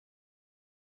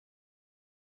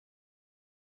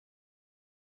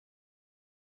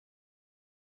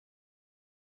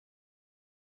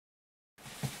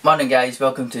Morning guys,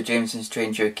 welcome to Jamieson's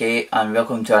Trains UK and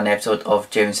welcome to an episode of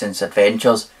Jamieson's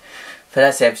Adventures. For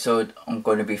this episode I'm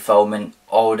going to be filming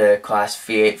all the Class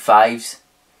 385s.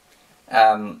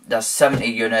 There's 70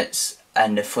 units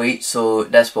in the fleet, so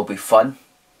this will be fun.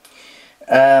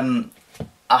 I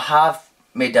have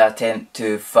made the attempt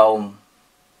to film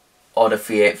all the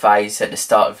 385s at the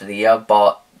start of the year,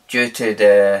 but due to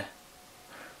the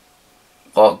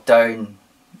lockdown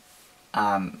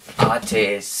I had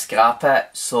to scrap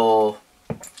it, so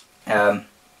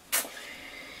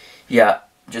yeah,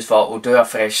 just thought we'll do a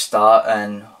fresh start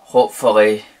and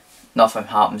hopefully nothing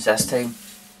happens this time.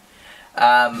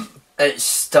 It's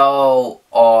still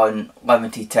on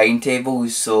limited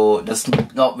timetables, so there's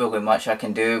not really much I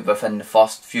can do within the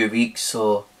first few weeks,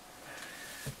 so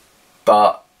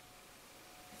but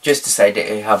just decided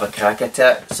to have a crack at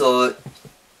it. So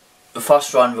the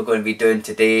first run we're going to be doing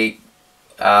today,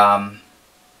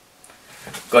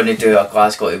 going to do a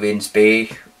Glasgow to Waynes Bay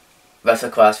with the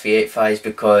Class 385s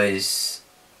because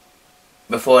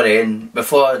before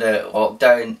the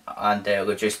lockdown and the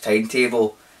reduced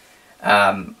timetable,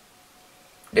 the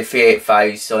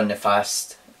 385s on the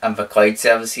Fast and the Clyde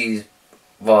services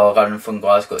were running from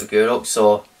Glasgow to Gourock,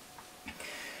 so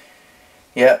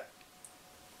yeah.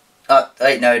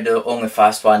 Right now the only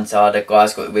fast ones are the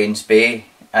Glasgow to Waynes Bay,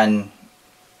 and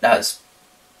that's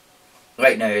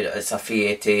right now it's a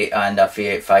 388 and a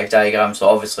 385 diagram, so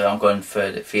obviously I'm going for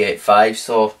the 385,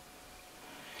 so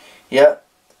yeah,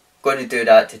 going to do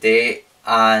that today.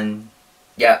 And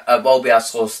yeah, it will be a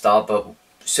slow start, but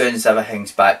as soon as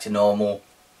everything's back to normal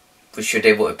we should be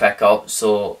able to pick up,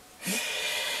 so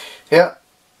yeah,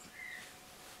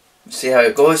 see how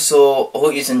it goes. So I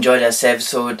hope you enjoyed this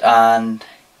episode, and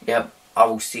yeah, I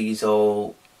will see you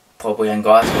all probably in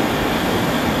Glasgow.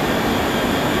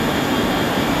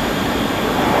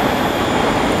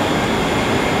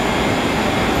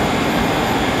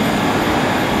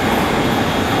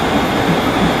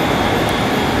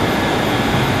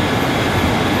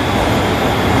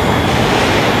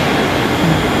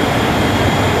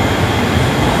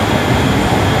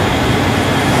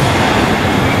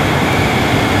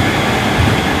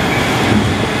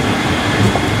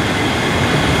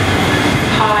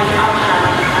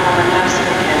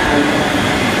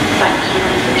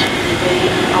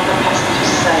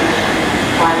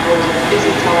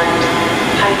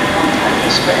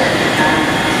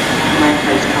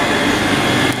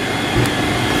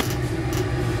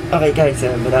 Alright guys,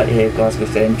 we're at Glasgow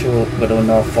Central. We're on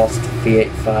our first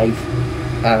 385.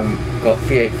 Got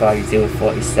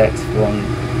 385-046 from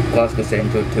Glasgow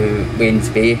Central to Waynes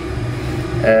Bay.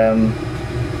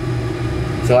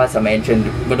 So as I mentioned,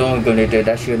 we're only going to do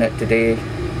this unit today,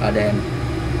 and then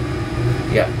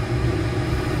yeah,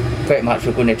 pretty much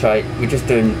we're going to try, we're just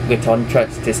doing return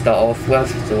trips to start off with,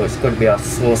 so it's going to be a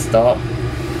slow start,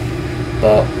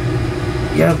 but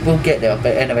yeah, we'll get there.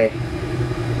 But anyway,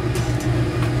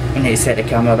 I need to set the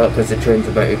camera up because the train's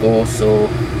about to go, so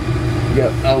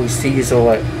yeah, I'll see you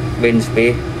all at Waynes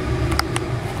Bay.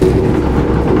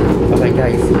 Alright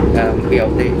guys, we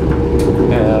update.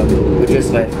 We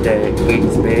just left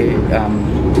Waynes Bay,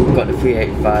 got the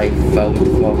 385 filmed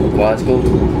from Glasgow,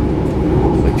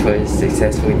 which was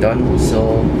successfully done,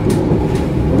 so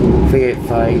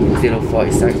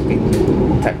 385-046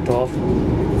 been ticked off,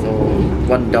 so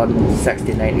one done,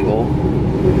 69 to go.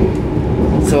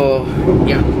 So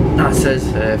yeah, that's us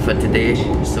for today,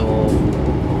 so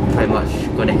pretty much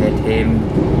going to head home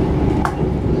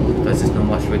because there's not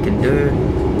much we can do.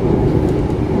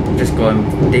 Just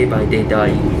going day by day,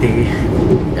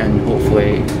 and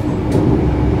hopefully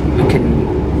we can,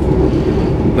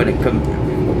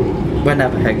 when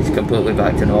everything's completely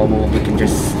back to normal, we can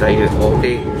just stay out all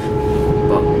day.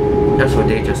 But that's our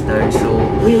day just now, so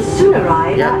we'll soon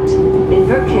arrive at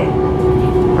Inverkirk.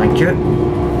 Thank you.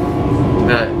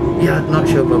 Yeah, not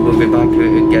sure when we'll be back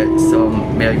to get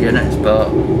some more units, but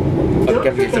I'll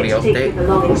give you the update. Take your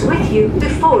belongings with you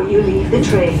before you leave the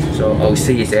train. So I'll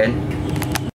see you then.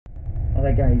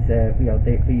 Alright guys, we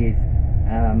update for you.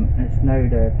 It's now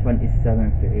the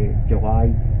 27th of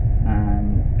July,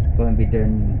 and going to be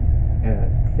doing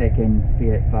second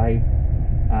 385.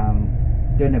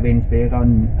 Doing a Waynes Bay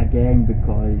run again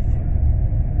because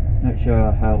not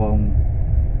sure how long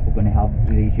we're going to have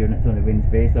these units on the Waynes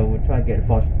Bay, so we'll try to get the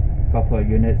first couple of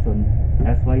units on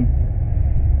this line.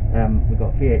 We've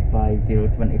got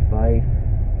 385-025,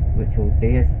 which will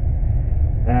do us.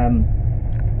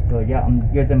 So yeah, I'm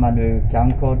using my new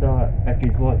camcorder. If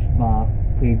you've watched my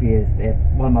previous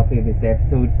one of my previous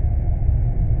episodes,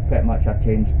 pretty much I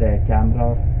changed the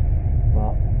camera,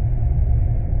 but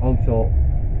also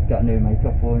got a new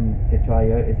microphone to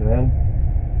try out as well.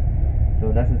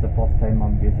 so this is the first time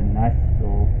I'm using this,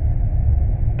 so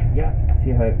yeah,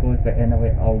 see how it goes. But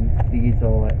anyway, I'll see you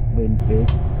all at Wednesday.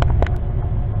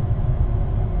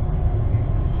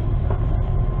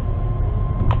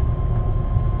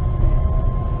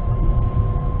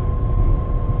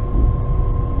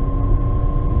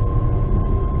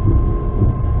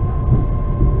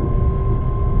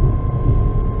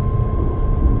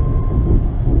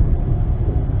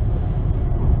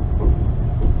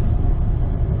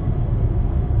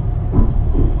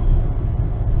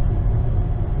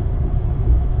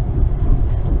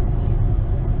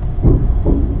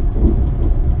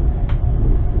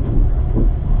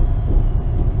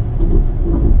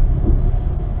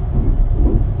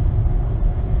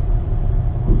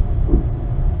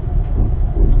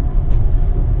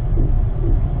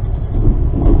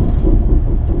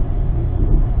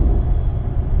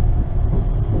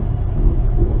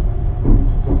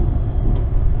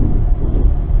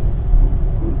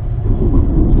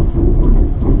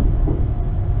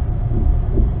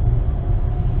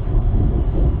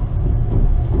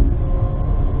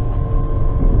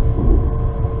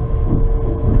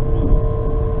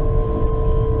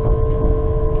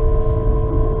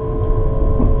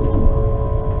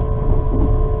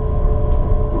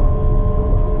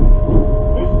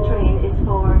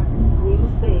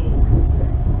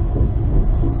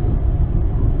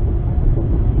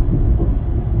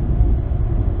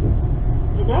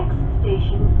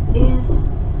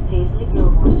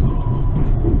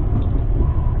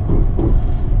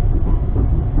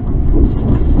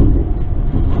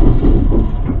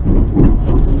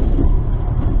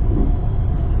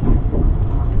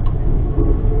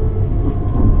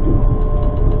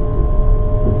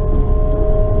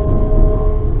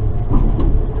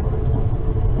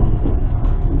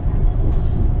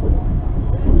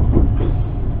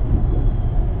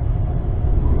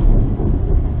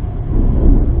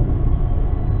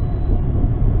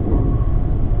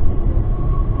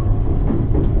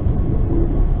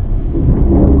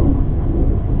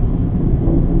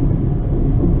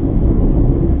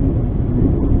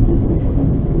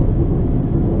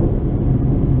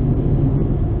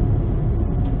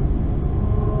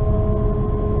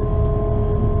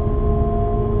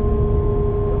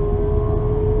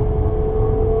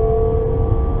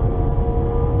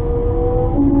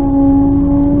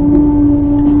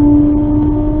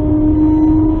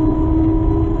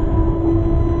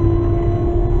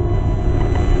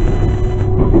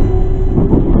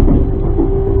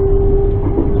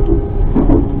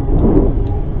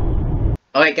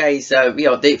 Alright guys, wee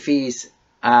update fees.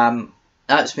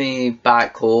 That's me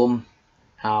back home.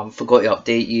 Forgot to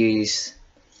update yous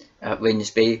at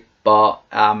Wednesday, but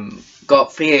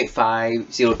got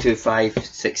 385025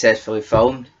 successfully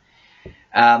filmed.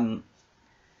 I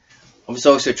was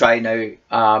also trying out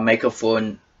a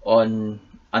microphone on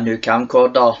a new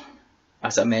camcorder.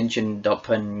 As I mentioned up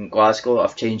in Glasgow,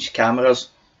 I've changed cameras.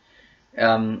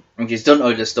 If you don't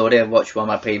know the story, I've watched one of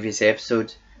my previous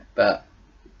episodes, but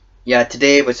yeah,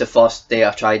 today was the first day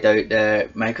I tried out the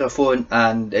microphone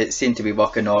and it seemed to be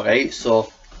working alright,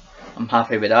 so I'm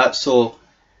happy with that. So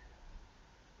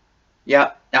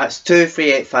yeah, that's 2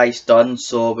 385s done,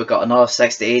 so we've got another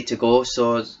 68 to go.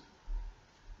 So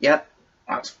yeah,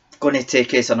 that's going to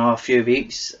take us another few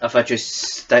weeks if I just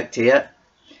stick to it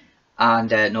and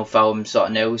no film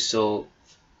something else. So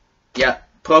yeah,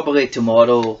 probably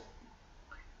tomorrow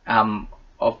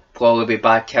I'll probably be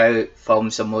back out,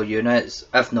 film some more units.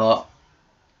 If not,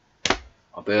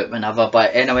 I'll be out whenever.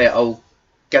 But anyway, I'll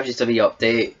give you a wee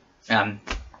update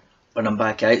when I'm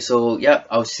back out. So yeah,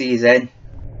 I'll see you then.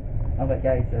 Alright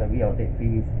guys, wee update for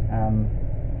you.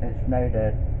 It's now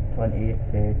the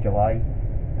 28th of July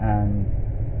and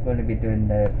I'm going to be doing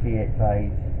the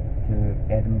 385s to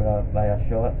Edinburgh via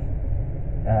shorts.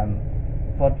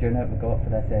 Third unit we got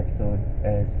for this episode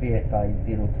is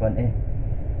 385020.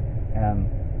 I'm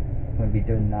going to be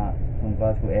doing that from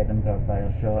Glasgow to Edinburgh via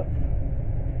shorts.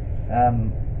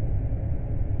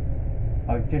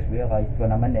 I just realised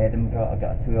when I'm in Edinburgh I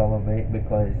got a 2-hour wait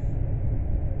because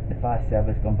the fast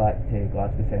service going back to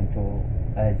Glasgow Central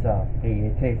is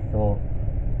 380, so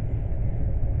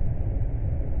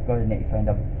going to need to find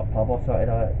a pub or sort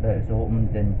of that is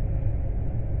opened and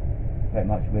pretty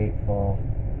much wait for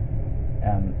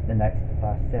the next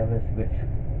fast service, which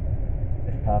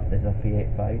is classed as a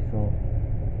 385. So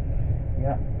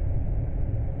yeah,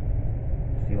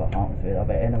 see what happens with that.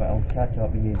 But anyway, I'll catch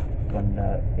up with you when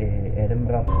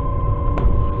Edinburgh.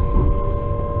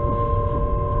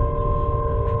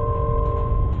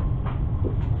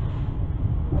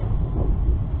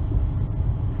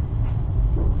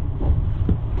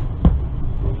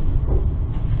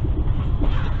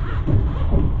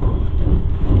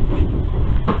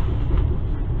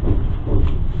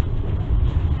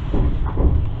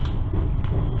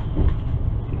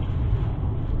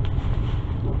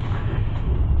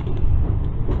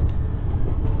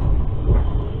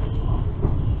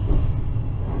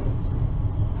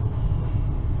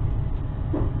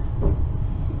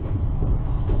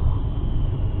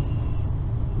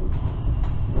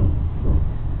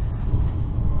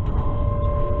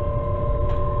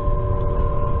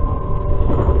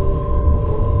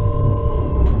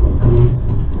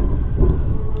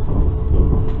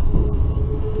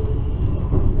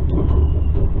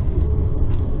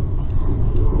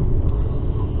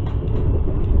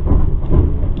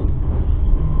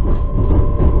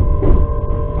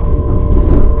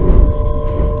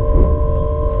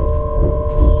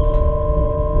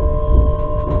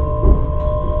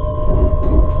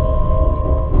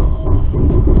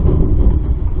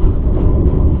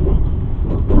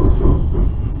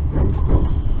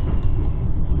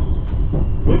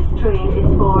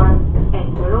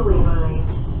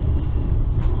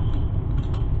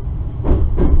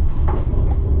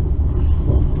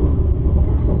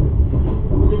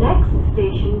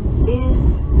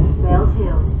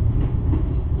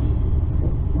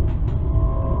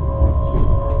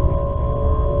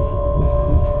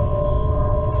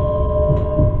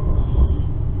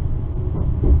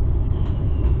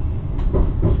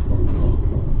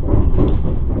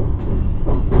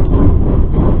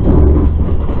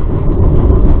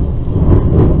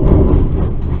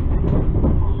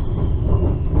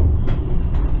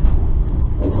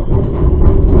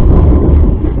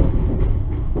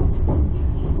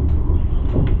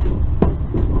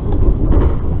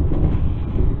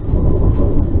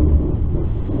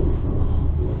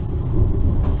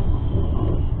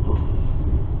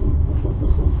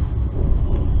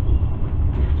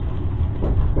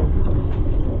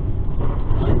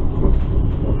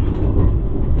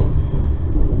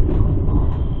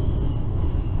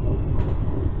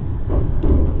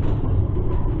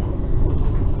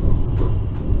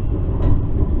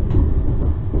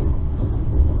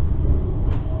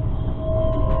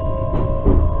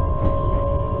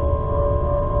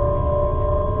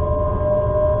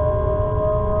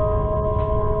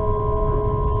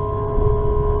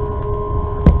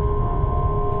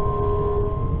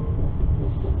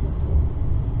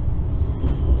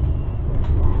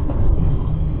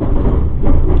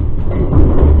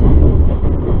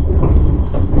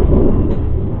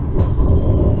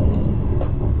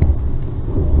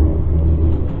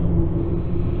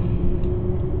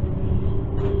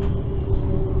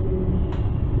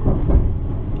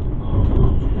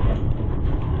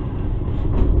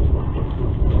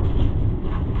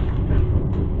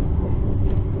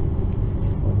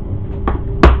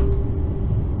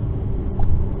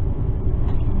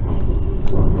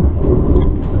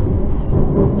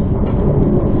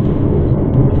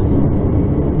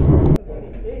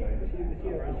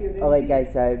 Alright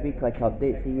guys, a wee quick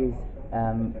update for you.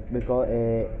 We've got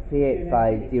a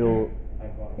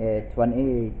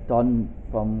 385-020 done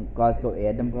from Glasgow to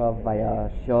Edinburgh via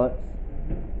shots.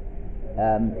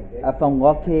 If I'm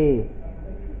lucky,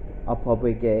 I'll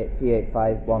probably get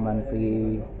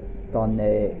 385-113 done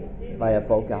via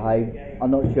Falkirk High. I'm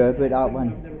not sure about that one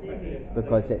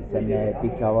because it's in B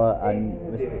colour and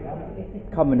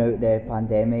it's coming out the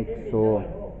pandemic, so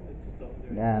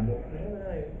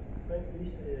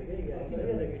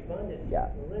yeah,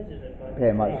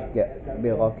 pretty much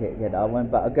be lucky to get that one.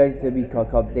 But I'll go to a wee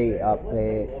quick update up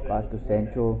Glasgow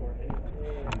Central.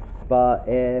 But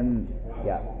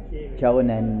yeah, chilling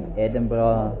in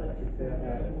Edinburgh.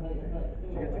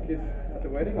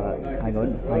 Hang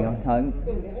on.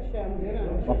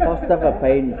 My first ever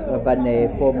pint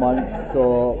within 4 months,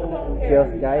 so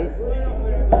cheers guys.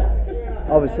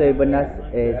 Obviously when this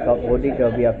is uploaded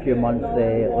it'll be a few months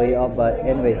later, but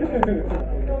anyway,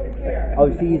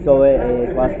 I'll see you all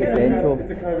at Glasgow Central.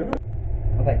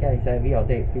 Okay guys, wee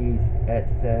update please. It's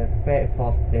the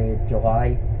 31st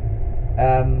July.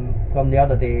 From the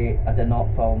other day I did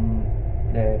not film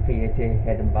the 380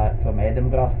 heading back from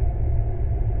Edinburgh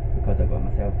because I got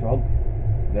myself drunk.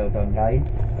 Well done guys.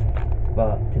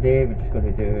 But today we're just going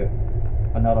to do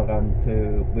another run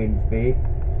to Wayne's Bay.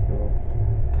 So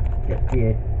get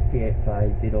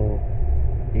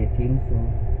 385-018, so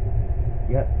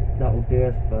yep, that will do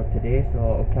us for today, so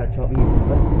I'll catch up with you in a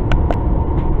bit.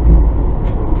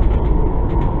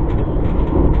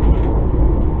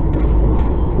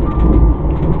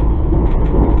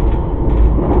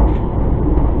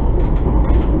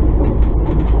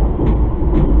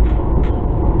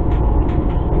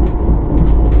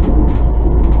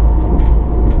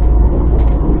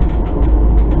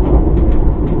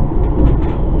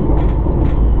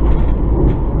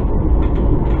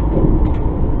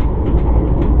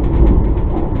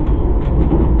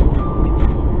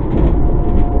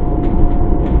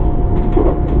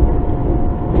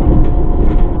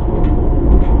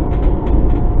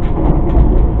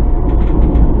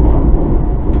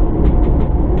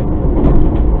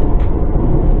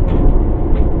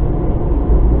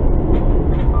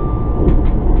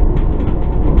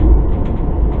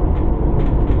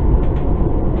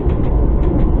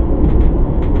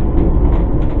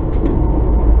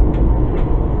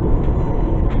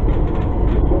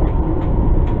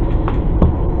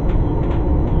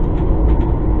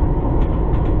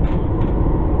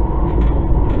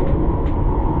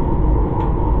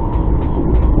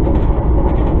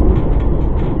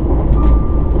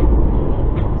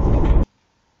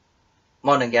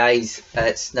 Morning guys,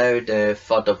 it's now the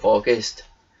 3rd of August.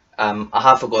 I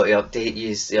have forgot to update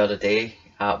you the other day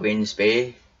at Wayne's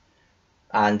Bay,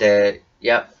 and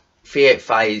yep,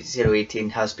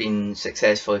 385-018 has been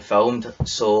successfully filmed,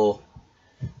 so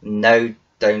now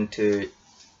down to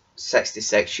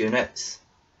 66 units.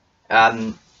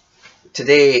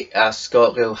 Today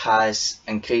ScotRail has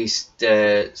increased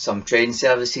some train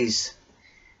services,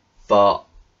 but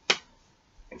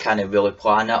can't really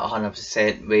plan it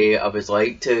 100% way I would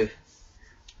like to,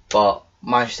 but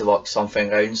managed to work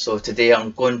something out. So today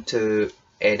I'm going to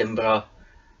Edinburgh,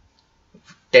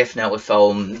 definitely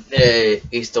film the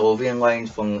East Lothian line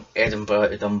from Edinburgh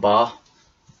to Dunbar,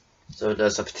 so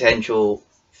there's a potential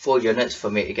 4 units for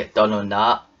me to get done on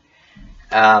that.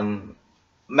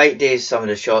 Might do some of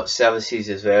the short services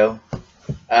as well.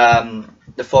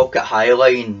 The Falkirk High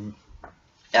line,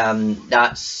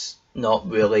 that's not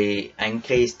really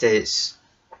increased.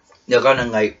 They're running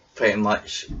like pretty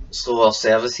much slower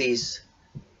services,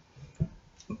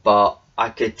 but I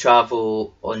could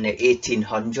travel on the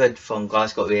 1800 from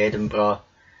Glasgow to Edinburgh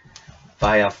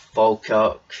via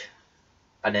Falkirk,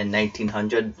 and then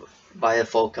 1900 via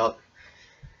Falkirk.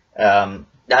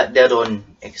 That they're on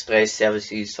express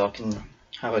services, so I can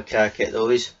have a crack at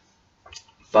those.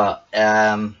 But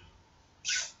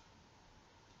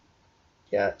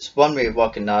yeah, it's one way of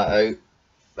working that out,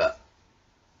 but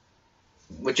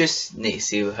we just need to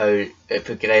see how it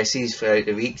progresses throughout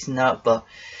the weeks and that. But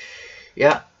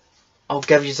yeah, I'll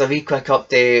give you a wee quick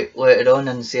update later on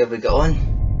and see how we get on.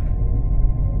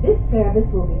 This service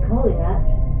will be calling at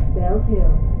Bells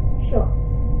Hill, Shotts,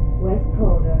 West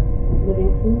Calder,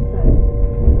 Livingston South,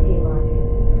 Haymarket,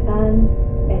 and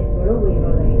Edinburgh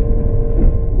Waverley.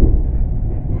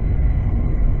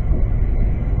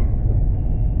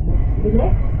 The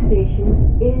next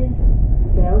station is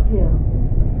Bells Hill.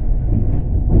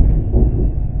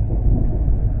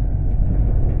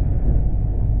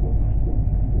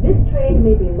 This train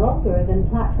may be longer than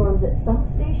platforms at some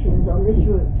stations on this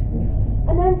route.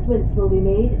 Announcements will be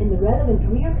made in the relevant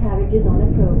rear carriages on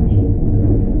approach.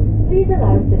 Please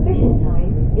allow sufficient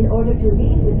time in order to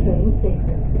leave the train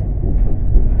safely.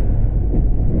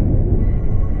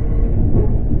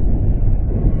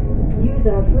 Use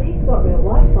our free ScotRail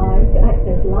Wi-Fi to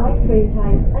access live train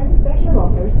times and special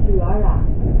offers through our app.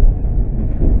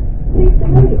 Please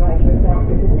familiarise yourself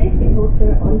with the safety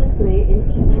poster on display in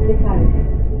each of the carriages.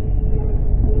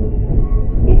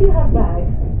 If you have bags,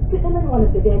 put them in one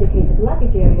of the dedicated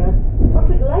luggage areas or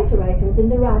put lighter items in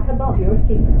the rack above your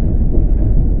seat.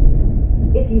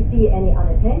 If you see any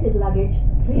unattended luggage,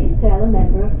 please tell a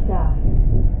member of staff.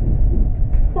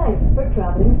 Thanks for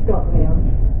travelling ScotRail,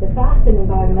 the fast and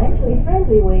environmentally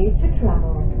friendly way to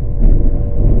travel.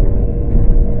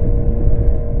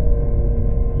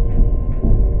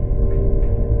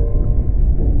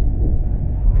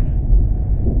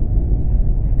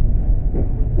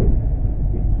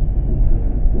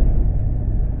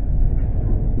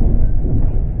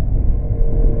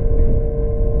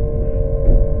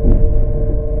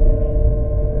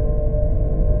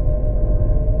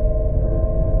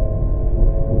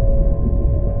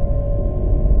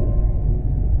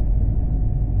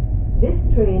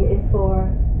 Train is for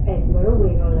Edinburgh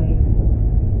Waverley.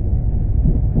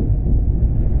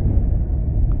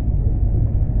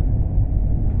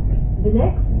 The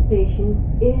next station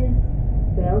is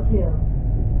Bells Hill.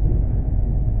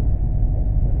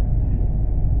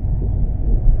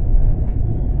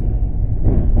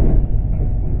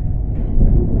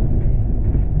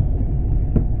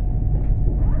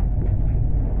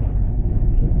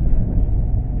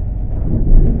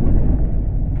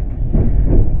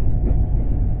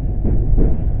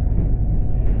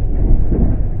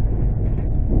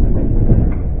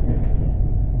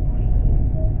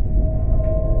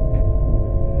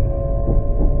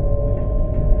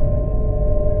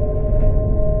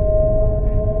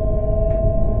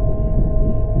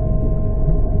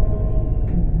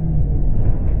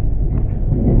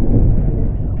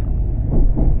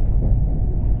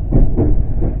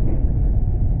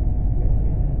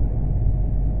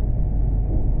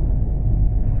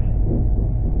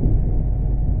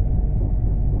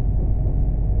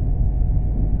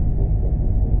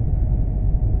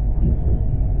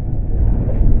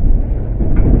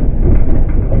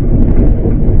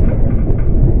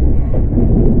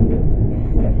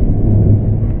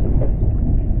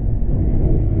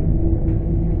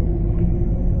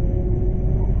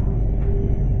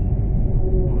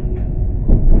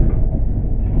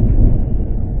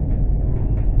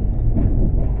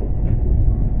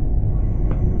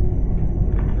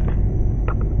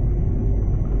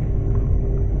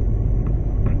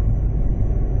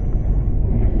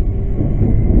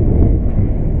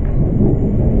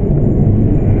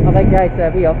 Alright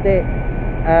guys, wee update.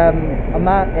 I'm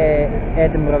at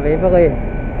Edinburgh Waverley.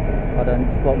 Hold on,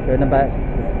 just walking down a bit.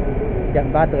 Just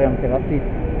getting badly interrupted.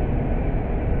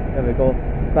 There we go.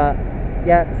 But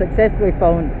yeah, successfully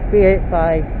found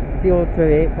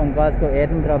 385028 from Glasgow to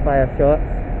Edinburgh via shorts.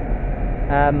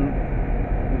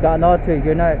 We've got another 2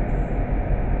 units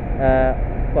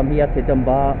from here to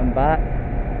Dunbar and back.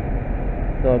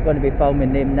 So I'm going to be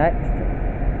filming them next.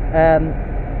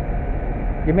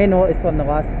 You may notice from the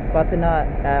last clip in that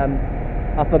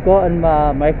I've forgotten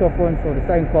my microphone, so the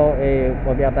sound quality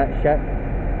will be a bit shit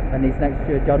in these next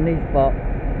few journeys, but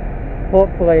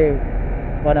hopefully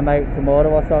when I'm out tomorrow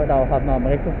or something I'll have my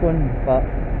microphone, but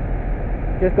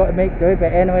just got to make do.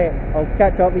 But anyway, I'll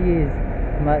catch up with you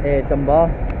at Dunbar.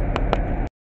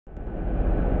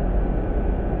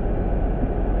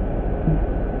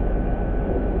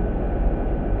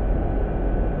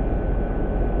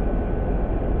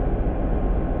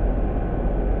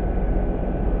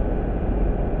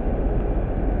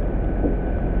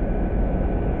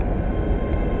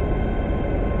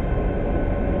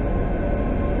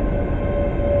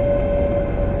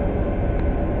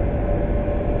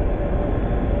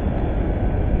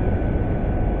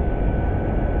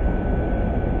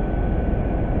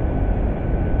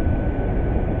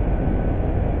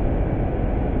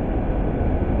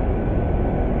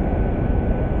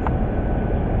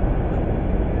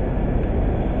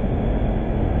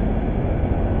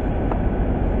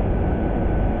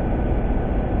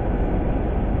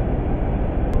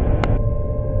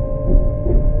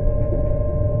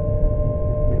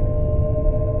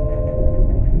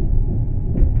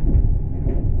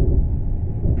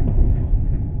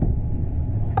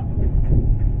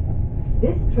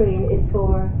 Train is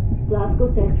for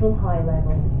Glasgow Central High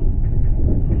Level.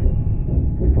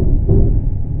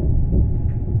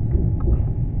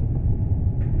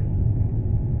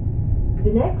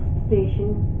 The next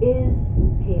station is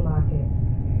Haymarket.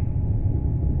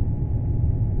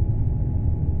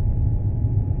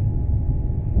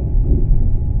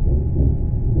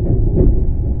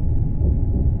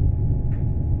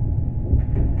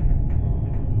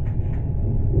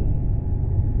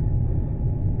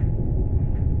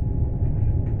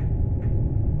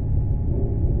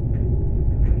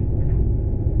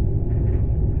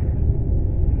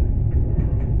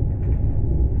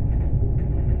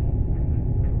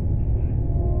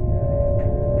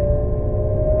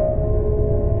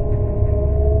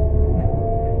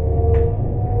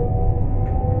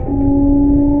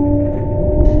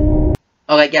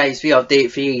 Alright guys, we update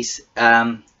for these.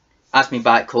 That's me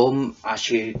back home, as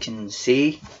you can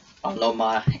see. I'm on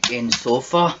my own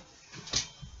sofa.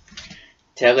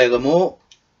 Telly remote.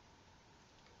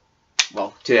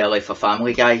 Well, too early for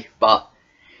Family Guy, but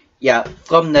yeah,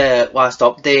 from the last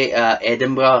update at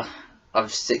Edinburgh,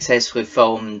 I've successfully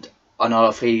filmed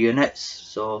another 3 units.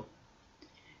 So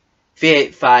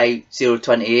 385,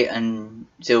 028 and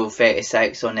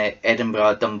 036 on the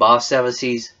Edinburgh Dunbar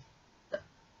services.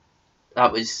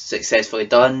 That was successfully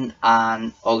done,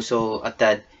 and also I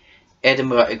did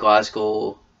Edinburgh to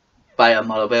Glasgow via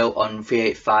Motherwell on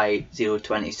 385,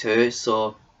 022.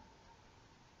 So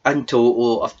in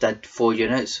total I've did 4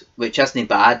 units, which isn't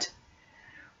bad,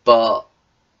 but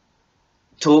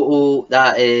total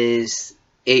that is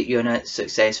 8 units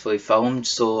successfully filmed.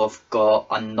 So I've got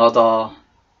another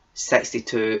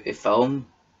 62 to film,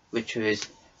 which was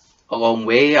a long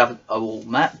way, I will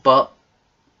admit, but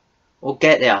we'll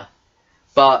get there.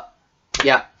 But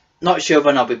yeah, not sure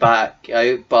when I'll be back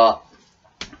out, but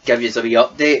give you a wee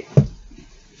update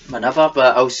whenever.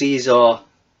 But I'll see you all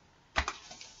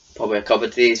probably a couple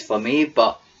of days for me,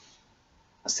 but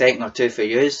a second or two for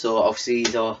you, so I'll see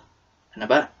you all in a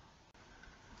bit.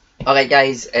 Alright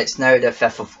guys, it's now the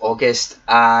 5th of August,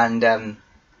 and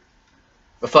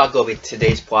before I go with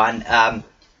today's plan,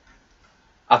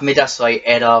 I've made a slight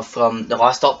error from the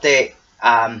last update,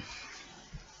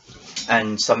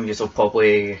 and some of you will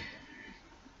probably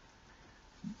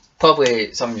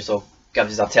some of you will give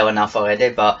us a telling off already,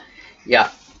 but yeah,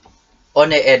 on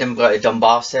the Edinburgh to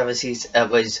Dunbar services it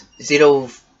was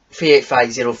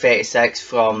 385 036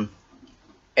 from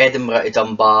Edinburgh to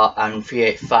Dunbar and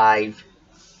 385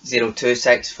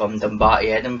 026 from Dunbar to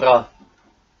Edinburgh.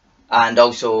 And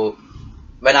also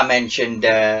when I mentioned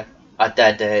I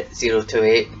did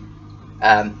 028,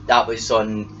 that was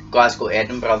on Glasgow to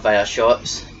Edinburgh via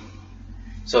shots.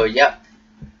 So yep,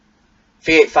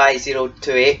 385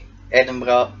 028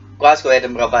 Edinburgh, Glasgow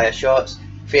Edinburgh via shots,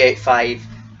 385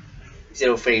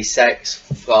 036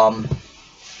 from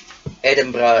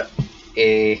Edinburgh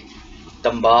to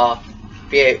Dunbar,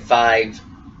 385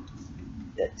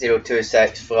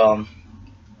 026 from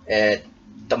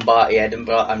Dunbar to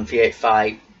Edinburgh, and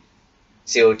 385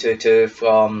 022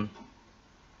 from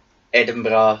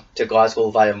Edinburgh to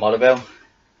Glasgow via Motherwell.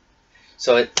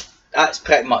 So that's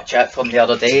pretty much it from the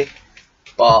other day,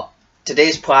 but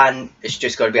today's plan is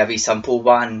just going to be a wee simple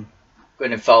one. I'm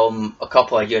going to film a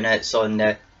couple of units on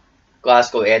the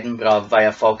Glasgow Edinburgh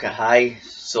via Falkirk High.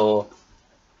 So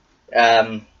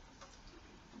going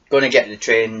to get the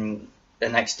train the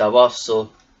next hour, so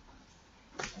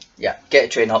yeah, get the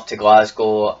train up to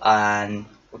Glasgow, and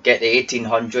we'll get the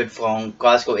 1800 from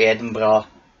Glasgow to Edinburgh,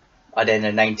 and then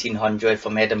the 1900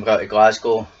 from Edinburgh to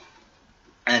Glasgow.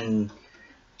 And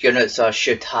units I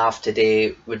should have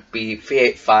today would be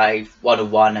 385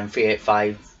 101 and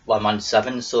 385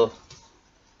 117, so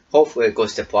hopefully it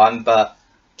goes to plan. But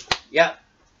yeah,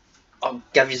 I'll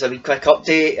give you a wee quick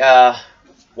update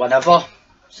whenever,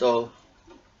 so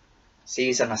see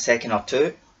you in a second or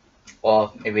two,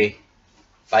 or maybe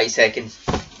 5 seconds,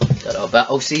 a little bit.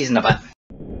 I'll see you in a bit.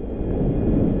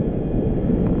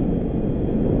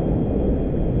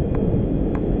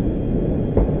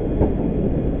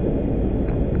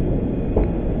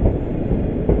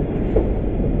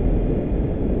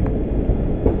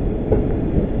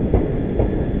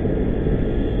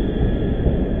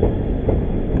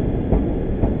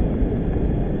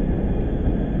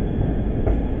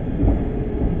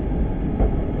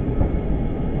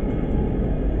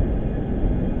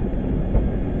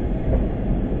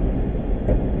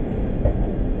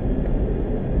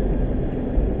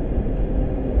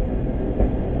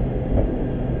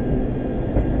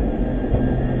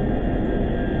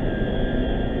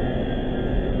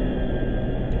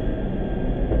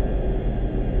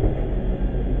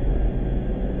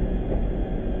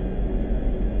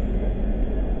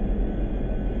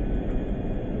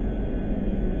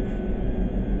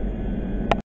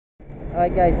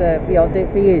 Alright guys, we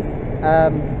update for you.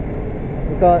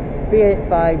 We've got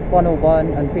 385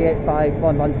 101 and 385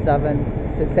 117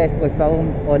 successfully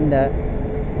filmed on the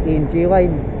A&G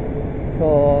line.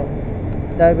 So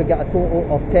now we got a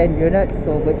total of 10 units,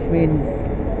 so which means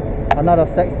another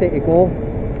 60 to go.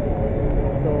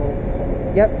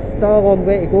 So yep, still a long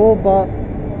way to go, but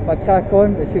if I crack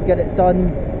on we should get it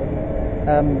done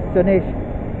soonish.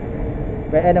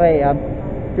 But anyway, I'm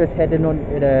just heading on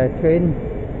to the train,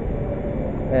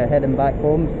 heading back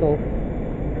home. So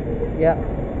yeah,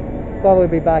 probably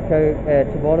be back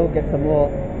out tomorrow, get some more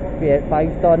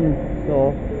 385s done.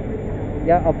 So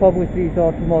yeah, I'll probably see you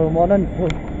all tomorrow morning. So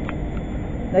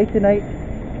night to night.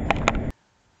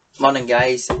 Morning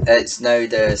guys, it's now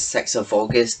the 6th of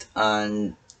August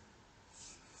and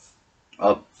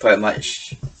pretty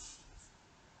much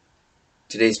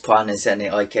today's plan is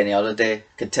like any other day,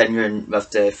 continuing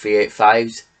with the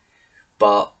 385s,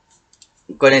 but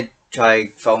I'm going to try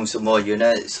film some more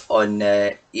units on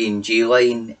the E&G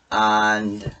line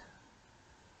and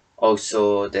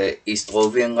also the East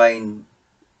Lothian line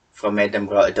from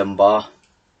Edinburgh to Dunbar.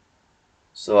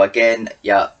 So again,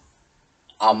 yeah,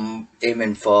 I'm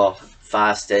aiming for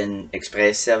fast and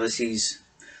express services.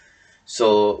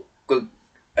 So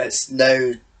it's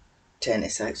now 10 to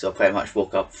 6, so I pretty much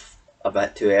woke up a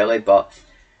bit too early, but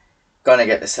gonna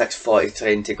get the 6:40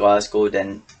 train to Glasgow,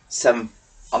 then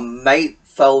I might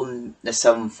film the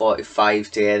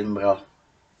 7:45 to Edinburgh,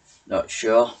 not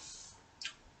sure,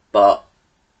 but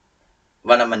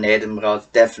when I'm in Edinburgh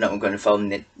definitely going to film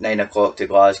the 9 o'clock to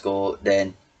Glasgow,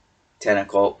 then 10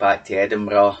 o'clock back to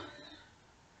Edinburgh,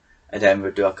 and then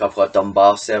we'll do a couple of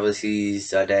Dunbar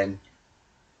services, and then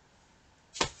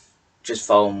just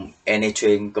film any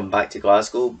train going back to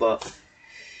Glasgow. But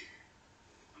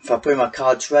if I play my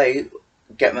cards right,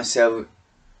 get myself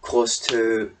close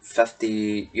to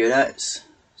 50 units.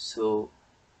 So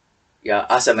yeah,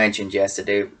 as I mentioned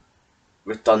yesterday,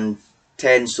 we've done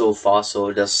 10 so far,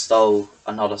 so there's still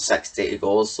another 60 to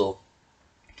go, so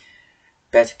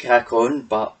better crack on.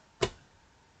 But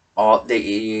I'll update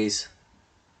you,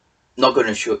 not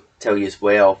going to tell you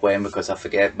where or when because I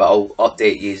forget, but I'll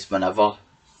update you whenever,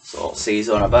 so I'll see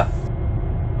you on a bit.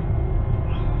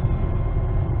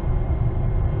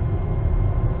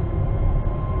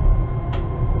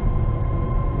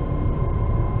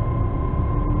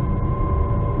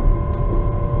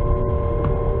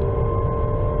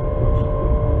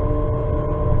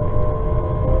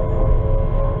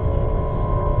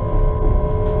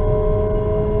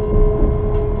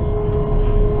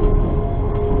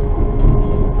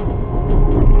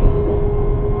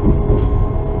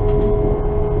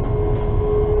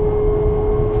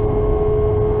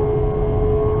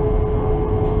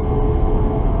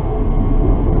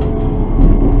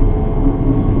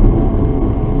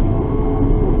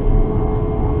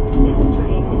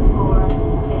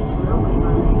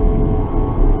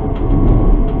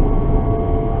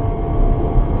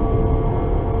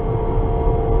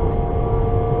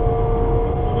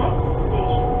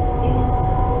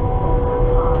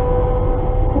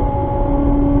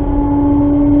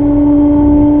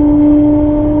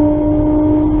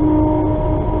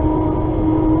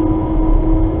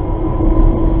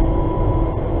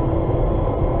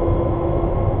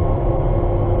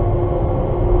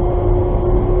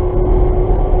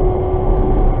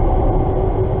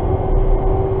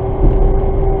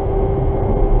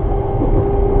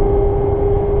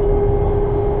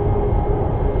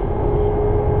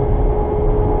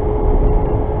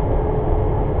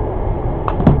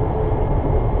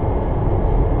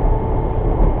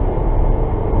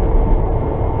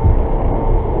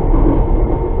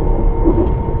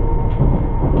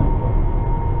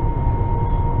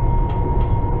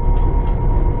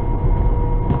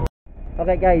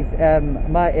 Alright guys,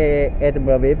 I'm at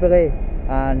Edinburgh Waverley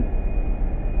and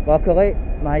luckily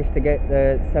managed to get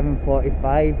the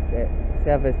 7:45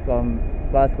 service from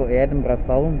Glasgow to Edinburgh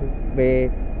filmed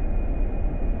with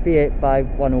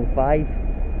 385-105,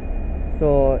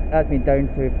 so that's me down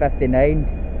to 59.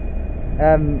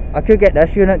 I could get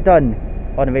this unit done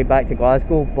on the way back to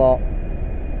Glasgow, but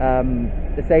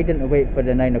deciding to wait for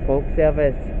the 9 o'clock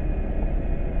service,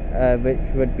 which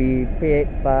would be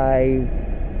 385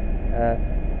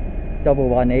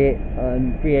 118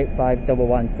 and 385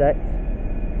 116.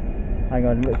 Hang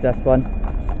on, what's this one?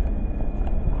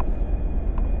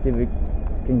 See if we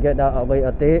can get that at a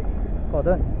later date. Hold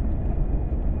on.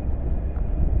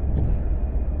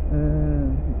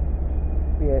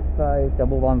 385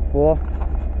 114.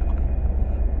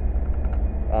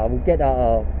 We'll get that at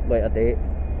a later date.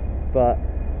 But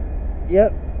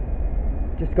yep,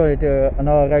 just going to do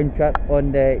another round trip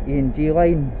on the E&G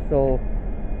line, so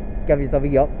give you a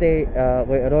wee update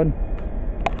later on.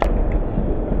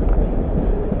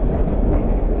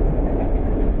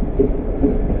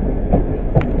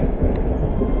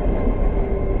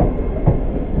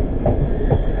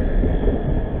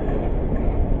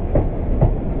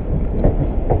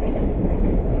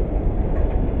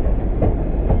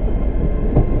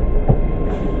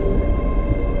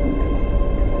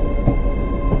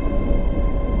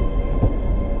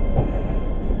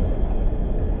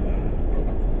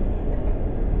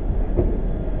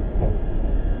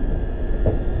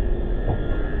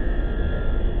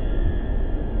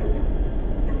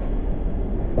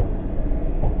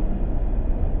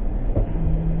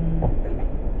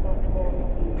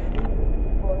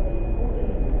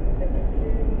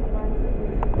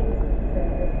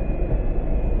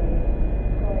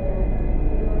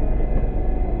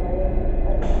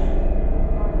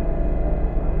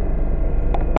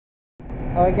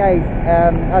 Alright guys,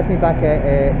 that's me back at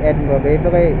Edinburgh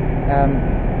Waverley.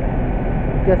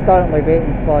 Just currently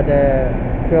waiting for the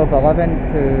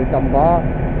 1211 to Dunbar,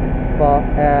 but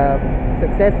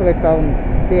successfully filmed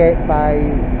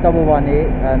 385 118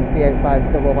 and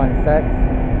 385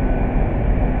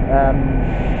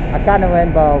 116. I can't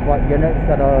remember what units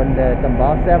are on the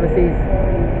Dunbar services,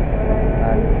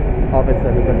 and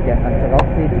obviously we're going to get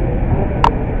interrupted.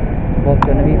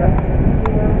 Walked in a wee bit.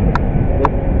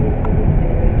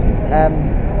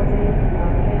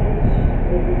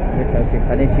 Wait till she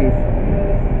finishes.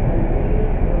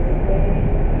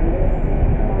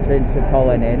 Train should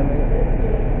call in anyway.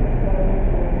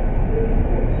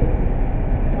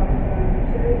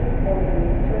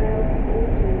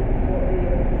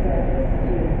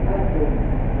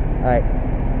 Right,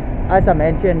 as I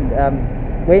mentioned,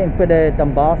 waiting for the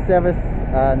Dunbar service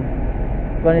and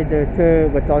going to do 2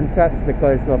 return trips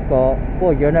because we've got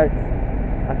 4 units.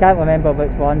 I can't remember which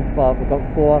one, but we've got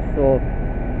 4, so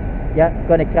yeah,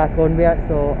 going to crack on with it,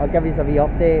 so I'll give you a wee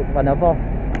update whenever.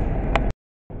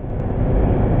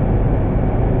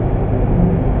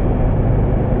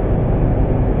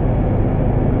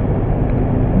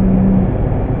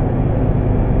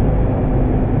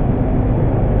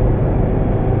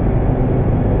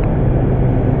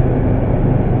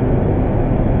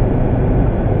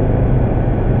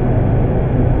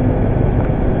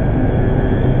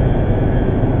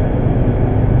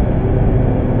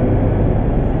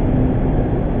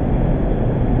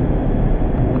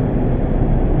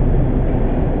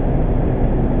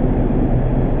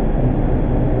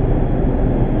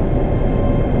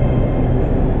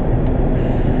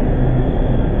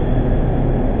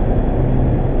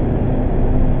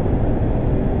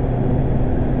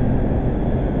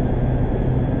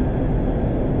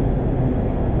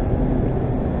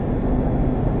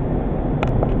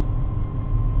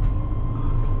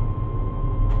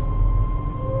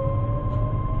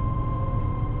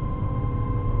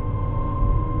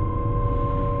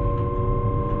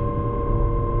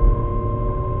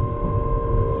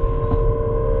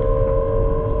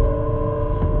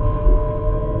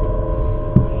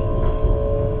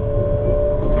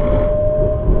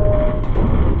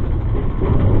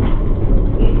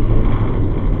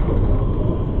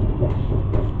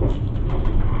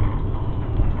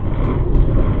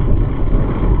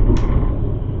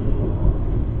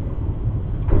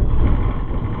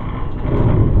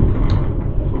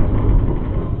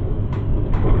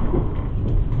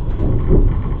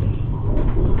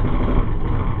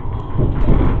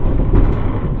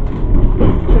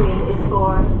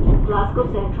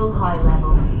 Central High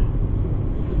Level.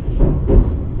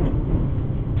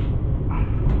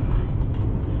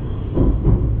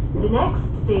 The next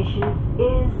station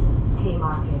is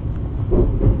Haymarket.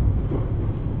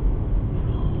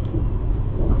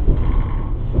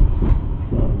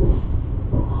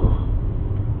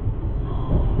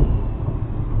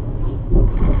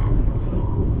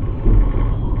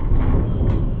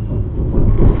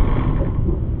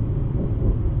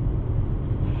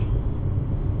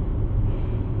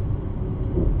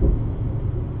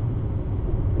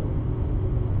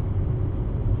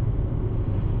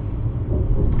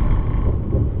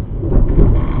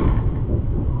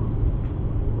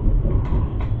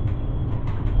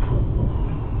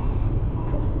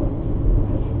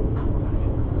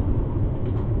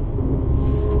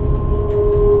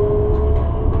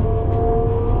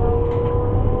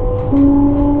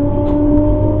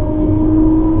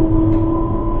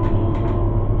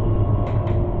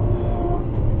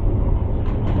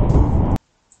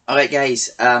 Alright guys,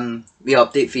 we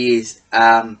update for you.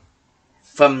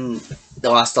 From the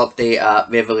last update at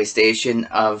Waverley Station,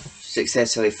 I've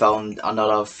successfully filmed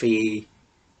another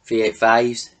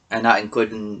 385s, and that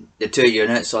including the 2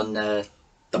 units on the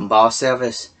Dunbar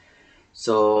service.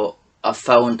 So I've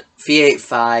filmed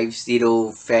 385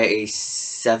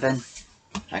 037.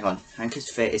 Hang on, I think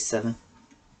it's 37.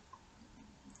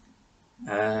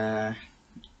 I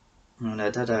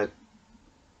did a...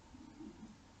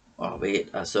 Oh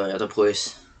wait, that's the other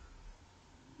place.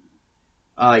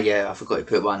 Oh yeah, I forgot to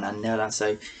put one in there, that's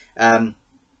how.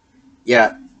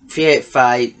 Yeah,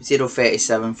 385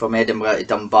 037 from Edinburgh to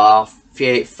Dunbar,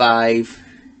 385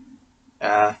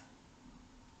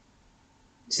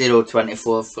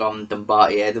 024 from Dunbar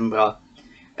to Edinburgh.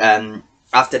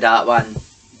 After that one,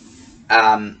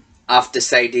 I've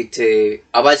decided to...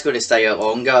 I was going to stay out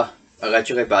longer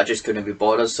originally, but I just couldn't be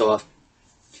bothered, so I've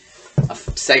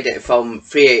decided to film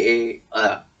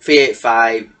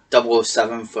 385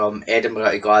 007 from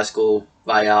Edinburgh to Glasgow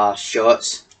via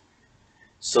shots.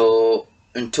 So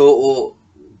in total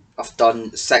I've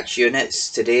done 6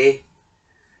 units today,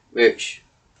 which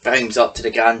brings up to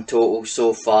the grand total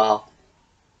so far.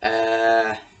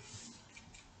 Hang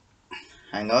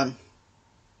on.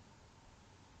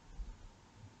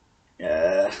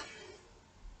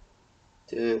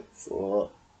 2, 4,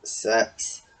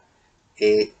 6,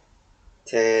 8,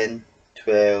 10,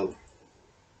 12,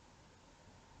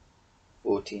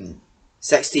 14,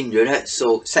 16 units.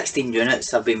 So 16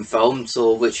 units have been filmed,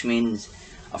 so which means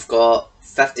I've got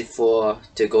 54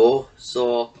 to go.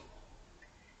 So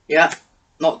yeah,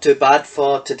 not too bad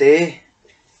for today.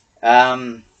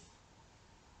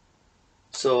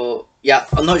 So yeah,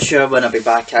 I'm not sure when I'll be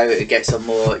back out to get some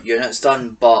more units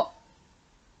done, but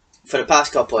for the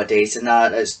past couple of days and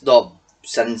that, it's not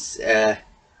since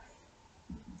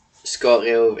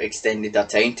ScotRail extended their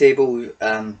timetable.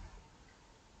 I've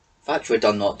actually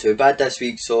done not too bad this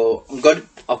week, so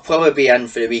I'll probably be in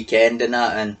for the weekend and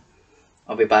that, and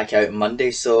I'll be back out on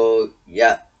Monday. So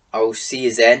yeah, I'll see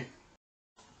you then.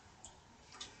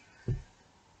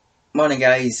 Morning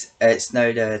guys, it's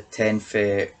now the 10th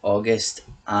of August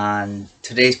and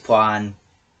today's plan,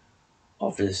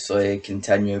 obviously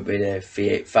continue with the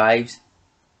 385s,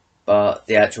 but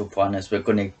the actual plan is we're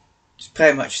going to, it's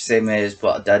pretty much the same as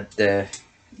what I did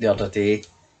the other day.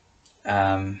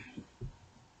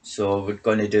 So we're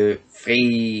going to do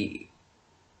 3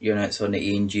 units on the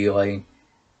E&G line,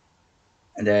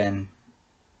 and then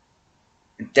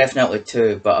definitely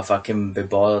 2, but if I can be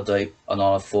bothered, like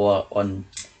another 4 on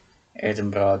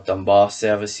Edinburgh Dunbar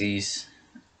services,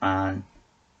 and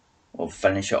we'll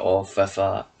finish it off with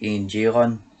a E&G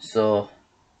run. So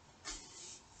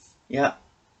yeah,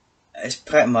 it's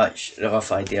pretty much the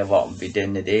rough idea of what I'll be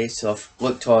doing today. So I've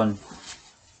looked on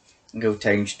real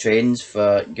time trains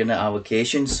for unit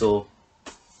allocation, so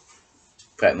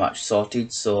pretty much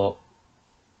sorted. So,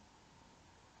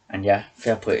 and yeah,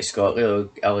 fair play to ScotRail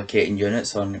allocating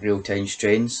units on real time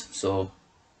trains. So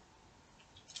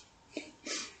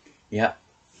yeah,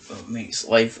 it makes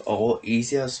life a lot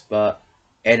easier. But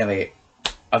anyway,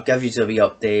 I'll give you the wee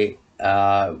update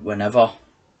whenever.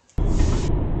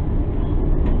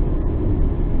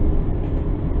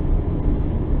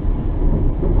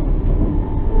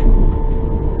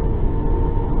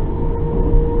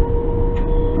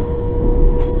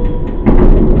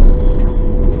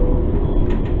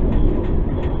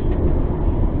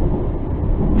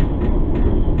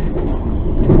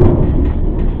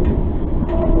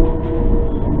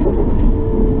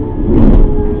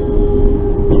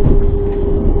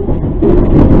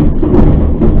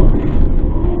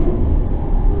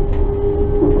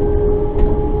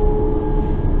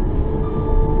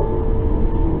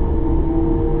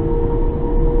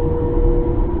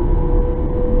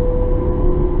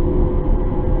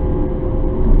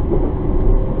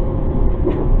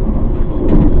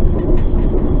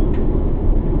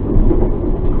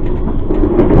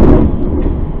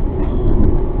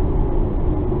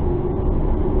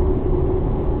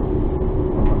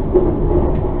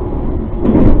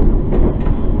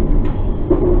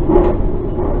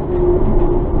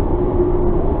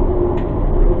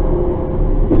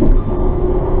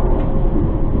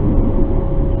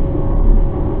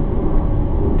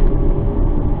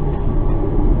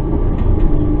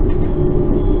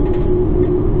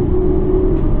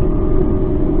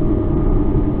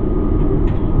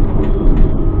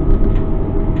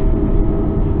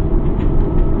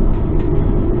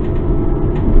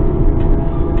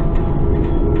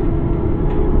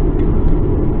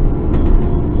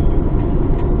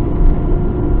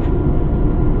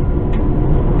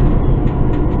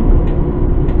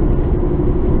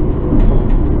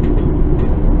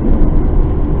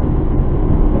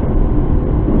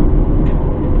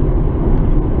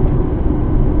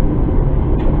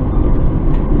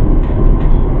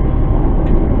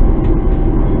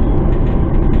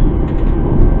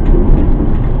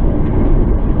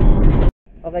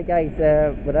 Alright guys,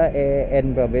 we're at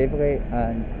Edinburgh Waverley,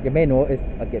 and you may notice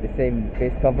I get the same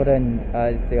face covering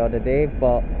as the other day,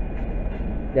 but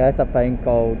there is a thing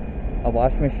called a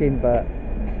wash machine, but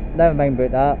never mind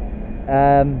about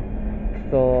that.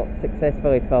 So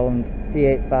successfully filmed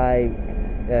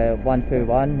 385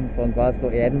 121 from Glasgow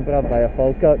to Edinburgh via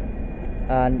Falkirk,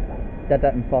 and did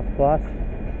it in first class,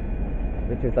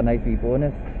 which is a nice wee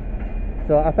bonus.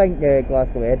 So I think the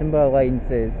Glasgow Edinburgh lines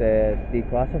is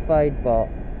declassified, but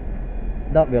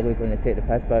not really going to take the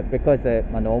piss, but because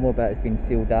my normal bit has been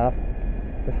sealed off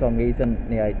for some reason,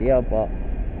 no idea. But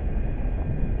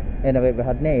anyway, we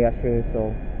had no issue.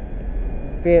 So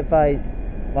 385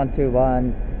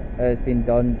 121 has been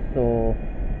done, so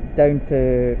down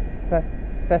to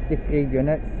 53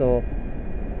 units. So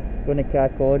going to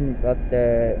crack on with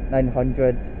the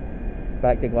 900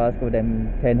 back to Glasgow,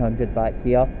 then 1000 back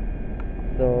here.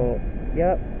 So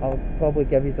yeah, I'll probably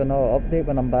give you another update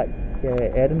when I'm back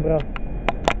to Edinburgh.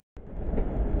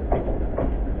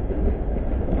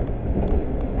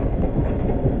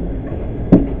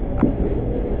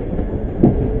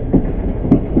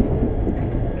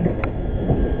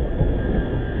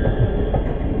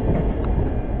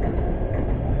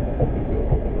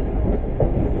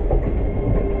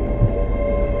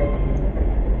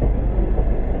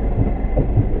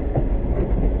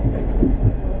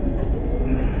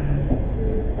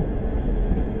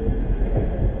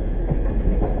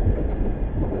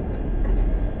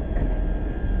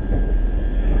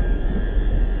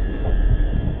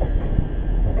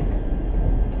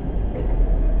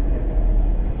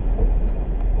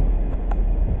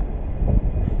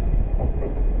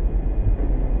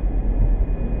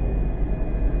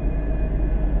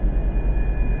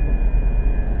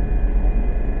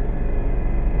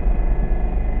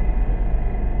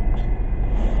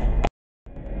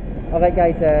 Alright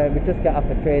guys, we just got off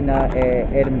the train at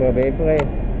Edinburgh Waverley.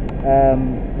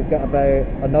 We've got about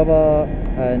another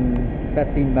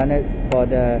 15 minutes for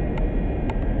the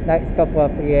next couple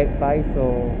of 385,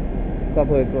 so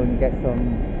probably go and get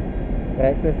some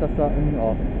breakfast or something,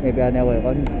 or maybe an early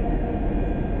lunch.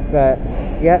 But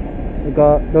yeah, we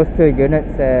got those 2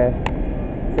 units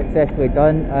successfully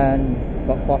done and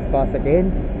got first class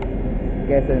again.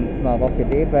 Guessing it's my lucky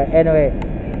day, but anyway,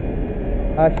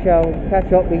 I shall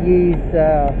catch up with you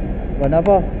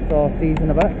whenever, so see you in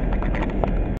a bit.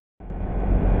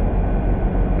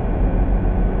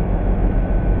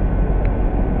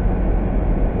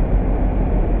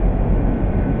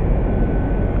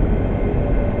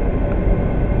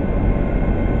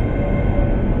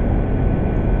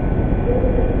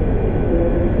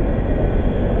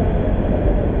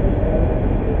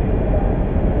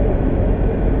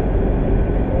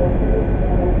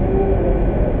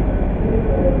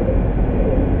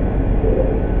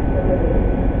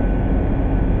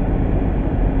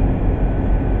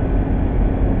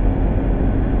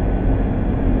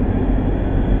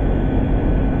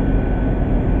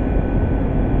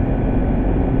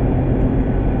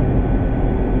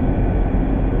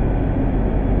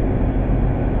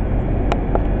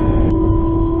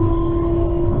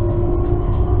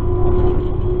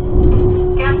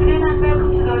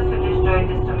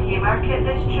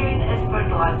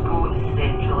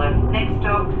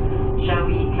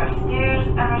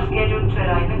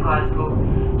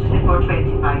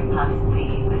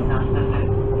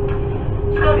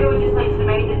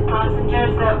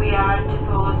 Passengers that we are to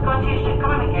follow Scottish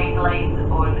government guidelines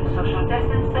on social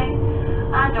distancing,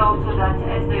 and also that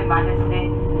it is now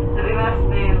mandatory that we must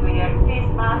wear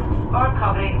face masks or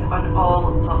coverings on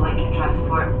all public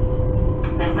transport.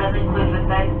 This does include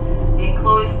within the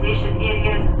enclosed station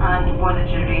areas and for the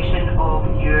duration of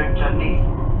your journeys.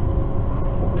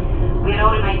 We are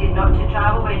all reminded not to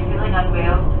travel when feeling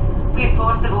unwell. Where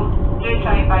possible, do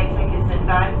try and buy tickets in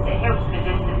advance. It helps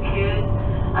reduce the queues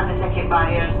and the ticket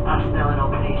barriers are still in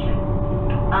operation.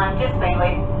 And just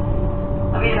finally,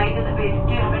 I'll be reminded that we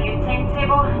do have a new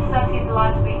timetable started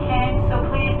last weekend, so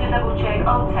please do double check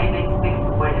all timings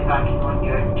before embarking on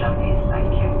your journeys.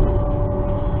 Thank you.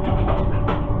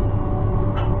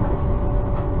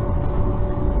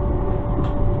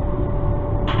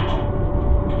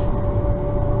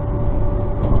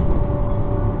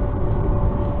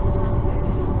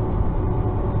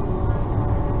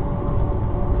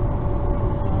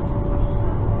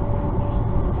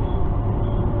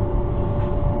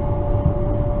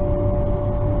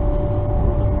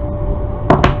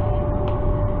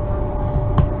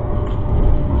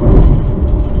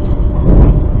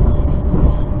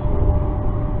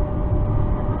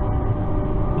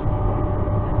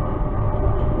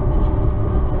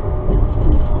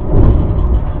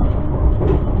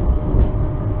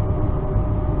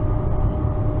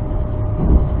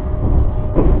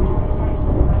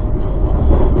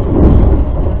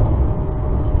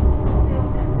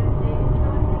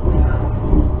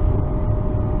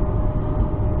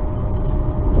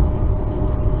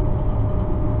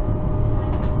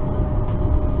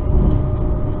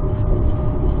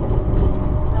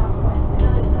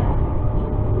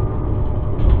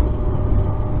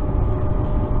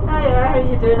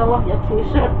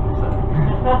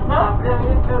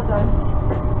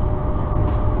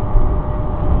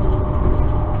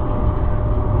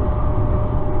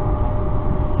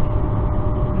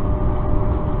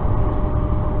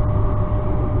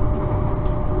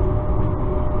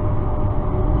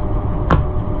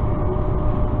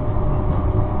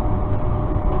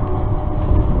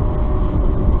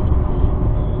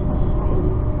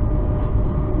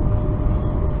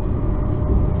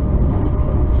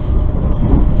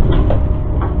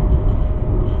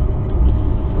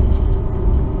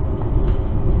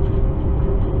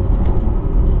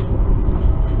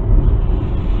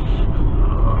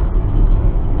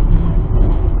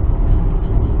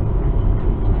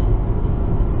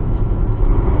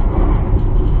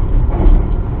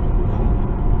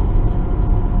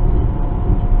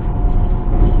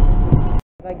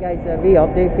 Guys, a wee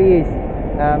update for you.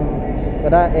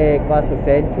 We're at Glasgow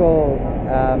Central.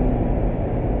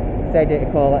 Decided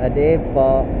to call it a day,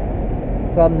 but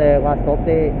from the last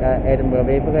update at Edinburgh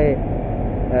Waverley,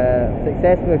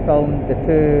 successfully filmed the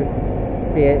two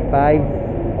 385s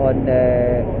on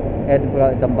the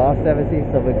Edinburgh to Dunbar services.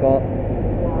 So we've got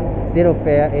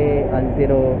 030 and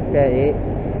 038,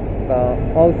 but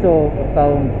also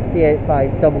filmed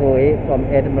 385 008 from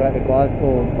Edinburgh to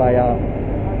Glasgow via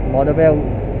Motherwell.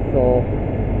 So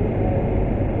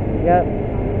yeah,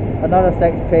 another 6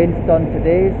 trains done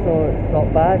today, so it's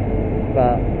not bad.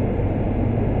 But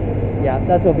yeah,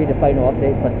 that will be the final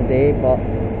update for today. But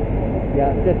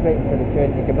yeah, just waiting for the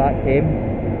train to get back home.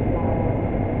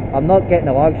 I'm not getting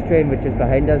a large train which is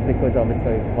behind us because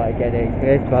obviously I want to get the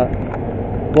express, but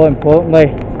more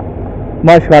importantly,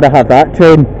 much rather have that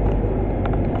train.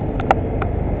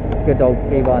 Good old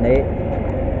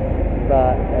 318.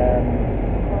 But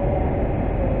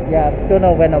yeah, don't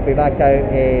know when I'll be back out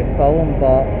film,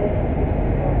 but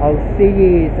I'll see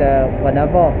you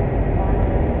whenever.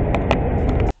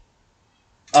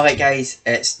 Alright guys,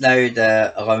 it's now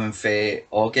the 11th of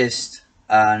August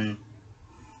and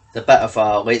it's a bit of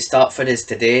a late start for us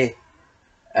today.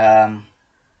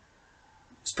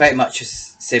 It's pretty much the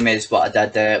same as what I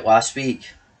did last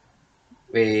week.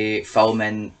 We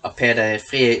filming a pair of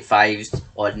 385s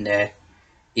on the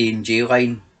A&G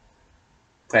line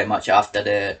pretty much after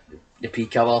the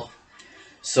peak hour.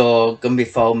 So going to be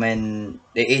filming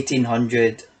the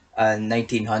 1800 and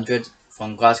 1900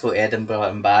 from Glasgow to Edinburgh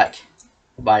and back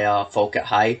via Falkirk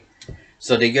High.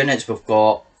 So the units we've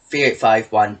got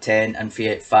 385 110 and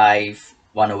 385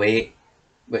 108,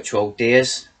 which are all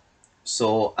days.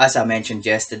 So as I mentioned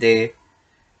yesterday,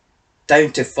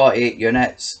 down to 48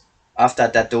 units. After I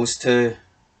did those two,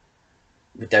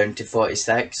 we're down to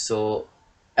 46. So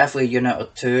every unit or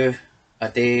two a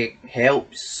day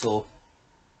helps. So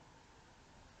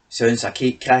as soon as I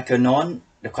keep cracking on,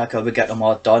 the quicker we get them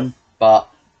all done. But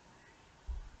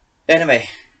anyway,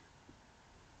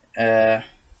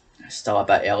 still a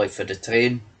bit early for the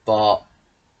train, but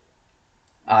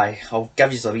I'll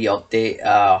give you a wee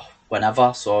update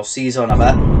whenever, so I'll see you on a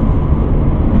bit.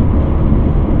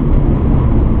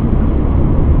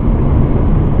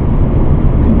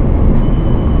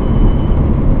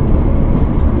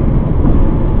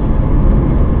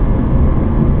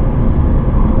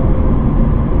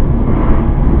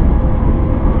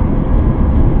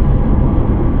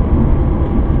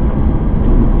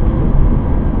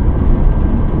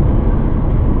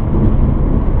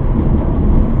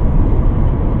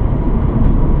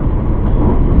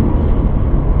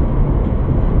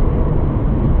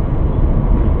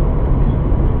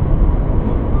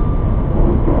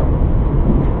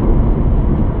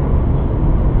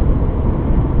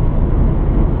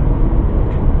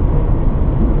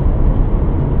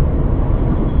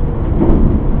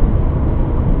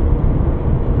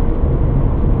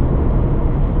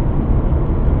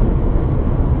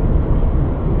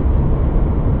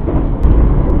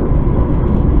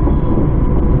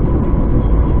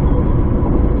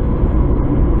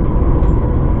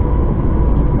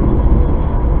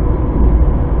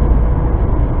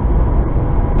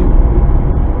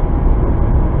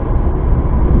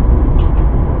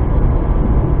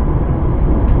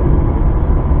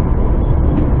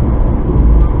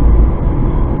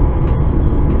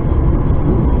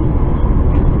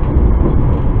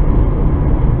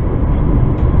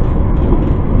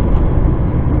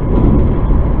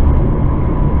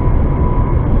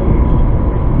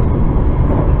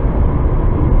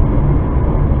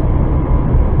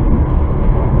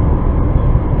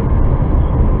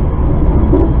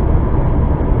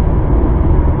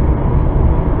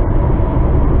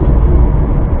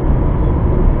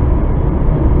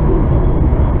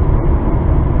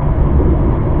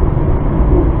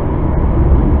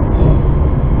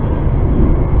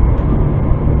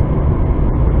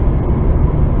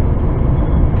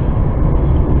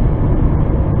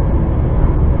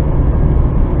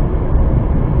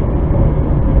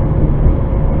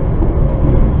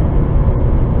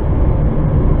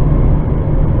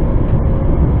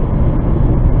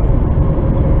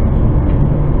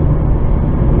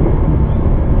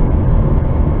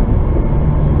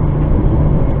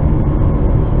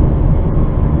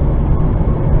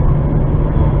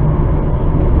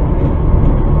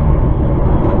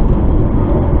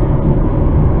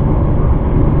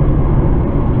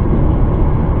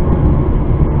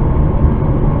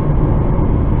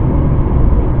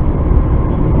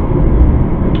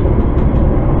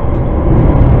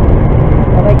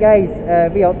 guys,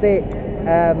 wee update.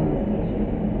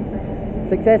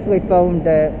 successfully filmed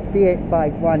the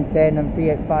 385-110 and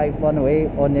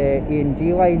 385-108 on the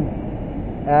A&G line.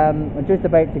 I'm just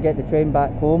about to get the train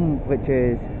back home, which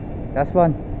is this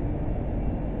one,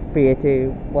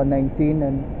 380-119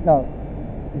 and no,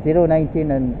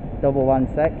 019 and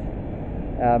 116.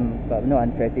 But I'm not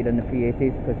interested in the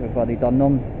 380s because we've already done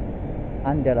them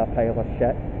and they're a pile of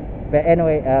shit. But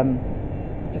anyway,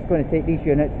 just going to take these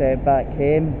units back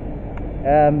home.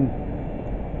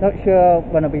 Not sure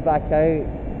when I'll be back out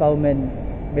filming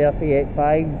more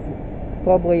 385s.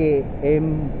 Probably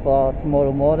aim for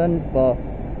tomorrow morning, but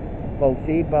we'll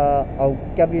see. But I'll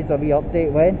give you a wee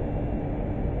update when.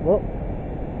 Whoop,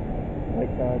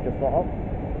 lights just lit up.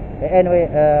 But anyway,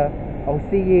 I'll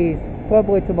see you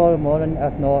probably tomorrow morning,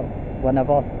 if not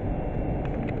whenever.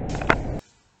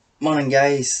 Morning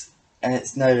guys,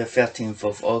 it's now the 13th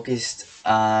of August,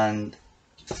 and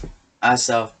as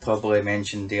I've probably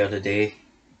mentioned the other day,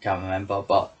 can't remember,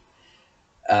 but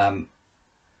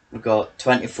we've got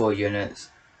 24 units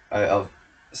out of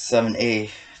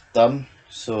 70 done,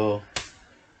 so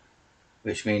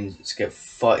which means it's got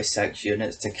 46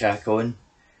 units to crack on.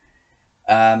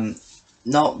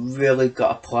 Not really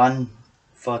got a plan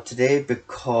for today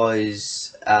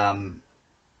because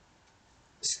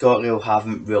ScotRail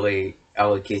haven't really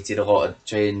allocated a lot of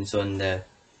trains on the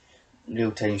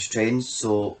real-time trains,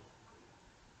 so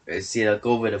it's either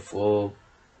go with the flow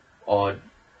or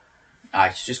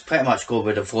just pretty much go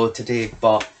with the flow today.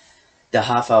 But they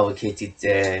have allocated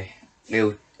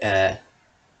real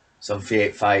some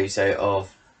 385s out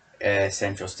of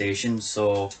Central Station,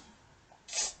 so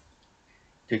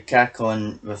could crack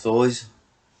on with those,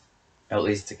 at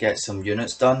least to get some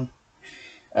units done.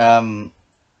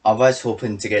 I was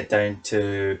hoping to get down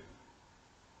to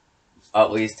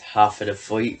at least half of the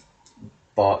fleet,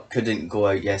 but couldn't go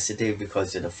out yesterday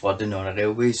because of the flooding on the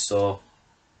railway, so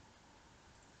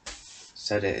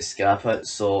decided to scrap it.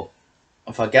 So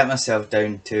if I get myself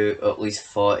down to at least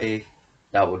 40,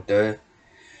 that will do.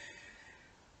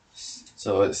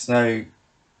 So it's now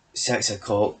 6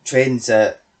 o'clock, train's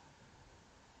at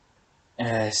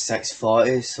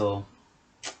 6:40, so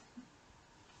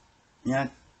yeah,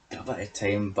 got a bit of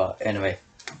time, but anyway,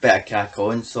 better crack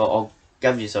on, so I'll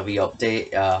give you a wee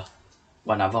update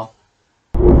whenever.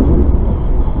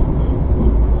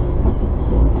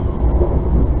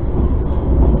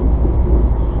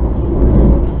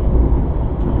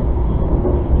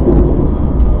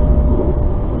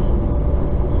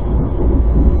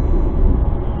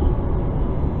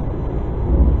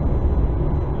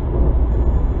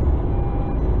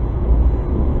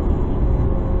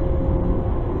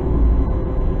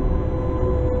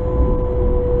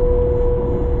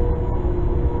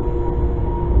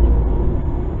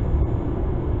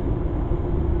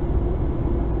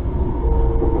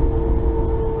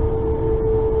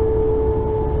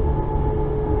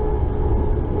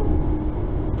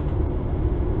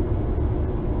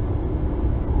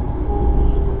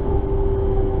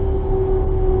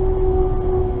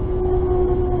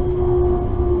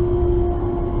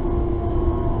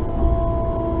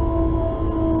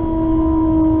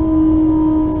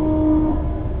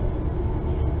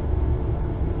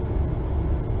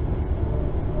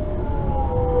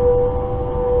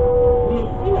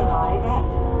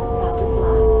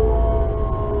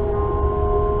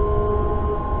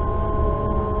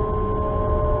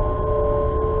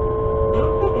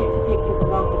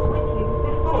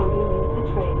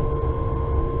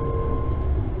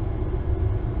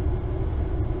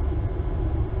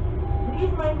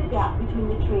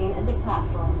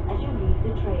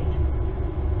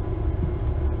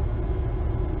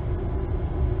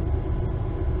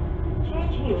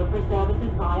 For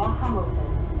services via Hamilton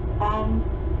and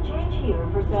change here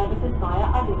for services via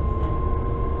Uddingston.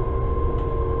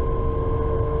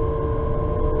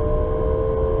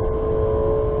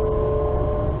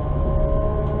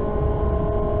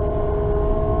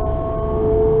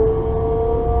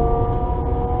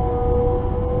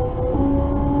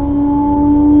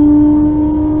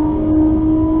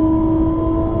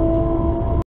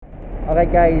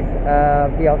 Alright guys,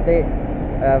 the update.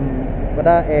 We're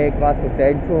at Glasgow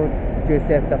Central, just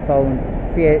after found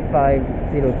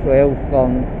 385012 from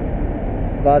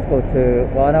Glasgow to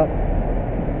Lanark.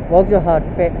 We also had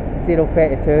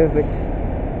 032, which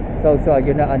is also a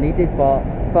unit I needed, but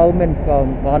filming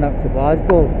from Lanark to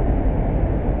Glasgow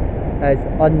is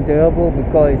undoable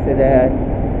because of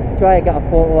trying to get a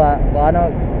photo at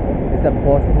Lanark is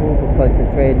impossible because the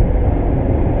train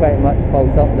pretty much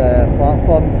fills up the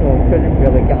platform, so couldn't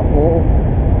really get a photo.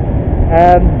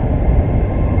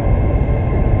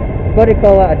 I'm going to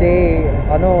call it a day.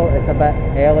 I know it's a bit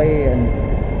early and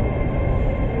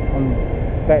I'm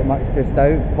pretty much just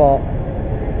out, but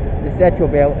the central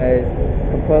belt is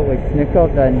completely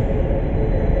snookered, and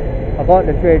a lot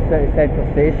of the trains at the central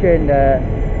station,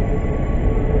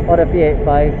 all the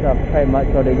V85s are pretty much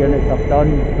all the units I've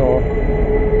done, so,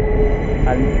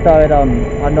 and some of them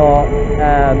are not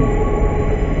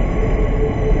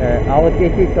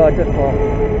allocated, so I just thought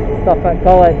stuff at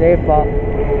call it day. But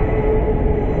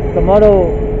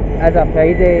tomorrow is a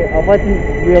Friday. I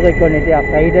wasn't really going to do a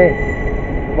Friday,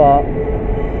 but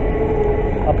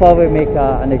I'll probably make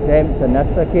an attempt on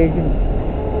this occasion,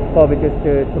 probably just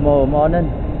do it tomorrow morning,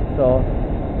 so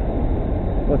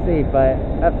we'll see. But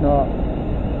if not,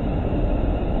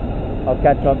 I'll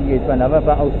catch up with you whenever,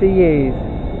 but I'll see you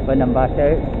when I'm back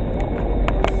out.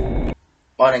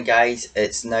 Morning guys,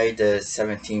 it's now the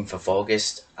 17th of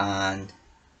August, and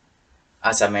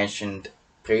as I mentioned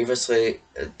previously,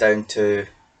 down to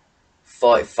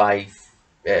 45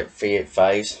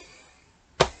 385s.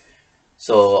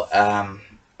 So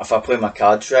if I play my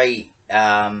cards right,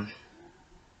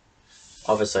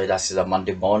 obviously this is a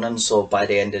Monday morning, so by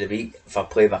the end of the week, if I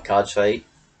play my cards right,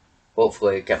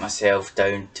 hopefully get myself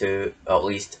down to at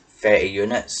least 30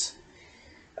 units.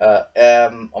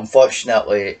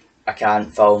 Unfortunately, I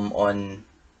can't film on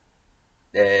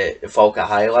the Falkirk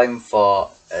Highline for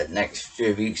the next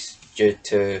few weeks due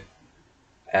to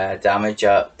damage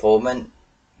at Polmont,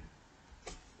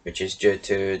 which is due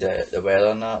to the weather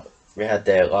and that we had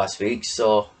there last week.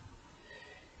 So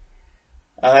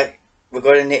we're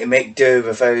going to need to make do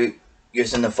without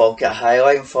using the Falkirk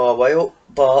Highline for a while,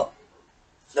 but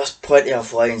there's plenty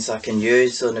of lines I can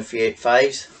use on the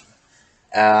 385s.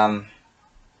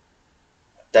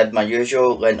 Did my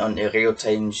usual, went on to real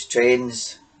times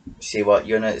trains, see what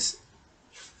units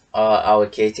are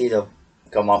allocated. I've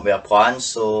come up with a plan,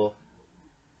 so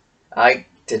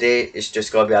today is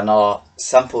just going to be another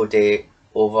simple day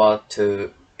over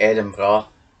to Edinburgh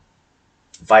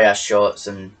via Shotts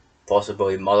and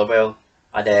possibly Motherwell,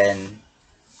 and then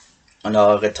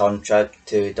another return trip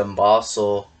to Dunbar.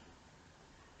 So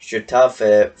should have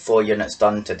 4 units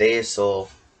done today, so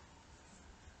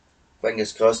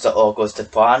fingers crossed it all goes to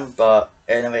plan. But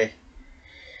anyway,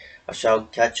 I shall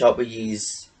catch up with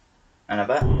yous in a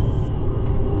bit.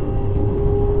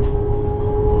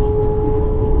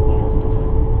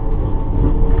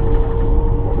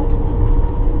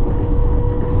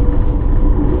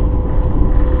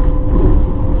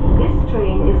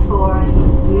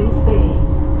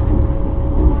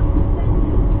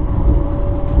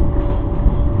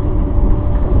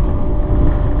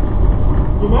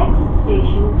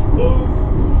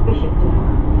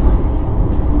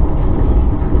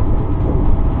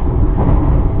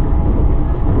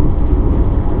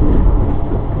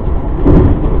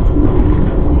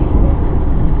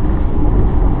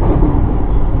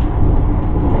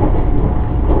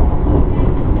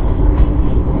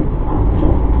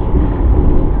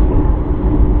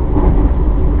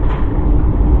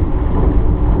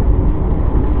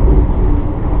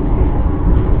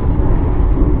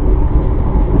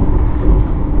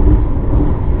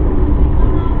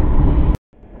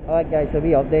 Alright guys, a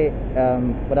wee update.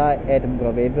 We're at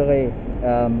Edinburgh Waverley.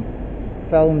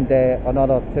 Filmed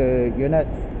another 2 units.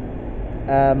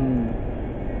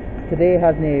 Today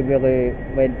hasn't really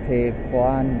went to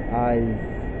plan, as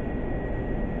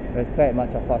it was pretty much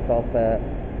a fuck off at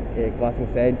Glasgow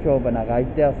Central when I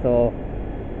arrived there, so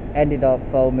ended up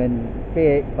filming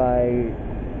 385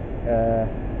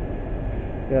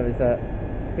 where was it?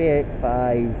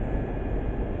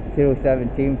 385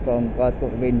 017 from Glasgow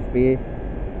to Rains Bay,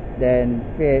 then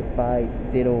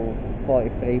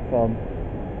 385043 from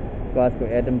Glasgow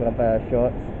to Edinburgh via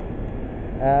Shotts.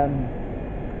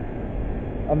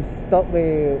 I'm stuck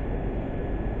with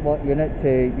what unit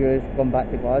to use going back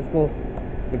to Glasgow.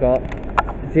 We got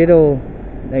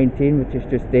 019, which is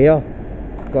just there,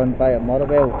 gone via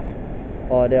Motherwell,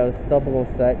 or there's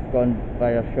 006 gone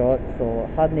via Shotts, so I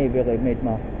hadn't really made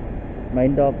my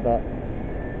mind up, but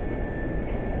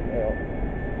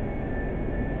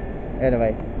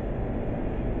anyway,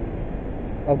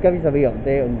 I'll give you a wee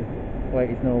update and let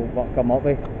you know what I come up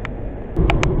with.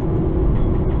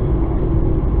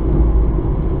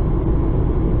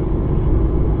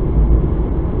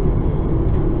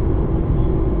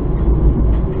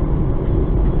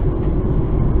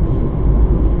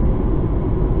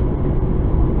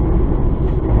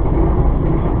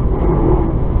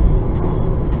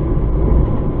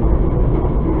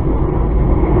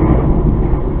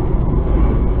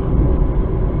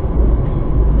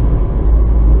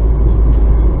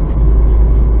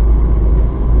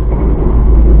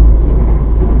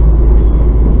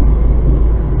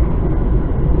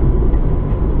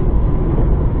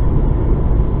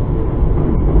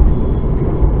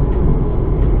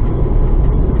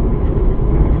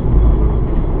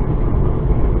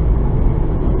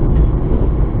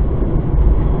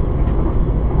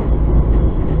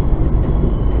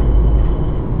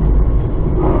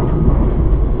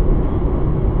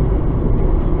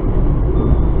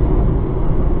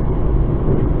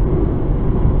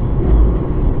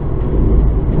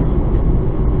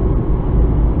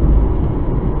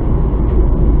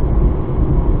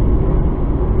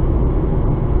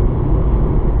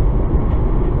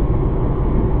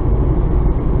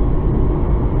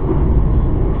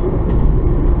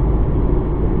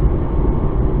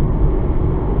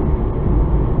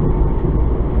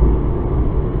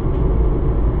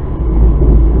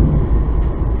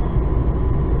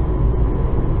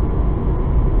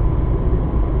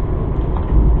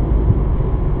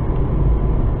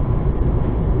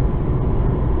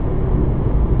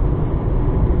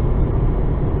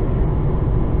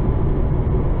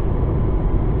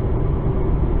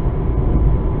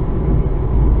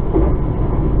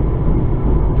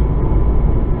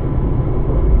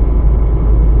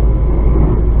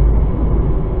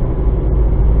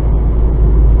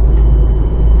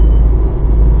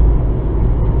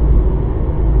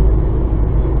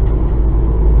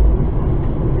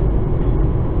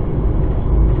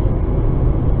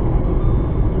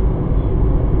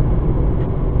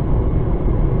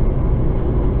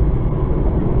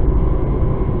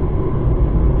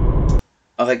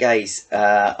 Alright guys,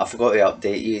 I forgot to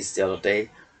update you the other day,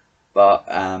 but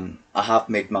I have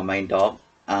made my mind up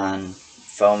and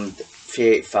filmed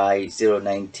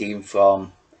 385019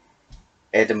 from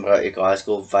Edinburgh to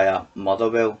Glasgow via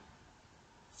Motherwell,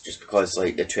 just because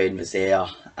like the train was there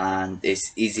and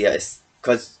it's easier,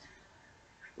 because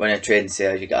when a train's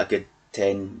there you get a good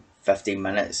 10-15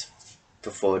 minutes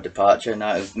before departure, and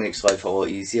that makes life a lot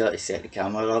easier to set the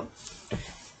camera up,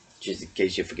 just in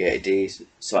case you forget to do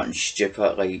something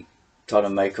stupid like turn a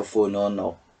microphone on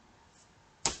or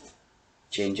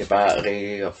change your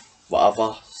battery or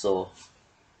whatever. So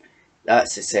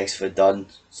that's successfully done.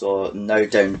 So now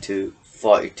down to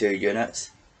 42 units.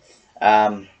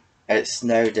 It's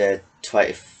now the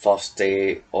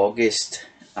 21st of August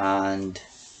and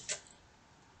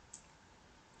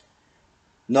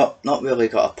not really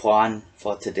got a plan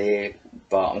for today,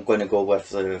 but I'm going to go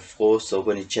with the flow. So I'm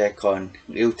going to check on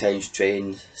real-time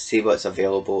trains, see what's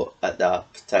available at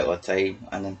that particular time,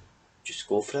 and then just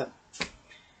go for it.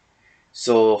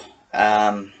 So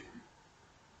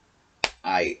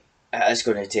it's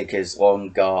going to take us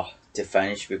longer to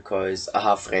finish because I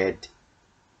have read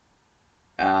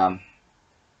that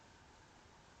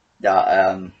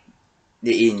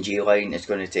the E&G line is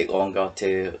going to take longer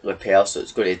to repair, so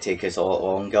it's going to take us a lot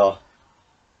longer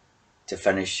to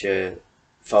finish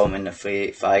filming the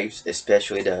 385s,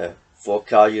 especially the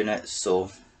 4-car units.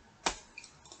 So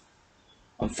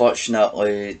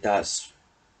unfortunately that's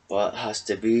what it has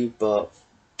to be, but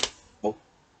we'll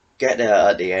get there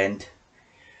at the end.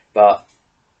 But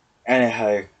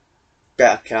anyhow,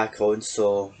 better crack on,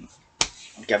 so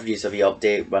I'll give you a wee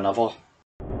update whenever.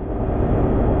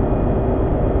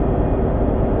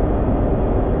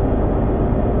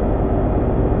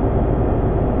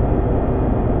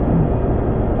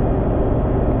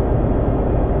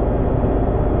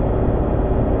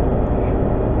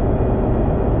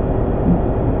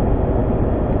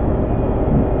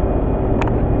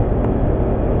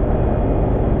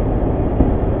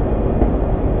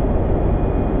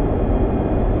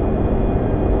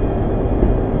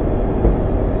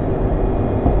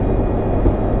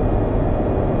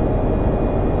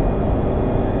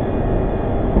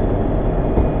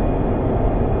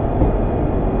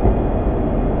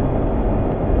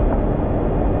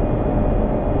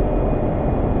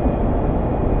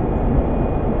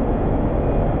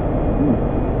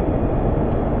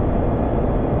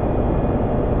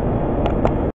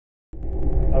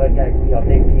 Guys, we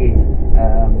update for you.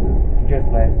 Just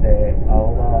left the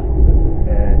Alva,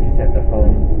 just had to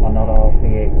film another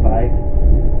 385.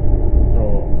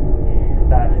 So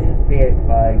that's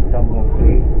 385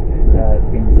 003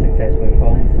 been successfully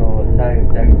filmed. So now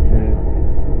down to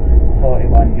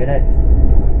 41 units.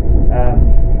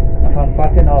 If I'm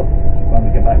quick enough when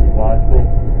we get back to Glasgow,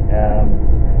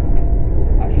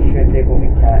 I should be able to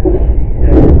catch the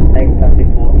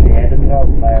 954 to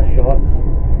Edinburgh via shots,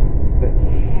 which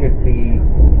should be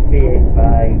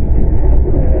 385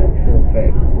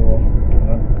 034.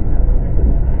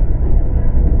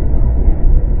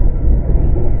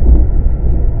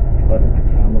 Put the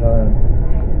camera in.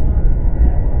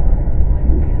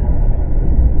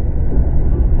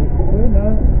 Oh no.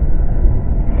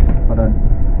 Hold on.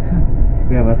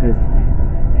 Bear with us.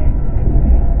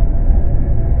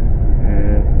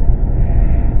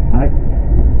 Aye.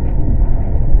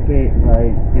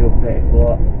 385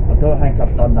 034. I don't think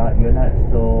I've done that unit,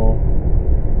 so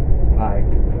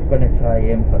I'm going to try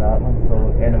aim for that one. So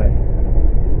anyway,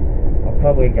 I'll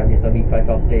probably give you a wee quick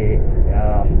update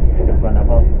just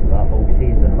whenever, that whole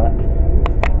season a bit.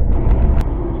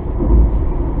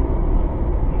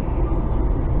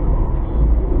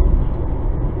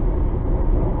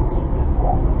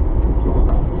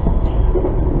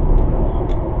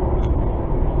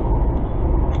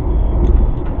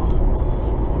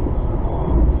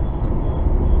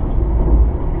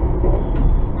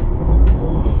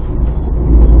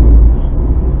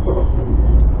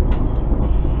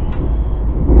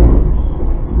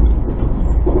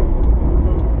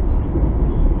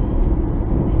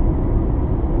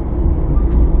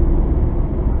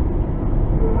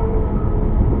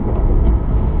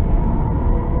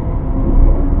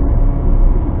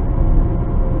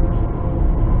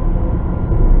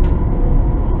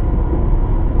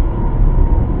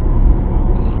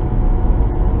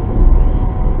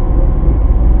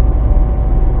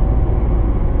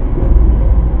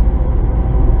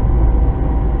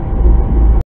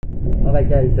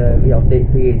 Guys, we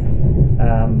update for you.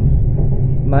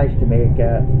 Managed to make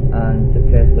it and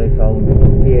successfully filmed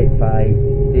 385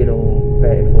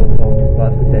 034 from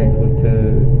Glasgow Central to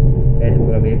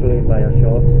Edinburgh Waverley via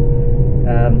shots.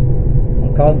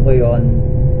 I'm currently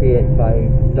on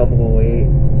V85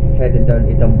 008 heading down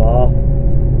to Dunbar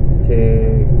to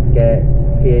get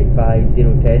V85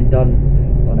 010 done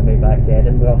on the way back to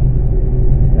Edinburgh.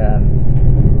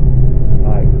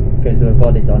 Because we've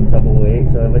already done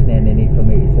 008, so there wasn't any need for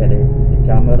me to set the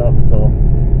camera up, so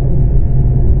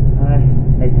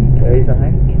nice wee cruise I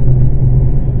think.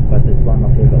 But it's one of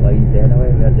my favourite lines anyway,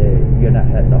 where the unit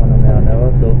hits 100 mile an hour,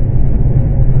 so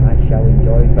I shall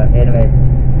enjoy. But anyway,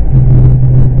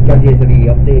 give you a wee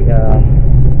update,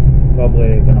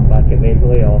 probably when I'm back at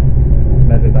Waverley or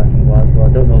maybe back in Glasgow. I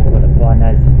don't know what the plan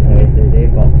is for the rest of the day,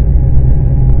 but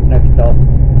next up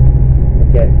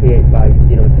we'll get V85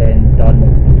 010 done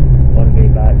on the way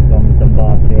back from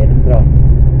Dunbar to Edinburgh,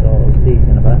 so I'll see you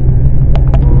in a bit.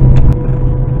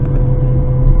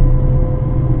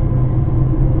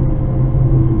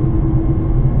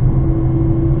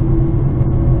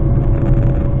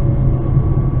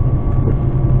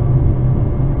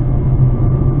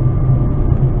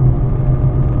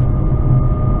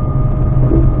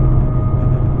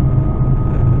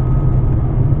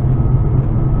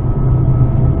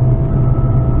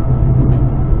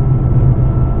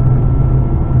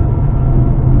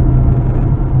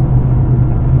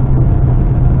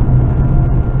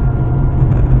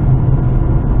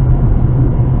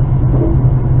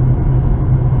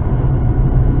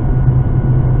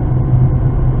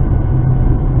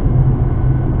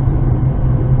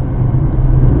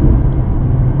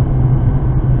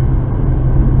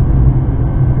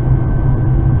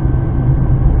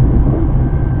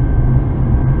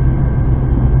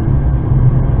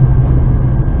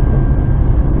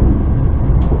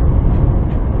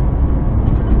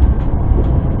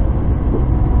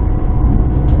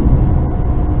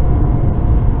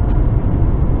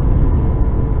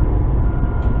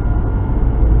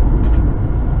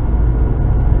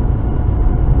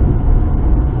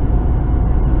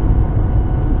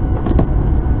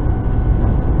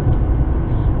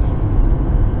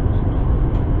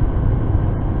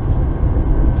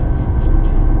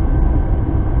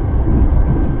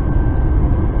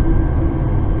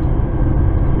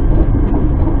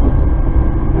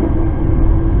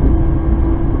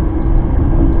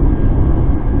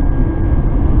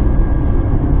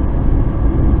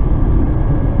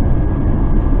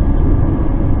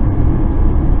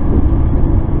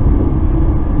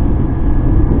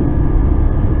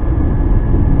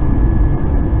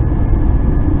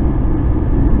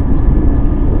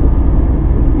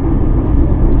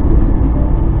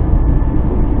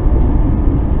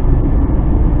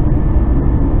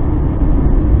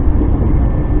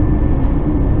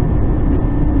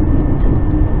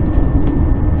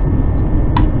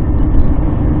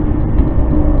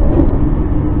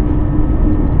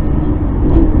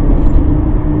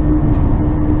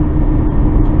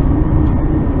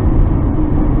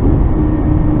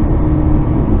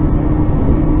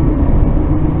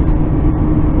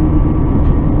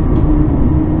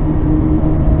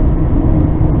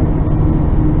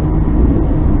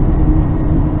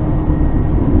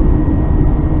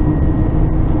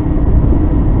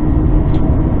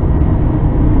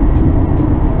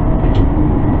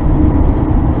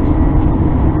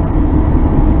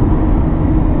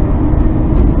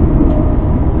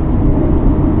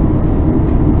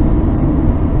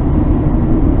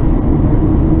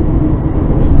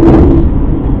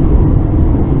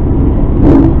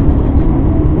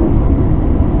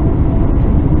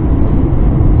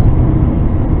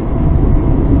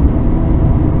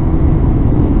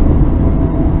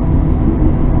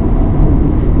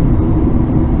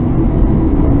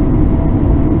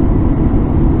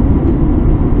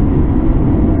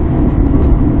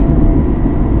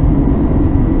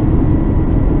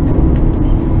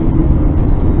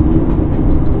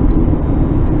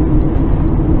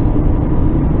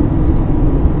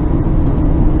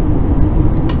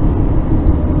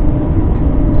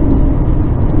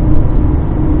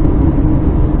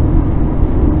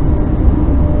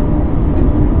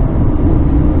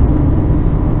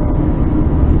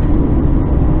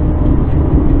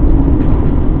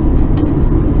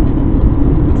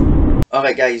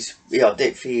 Alright guys, the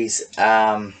update phase,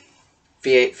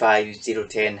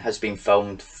 V85010 has been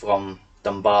filmed from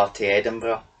Dunbar to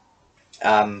Edinburgh.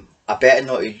 I better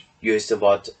not use the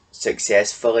word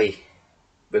successfully,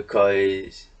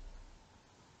 because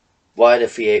one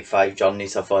of the V85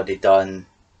 journeys I've already done,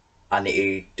 I need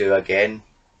to do again,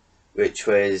 which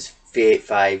was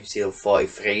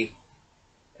V85043.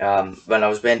 When I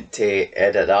was meant to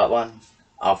edit that one,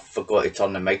 I forgot to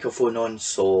turn the microphone on,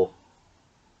 so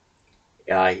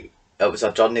it was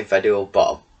a journey video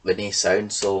but with no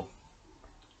sound, so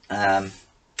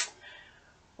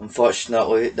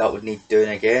unfortunately that would need doing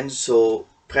again. So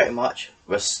pretty much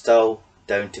we're still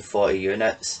down to 40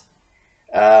 units.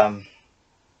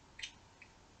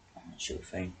 Should be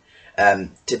fine.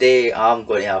 Today I'm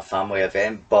going to a family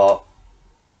event, but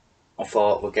I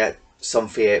thought we'll get some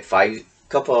 385,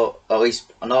 at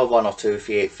least another one or two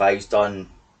 385s done,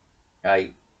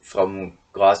 right, from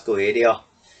Glasgow area,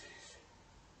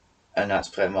 and that's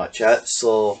pretty much it.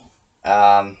 So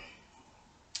I'm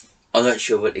not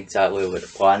sure what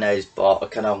the plan is, but I'm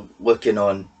kind of looking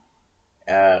on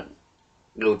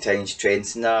road times,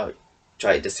 trains and that,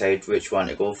 try to decide which one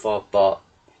to go for. But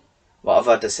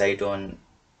whatever I decide on,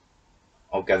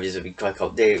 I'll give you a wee quick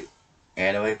update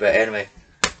anyway. But anyway,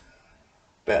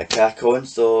 better crack on,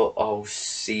 so I'll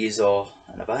see you all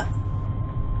in a bit.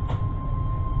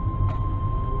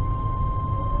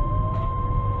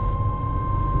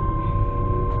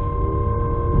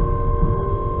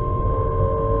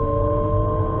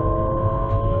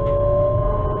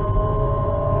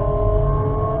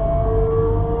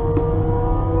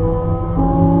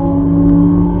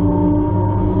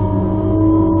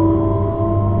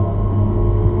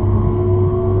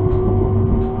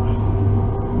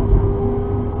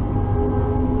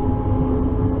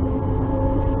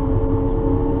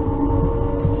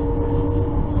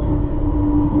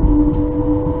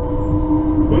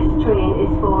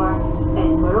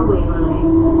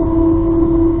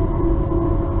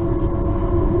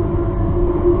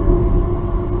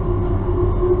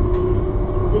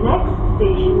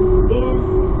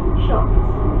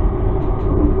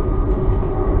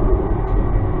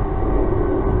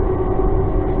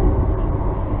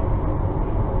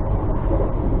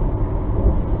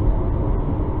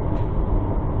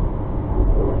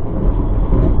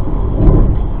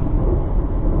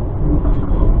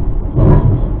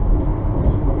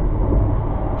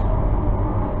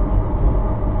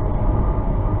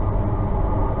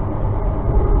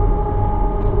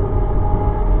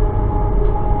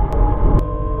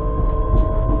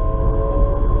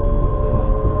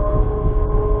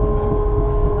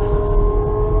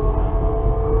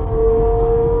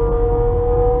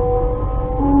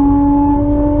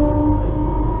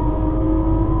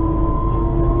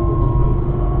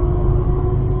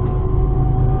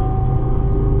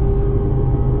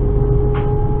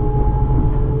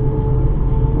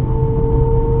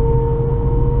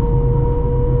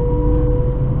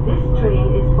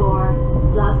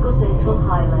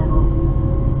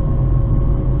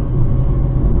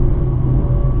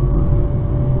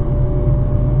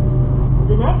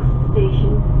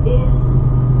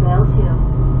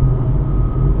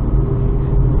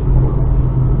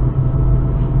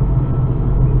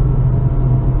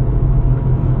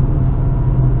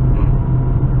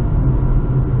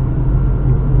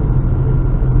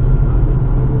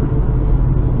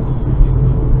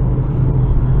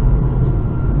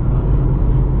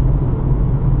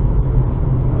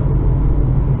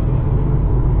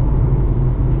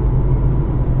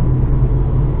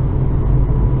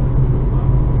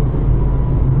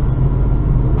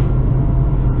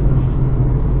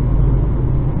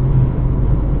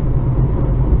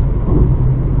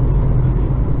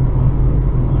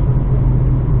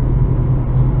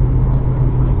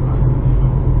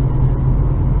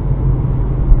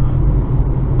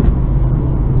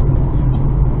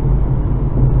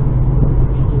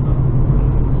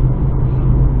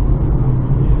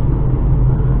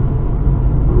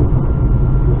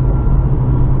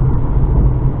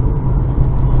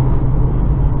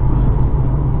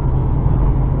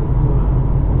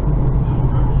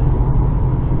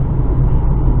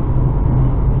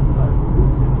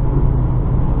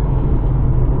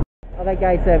 Alright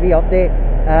guys, wee update.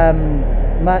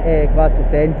 I'm at Glasgow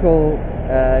Central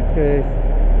just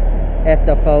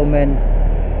after filming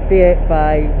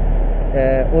 385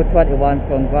 021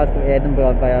 from Glasgow to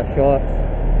Edinburgh via shorts,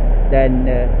 then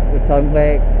return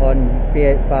leg on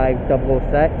 385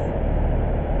 006.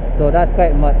 So that's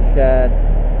pretty much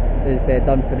is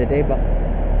done for the day, but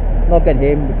not getting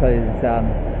home because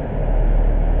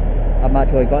I'm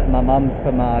actually got to my mum's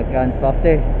for my grand's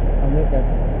birthday. I'm looking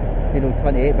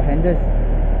 28 behind us,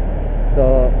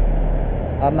 so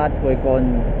I'm actually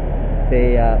going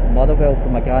to Motherwell for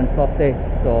my grand's birthday,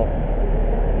 so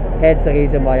hence the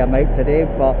reason why I'm out today.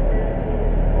 But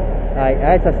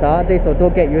it's a Saturday, so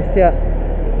don't get used to it,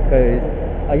 because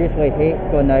I usually hate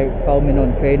going out filming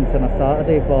on trains on a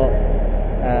Saturday, but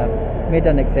made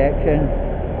an exception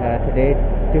today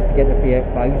just to get the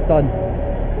 385s done.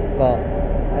 But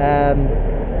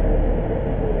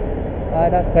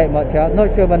that's pretty much it.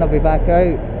 Not sure when I'll be back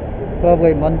out,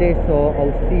 probably Monday, so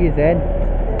I'll see you then.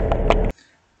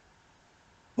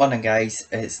 Morning guys,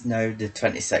 it's now the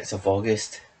 26th of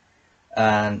August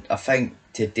and I think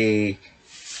today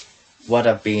would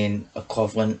have been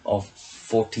equivalent of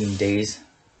 14 days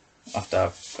after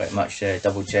I pretty much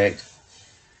double checked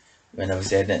when I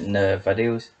was editing the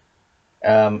videos.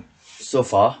 So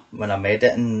far when I'm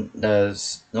editing,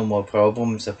 there's no more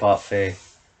problems apart from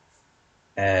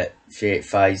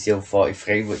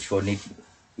 385043, which will need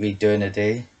redoing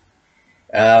today.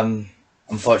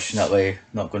 Unfortunately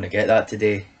not going to get that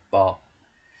today, but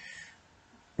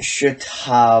should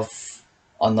have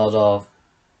another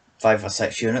 5 or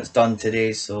 6 units done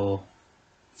today, so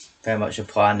pretty much the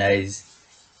plan is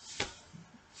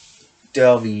do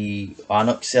a wee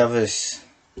Lanark service,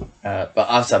 but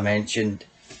as I mentioned,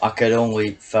 I could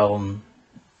only film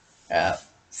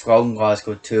from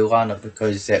Glasgow to Lanark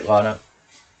because at Lanark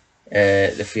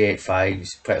the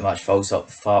 385s pretty much fills up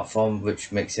the platform,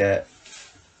 which makes it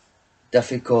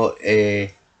difficult to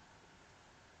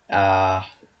try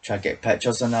to get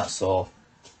pictures and that. So,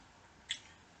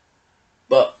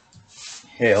 but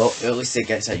hey, at least it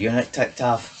gets a unit ticked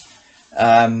off.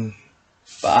 But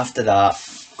after that,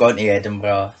 going to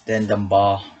Edinburgh, then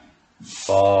Dunbar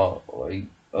for like,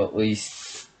 at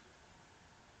least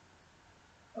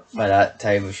by that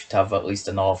time we should have at least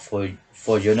another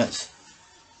four units.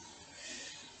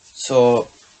 So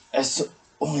it's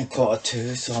only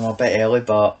 1:45, so I'm a bit early,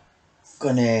 but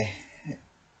gonna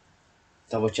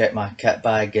double check my kit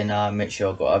bag and make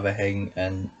sure I've got everything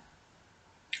and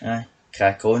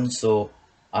crack on. So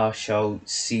I shall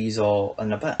see you all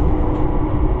in a bit.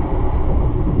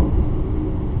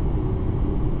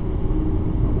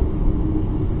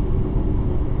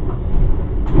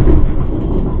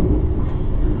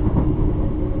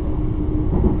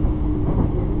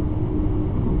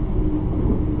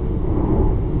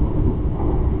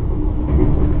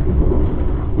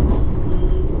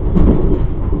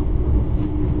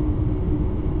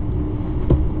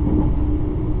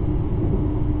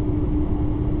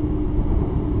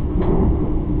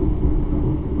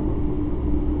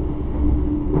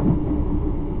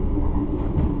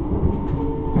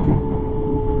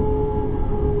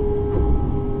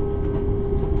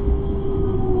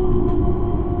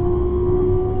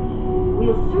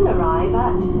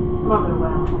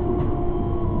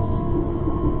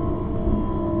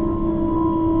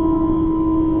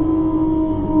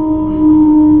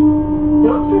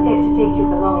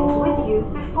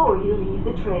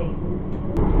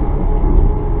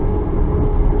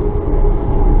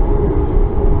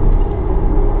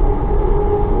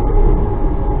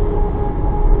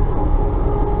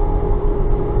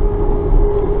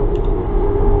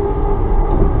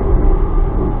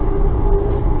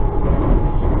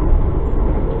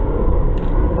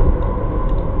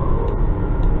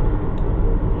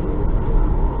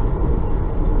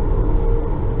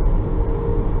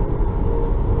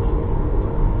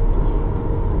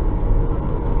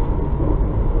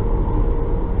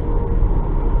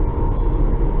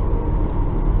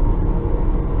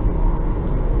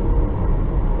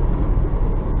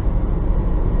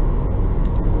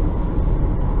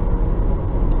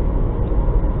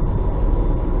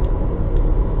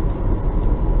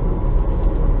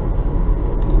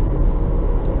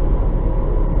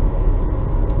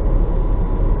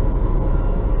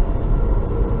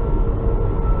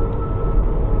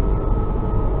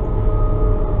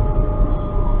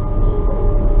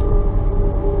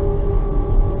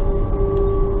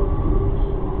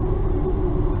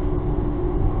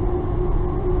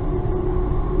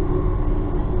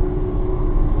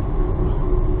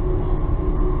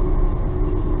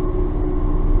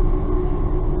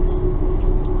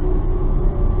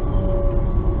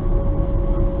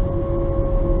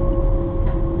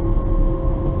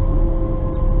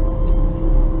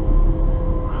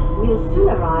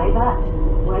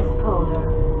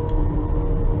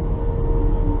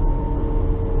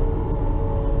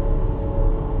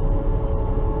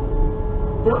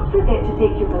 Don't forget to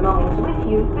take your belongings with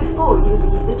you before you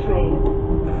leave the train.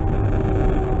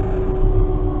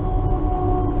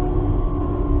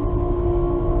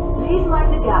 Please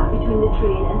mind the gap between the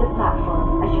train and the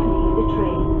platform as you leave the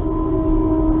train.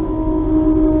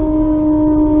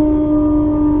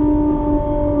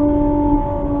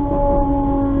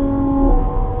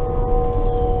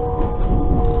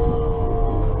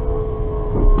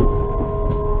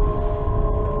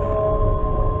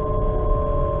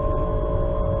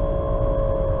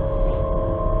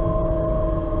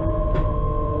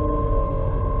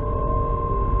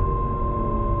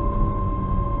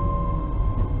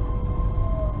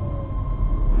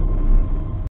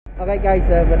 Alright guys,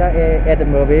 we're at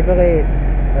Edinburgh Waverley,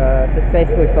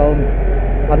 successfully filmed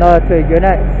another 2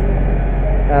 units.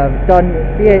 Done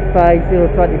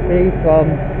 385023 from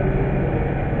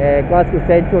Glasgow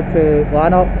Central to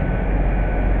Lanark.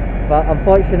 but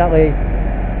unfortunately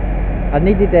I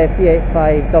needed the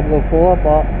 385 004,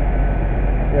 but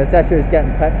there's issues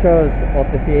getting pictures of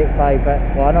the 385 bit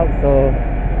Linux, so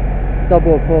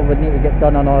 004 would need to get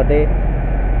done another day.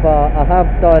 But I have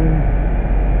done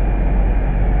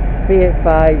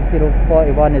 385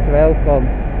 041 as well, from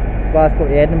Glasgow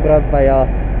to Edinburgh via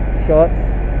shots.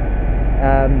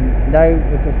 Now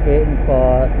we're just waiting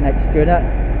for next unit,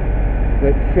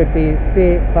 which should be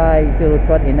 385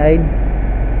 029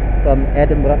 from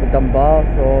Edinburgh to Dunbar,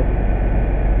 so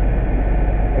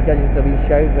I'll give you a wee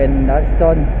shout when that's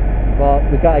done. But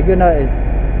we got a unit,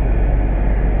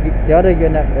 the other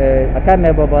unit, I can't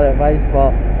remember what it was,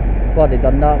 but I've already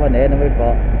done that one anyway.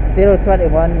 But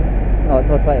 029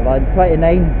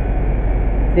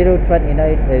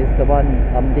 is the one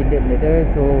I'm needing to do,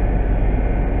 so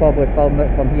probably film it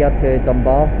from here to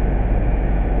Dunbar.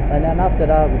 And then after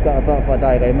that we've got a bit of a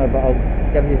dilemma, but I'll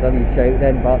give you a wee shout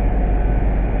then. But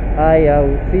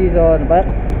I'll see you all in a bit.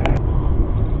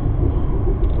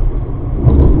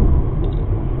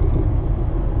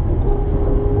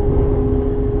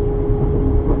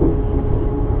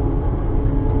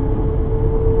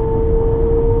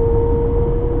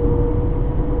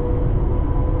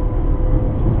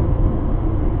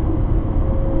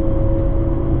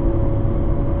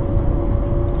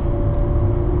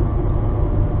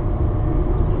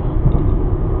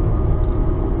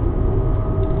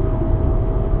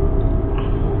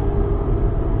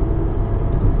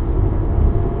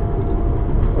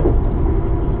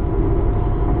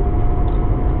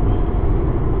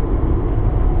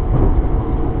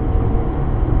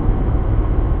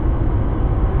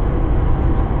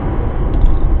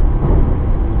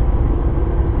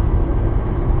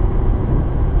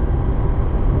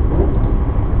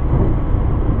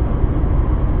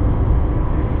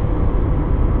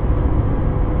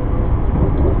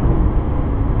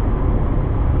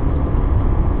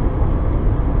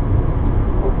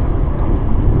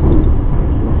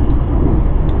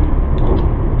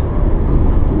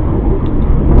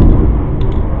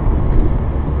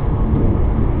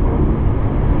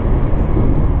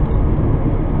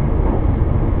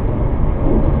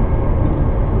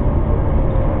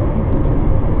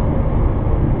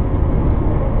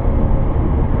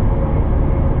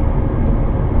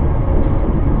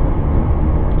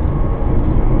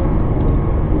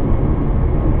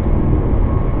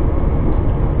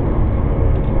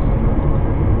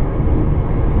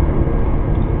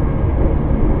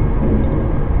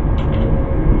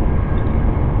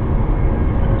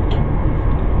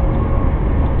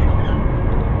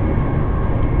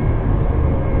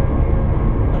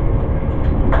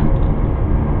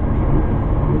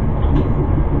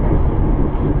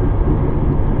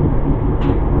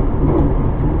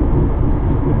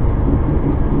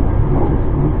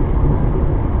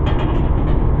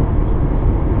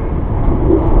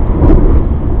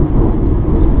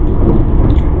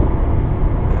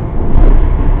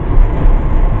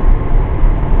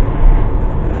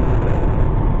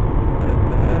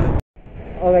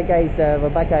 Alright guys, we're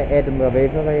back at Edinburgh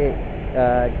Waverley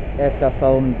after I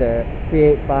filmed the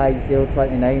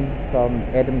 385029 from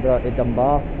Edinburgh to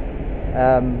Dunbar.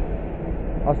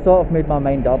 I sort of made my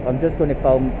mind up. I'm just going to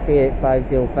film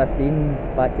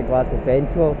 385015 back to Glasgow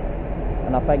Central,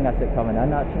 and I think that's it coming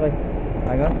in actually.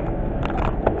 Hang on.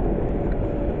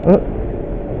 Oh,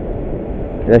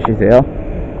 there she's there.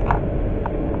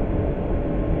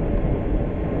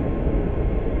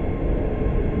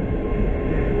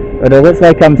 But it looks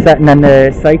like I'm sitting in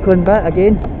the cycling bit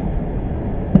again,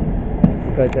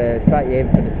 because track aim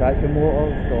for the traction motor,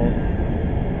 so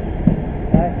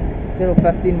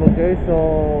 015 will do.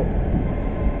 So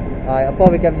I'll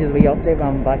probably give you the wee update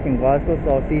when I'm back in Glasgow,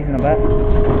 so I'll see you in a bit.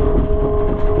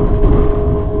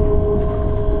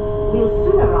 We'll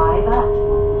soon arrive at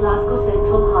Glasgow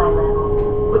Central High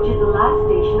Level, which is the last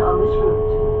station on this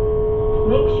route.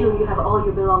 Make sure you have all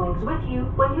your belongings with you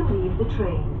when you leave the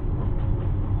train.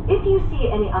 If you see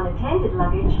any unattended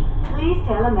luggage, please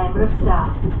tell a member of staff.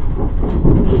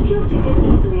 Keep your ticket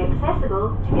easily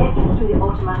accessible to get you through the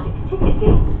automatic ticket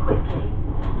gates quickly.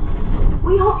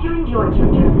 We hope you enjoyed your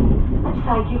journey, and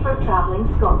thank you for travelling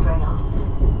ScotRail.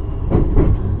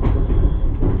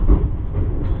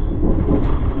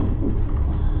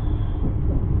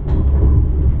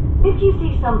 If you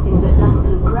see something that doesn't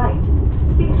look right,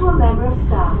 speak to a member of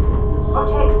staff or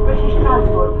text British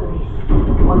Transport Police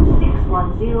on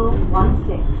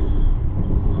 61016.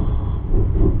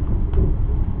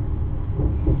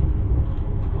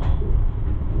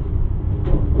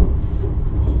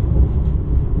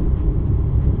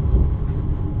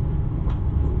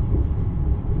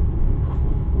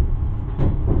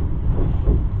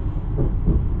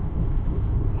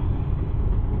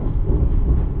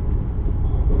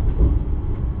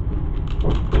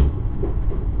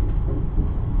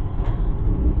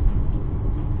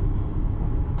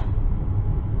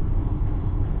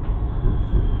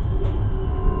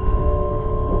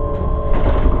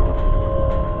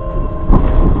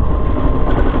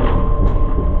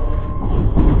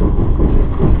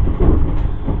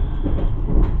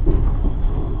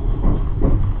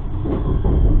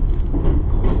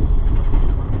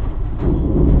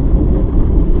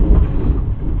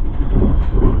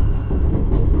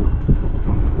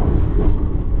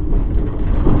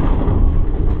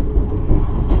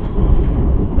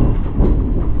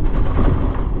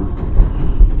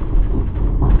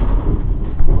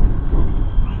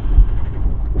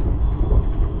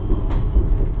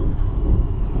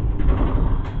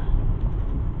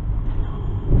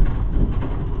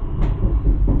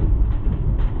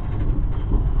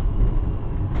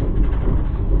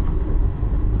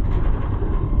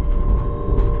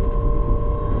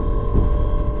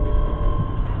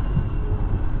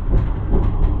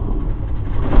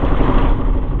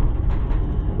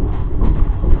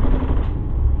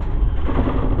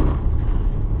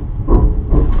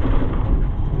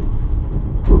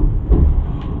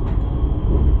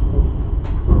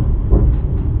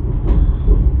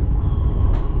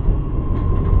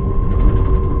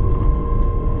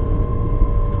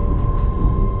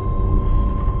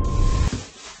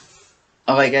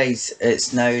 Alright guys,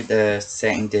 it's now the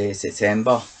 2nd day of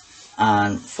September,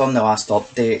 and from the last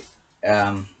update,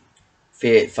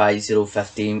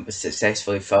 385015 was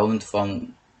successfully filmed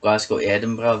from Glasgow to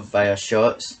Edinburgh via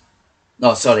shots.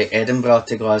 No, sorry, Edinburgh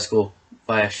to Glasgow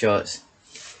via shots.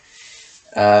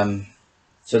 So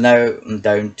now I'm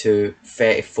down to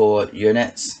 34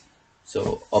 units,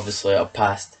 so obviously I've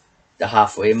passed the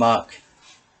halfway mark.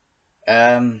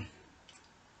 Plans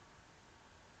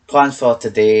for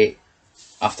today,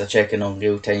 after checking on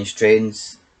real-time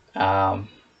strains, going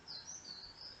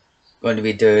to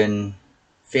be doing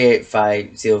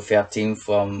 385013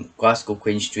 from Glasgow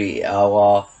Queen Street to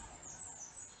Alloa,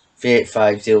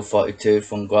 385042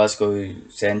 from Glasgow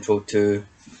Central to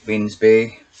Queens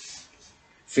Bay,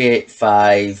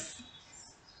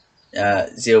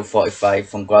 385045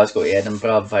 from Glasgow to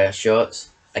Edinburgh via shots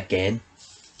again.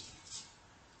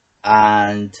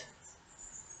 And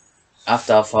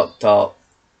after I fucked up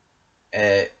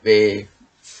with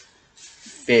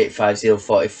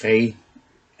 385043,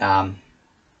 after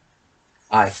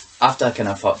I kind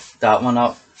of fucked that one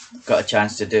up, got a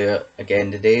chance to do it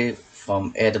again today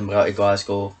from Edinburgh to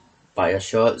Glasgow via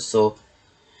shots. So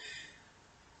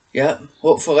yeah,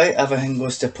 hopefully everything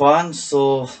goes to plan.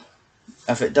 So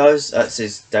if it does, that's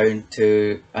is down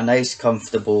to a nice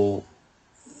comfortable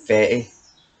 30,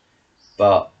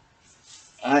 but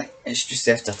it's just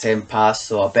after 10 past,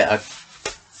 so I better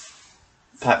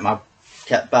pack my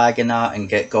kit bag and that and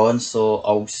get going. So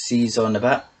I'll see you on a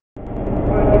bit.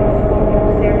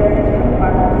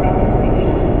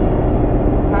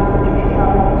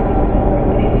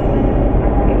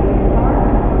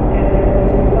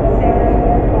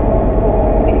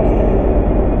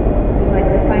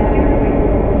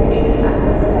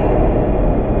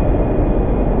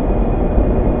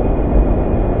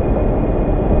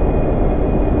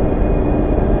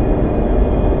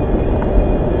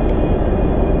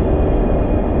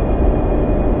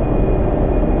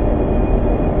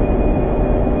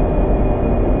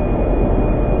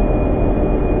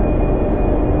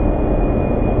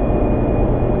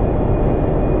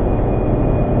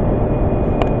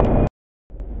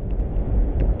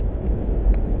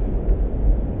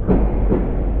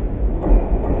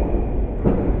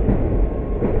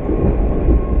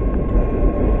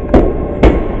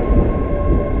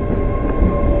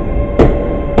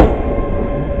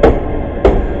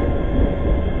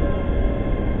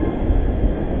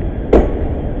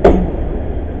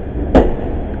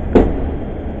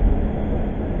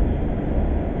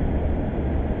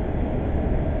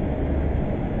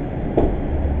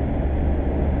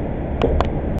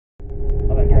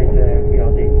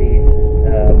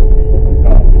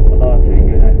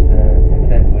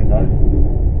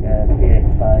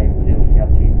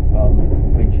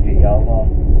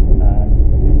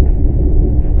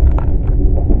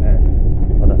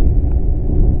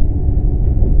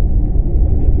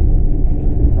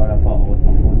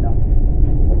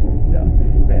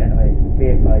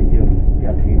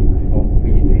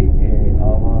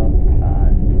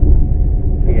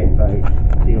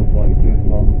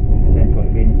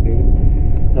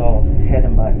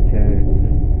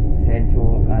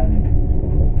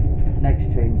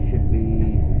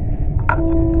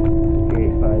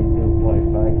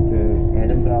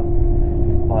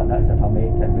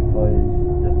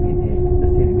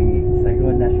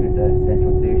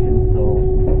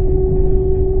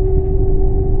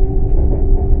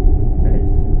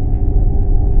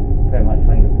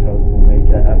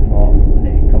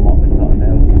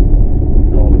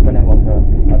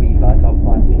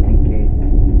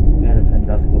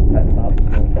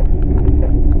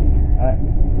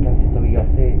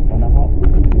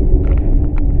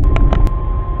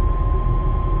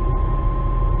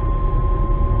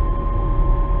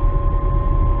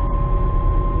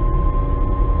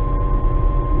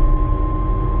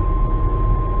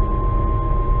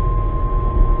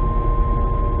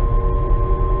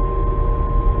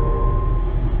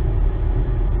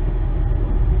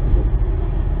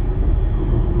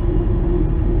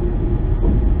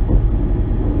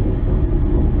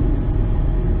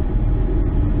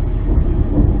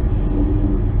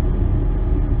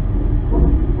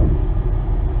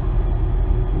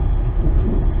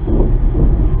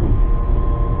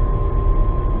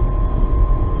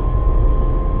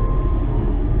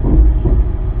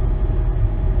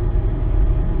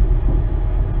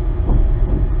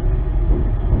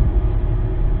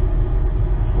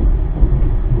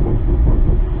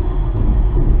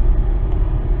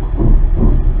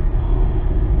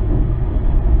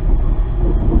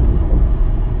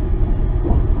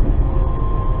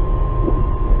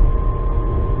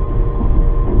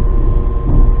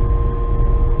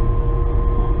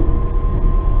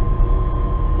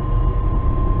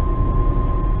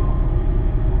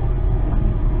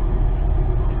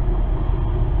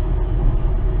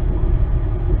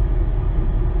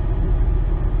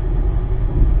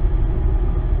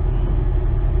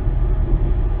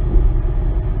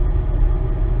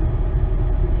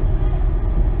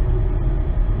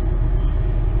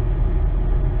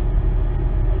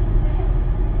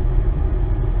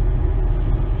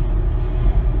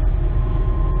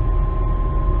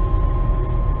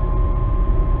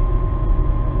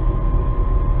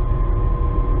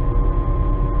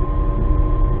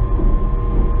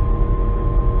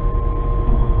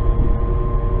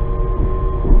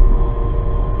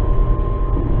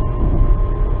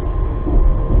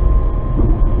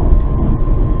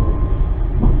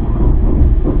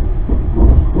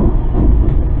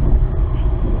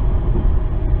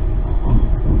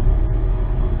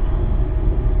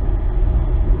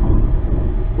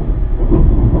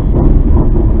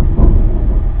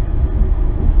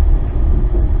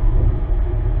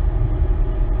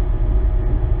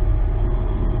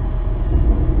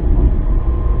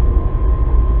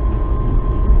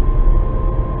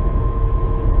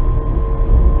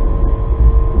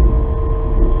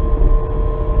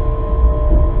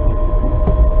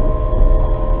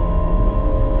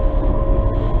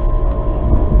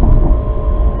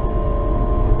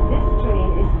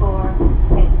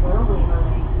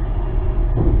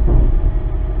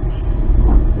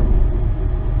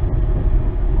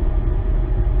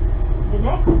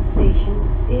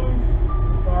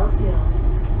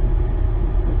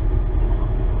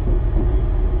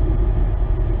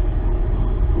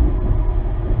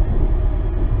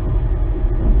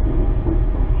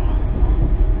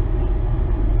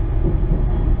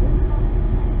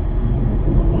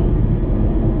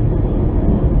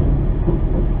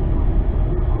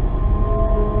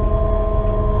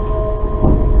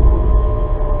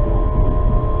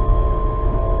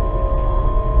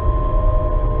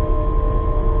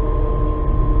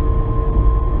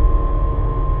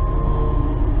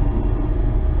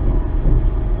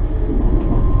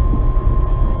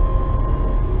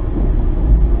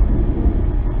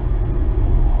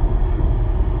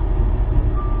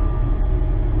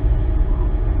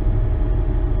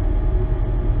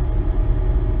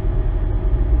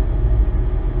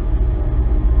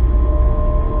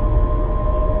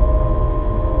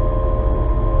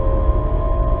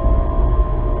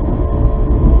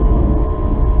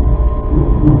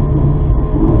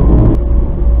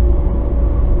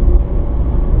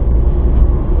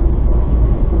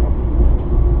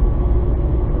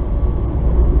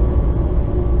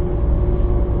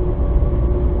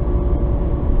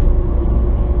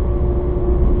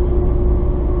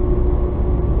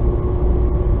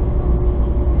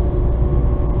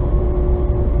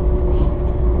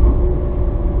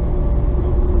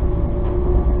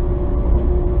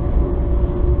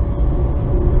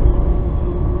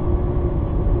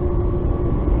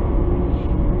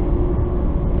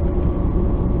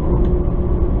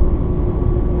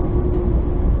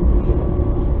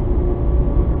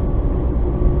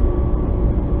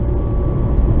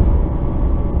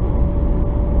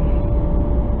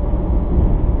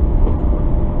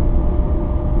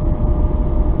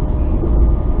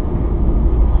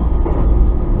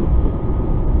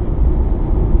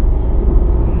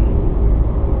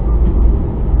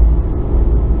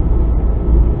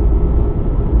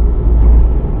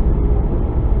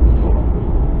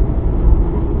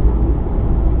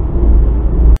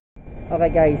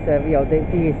 Alright guys, we update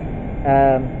these.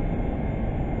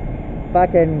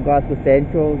 Back in Glasgow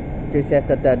Central, just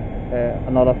after did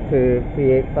another two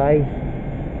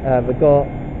 385s. We got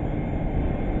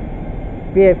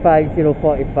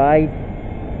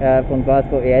 385045 from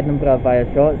Glasgow to Edinburgh via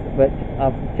Shots, which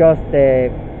I've just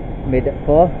made it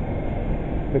for,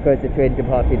 because the train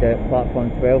departed at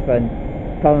platform 12, and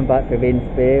coming back to Rains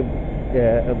Bay,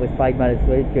 it was 5 minutes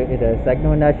late due to the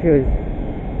signalling issues.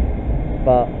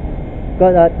 But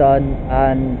got that done,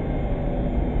 and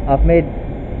I've made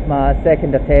my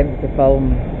second attempt to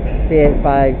film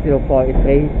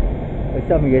 385043. As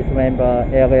some of you remember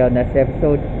earlier in this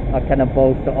episode, I kind of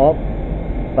bolstered it up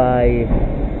by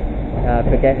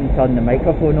forgetting to turn the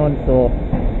microphone on, so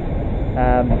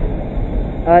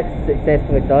that's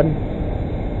successfully done.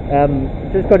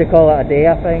 Just going to call it a day,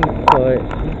 I think. So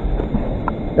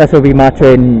this will be my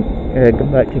train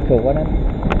going back to Polmont.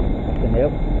 Fucking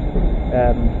hell.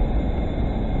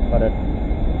 But so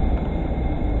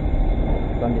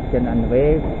I'm just getting in the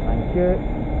way. Thank you.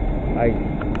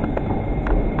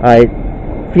 Alright,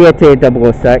 Fiat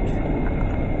 006.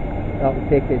 That will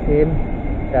take us home.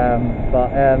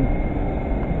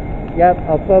 Yeah,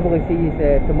 I'll probably see you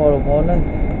tomorrow morning.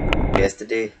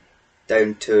 Yesterday,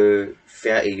 down to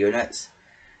 30 units.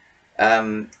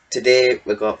 Today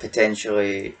we got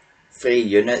potentially 3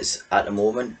 units at the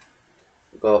moment.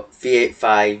 We got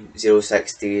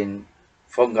 385016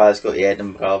 from Glasgow to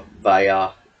Edinburgh via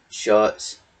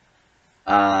Shots,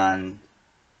 and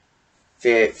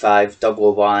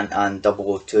 385001 and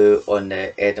 002 on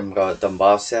the Edinburgh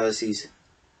Dunbar services.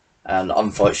 And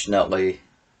unfortunately,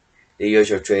 the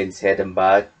usual train's heading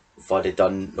back before they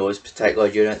done those particular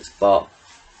units, but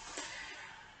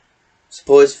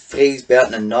suppose 3's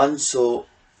better than none, so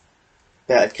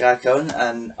better crack on,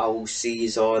 and I'll see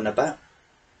you all in a bit.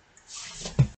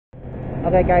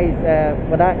 Okay guys,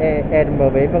 we're at Edinburgh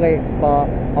Waverley, but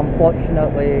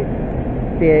unfortunately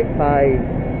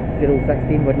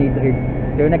 385016 would need to be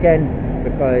doing again,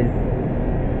 because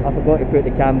I forgot to put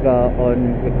the camera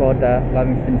on record at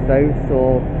Livingston South,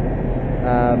 so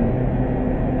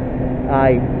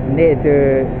I need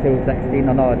to do 016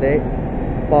 another day.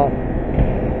 But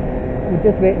we're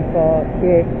just waiting for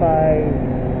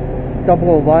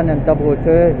 385001 and 002,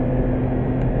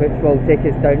 which will take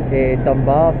us down to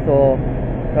Dunbar, so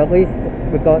at least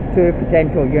we've got 2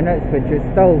 potential units, which is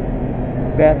still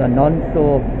better than none.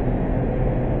 So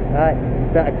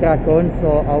better crack on,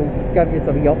 so I'll give you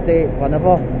some update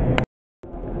whenever.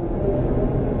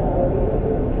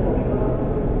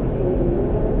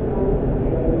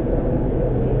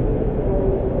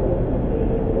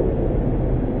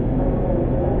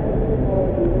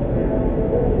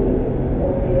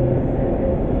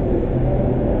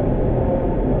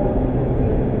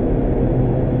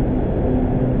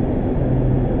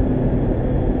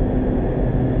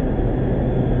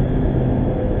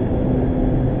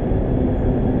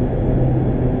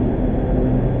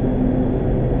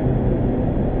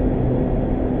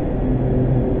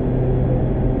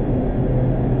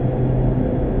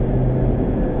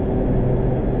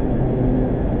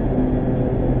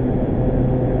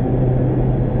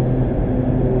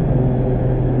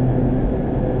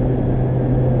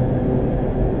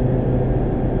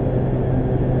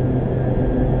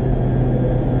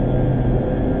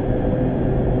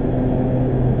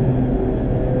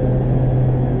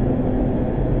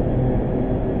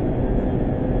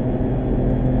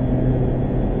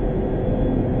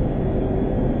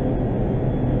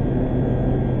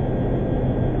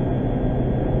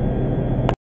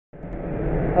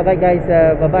 Alright guys,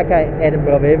 we're back at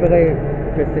Edinburgh Waverley.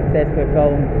 Just successfully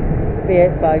filmed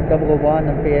 385001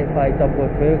 and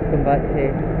 385002, come back to,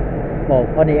 well,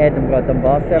 on the Edinburgh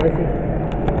Dunbar services,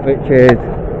 which is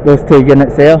those 2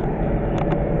 units there.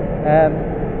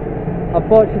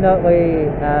 Unfortunately,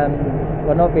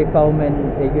 we'll not be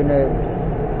filming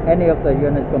any of the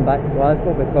units going back to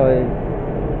Glasgow, because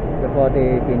they've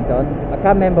already been done. I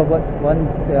can't remember which ones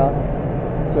they are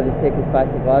going to take us back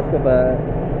to Glasgow, but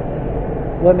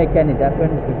won't make any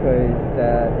difference because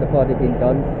they've already been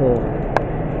done. So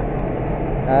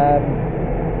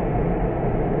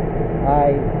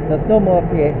there's no more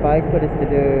 385s for us to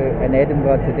do in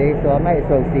Edinburgh today, so I might as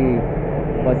well see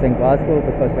what's in Glasgow,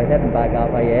 because we're heading back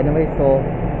that way anyway. So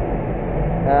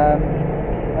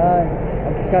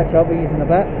I'll catch up with you in a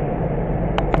bit.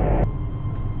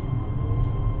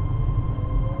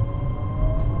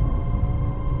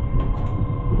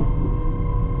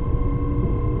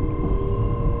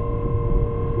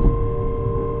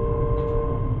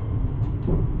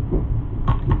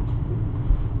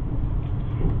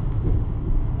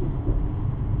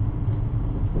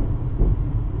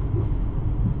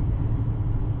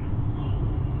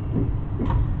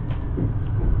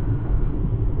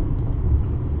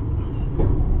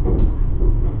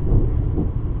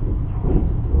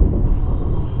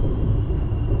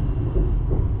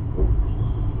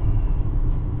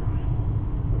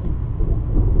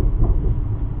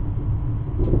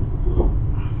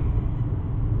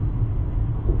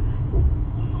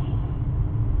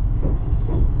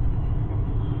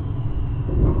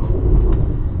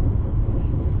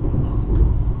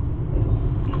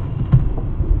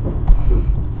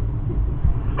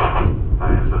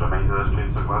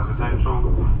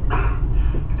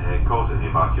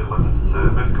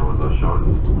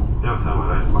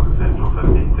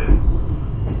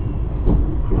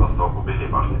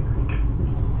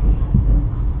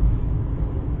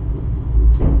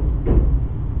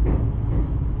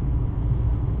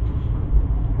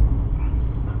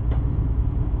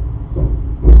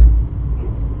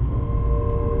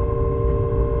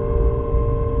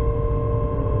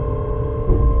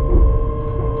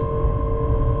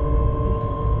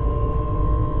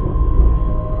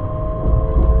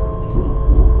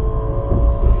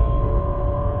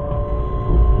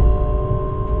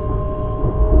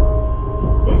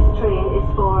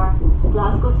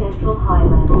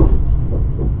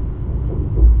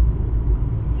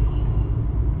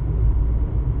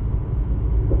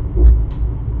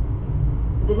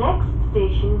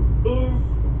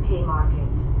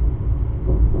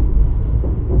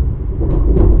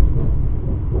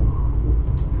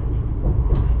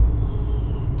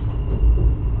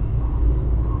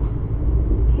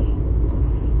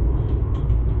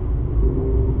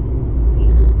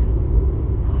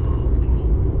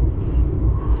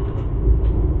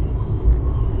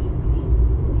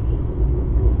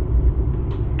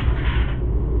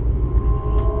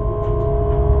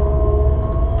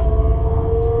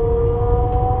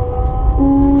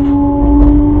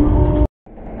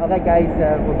 Alright guys,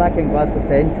 we're back in Glasgow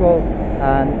Central,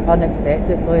 and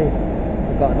unexpectedly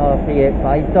we got another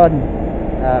 385 done,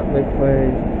 which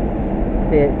was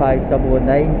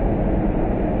 385-009.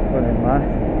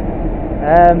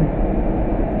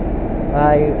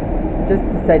 I just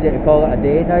decided to call it a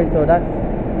day now, so that's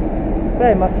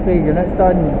pretty much 3 units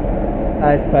done,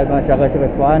 as pretty much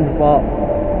originally planned, but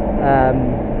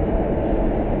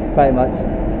pretty much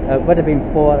it would have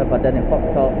been 4 if I didn't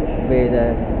fucked up with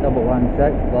the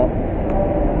 116, but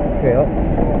straight up.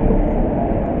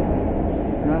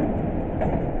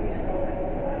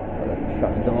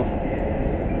 Shut the door.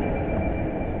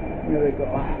 Here we go.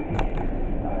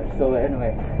 So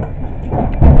anyway,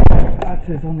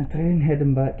 Axel's on the train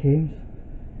heading back Thames.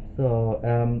 So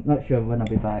not sure when I'll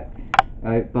be back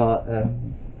out, but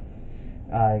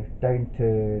I down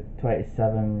to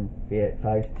 27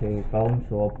 V85 to film,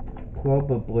 so I'll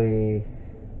probably,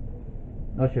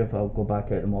 not sure if I'll go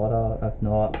back out tomorrow, if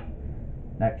not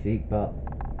next week, but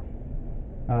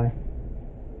I'll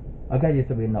get you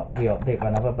to wee update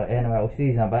whenever, but anyway, I'll see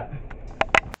you in a bit.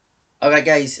 Alright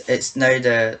guys, it's now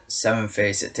the 7th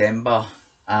of September,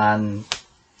 and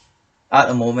at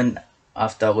the moment,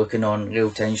 after looking on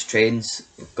Real Times Trains,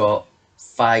 we've got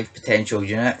 5 potential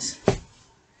units.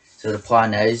 So the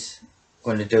plan is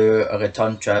going to do a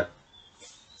return trip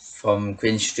from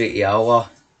Queen Street to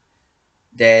Alwa,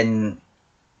 then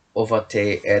over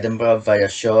to Edinburgh via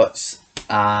Shotts,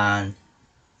 and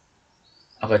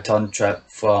a return trip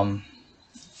from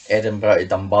Edinburgh to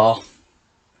Dunbar.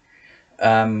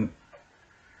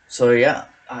 So yeah,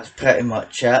 that's pretty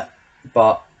much it,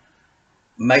 but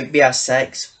might be a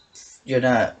 6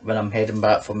 unit when I'm heading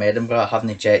back from Edinburgh. I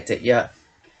haven't checked it yet,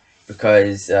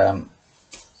 because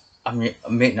I'm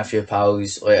meeting a few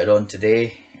pals later on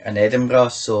today in Edinburgh,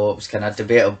 so it's kind of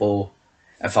debatable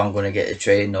if I'm going to get a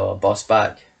train or a bus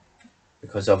back,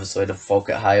 because obviously the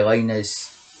Falkirk High Line is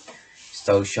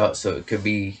still shut, so it could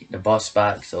be the bus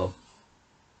back, so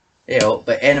yeah.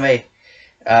 But anyway,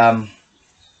 that's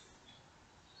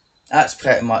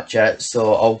pretty much it,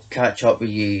 so I'll catch up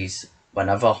with yous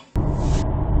whenever.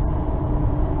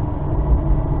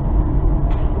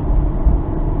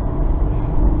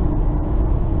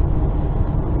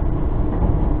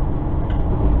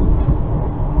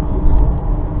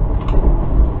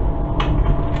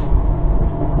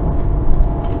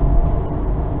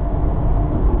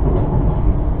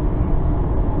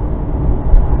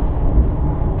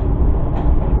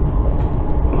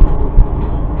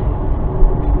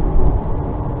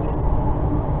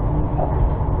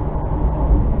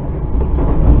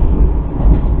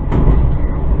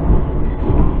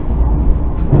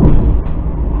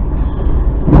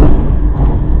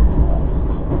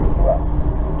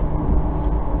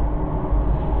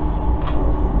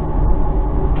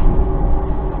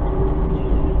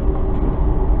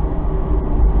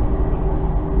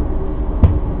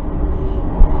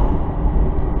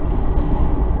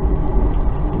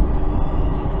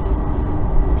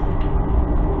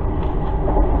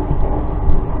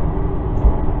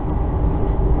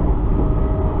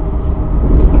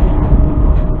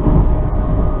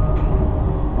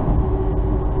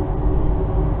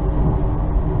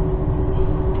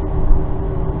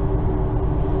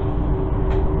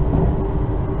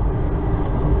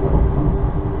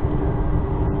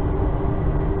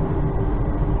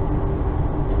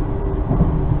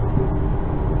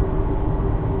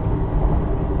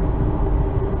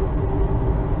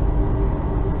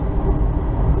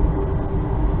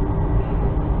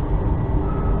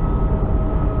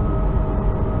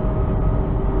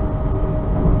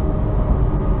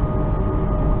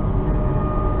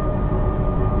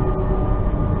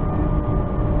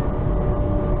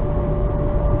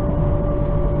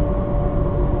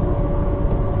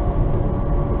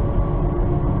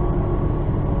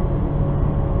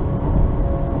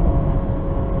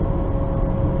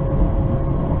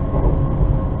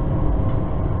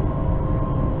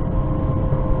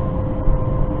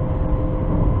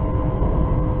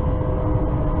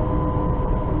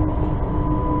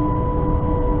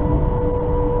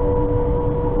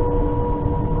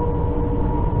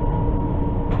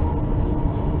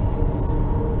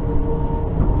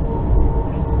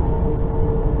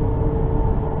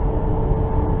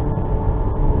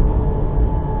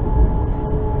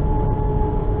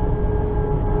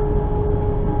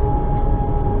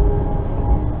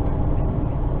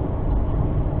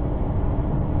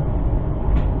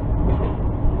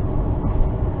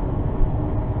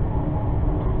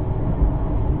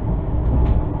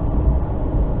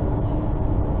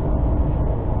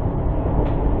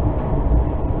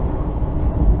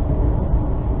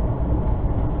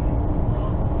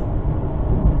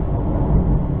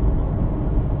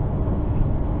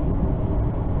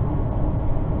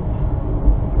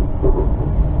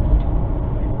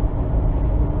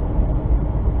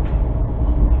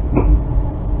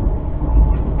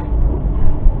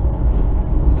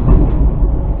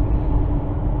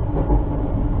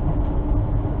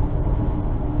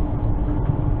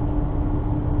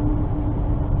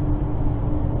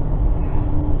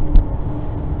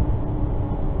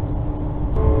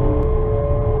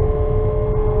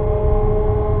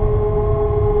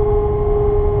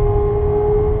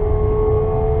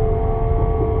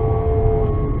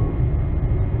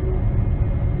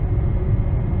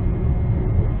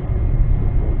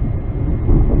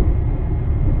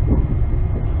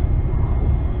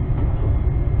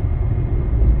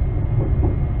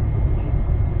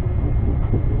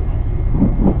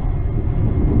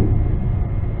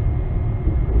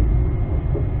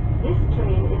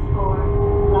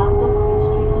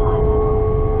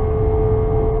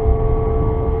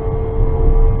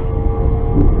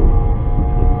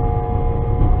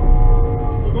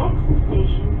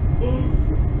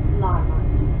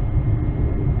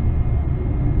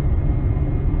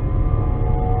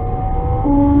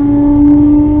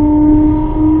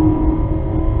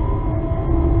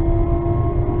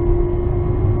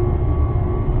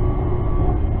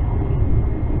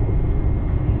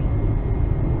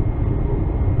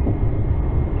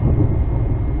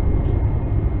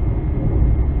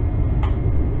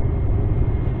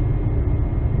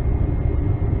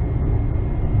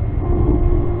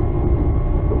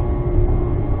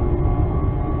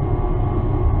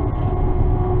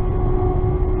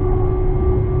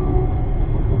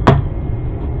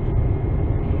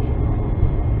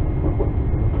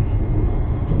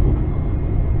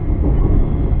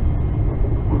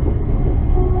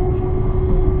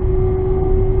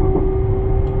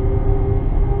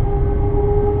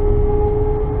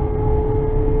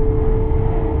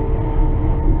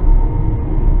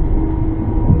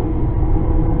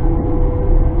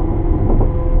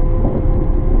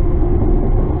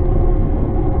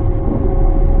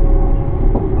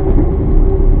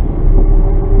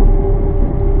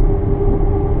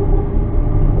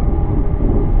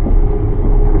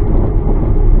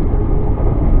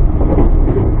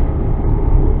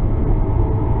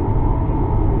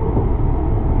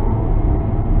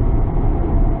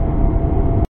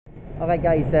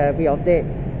 Alright guys, we update.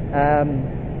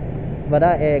 We're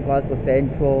at Glasgow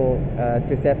Central,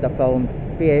 just after filmed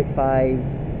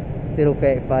 385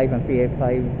 035 and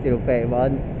 385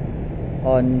 031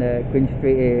 on Queen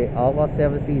Street Outlaw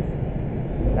services.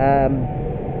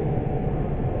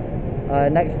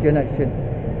 Next unit should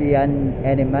be in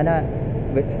any minute,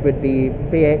 which would be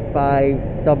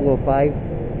 385 005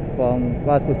 from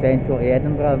Glasgow Central to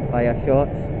Edinburgh via Shorts.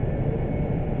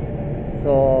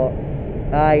 So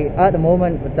at the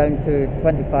moment we're down to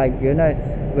 25 units,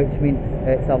 which means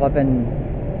it's 11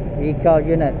 3-car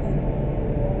units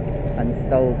and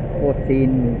still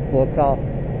 14 4-car.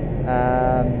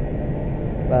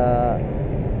 But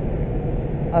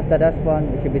after this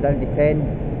one we should be down to 10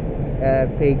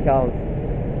 3-cars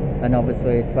and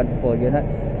obviously 24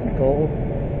 units in total.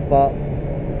 But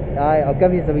I'll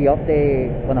give you a wee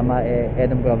update when I'm at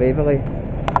Edinburgh Waverley.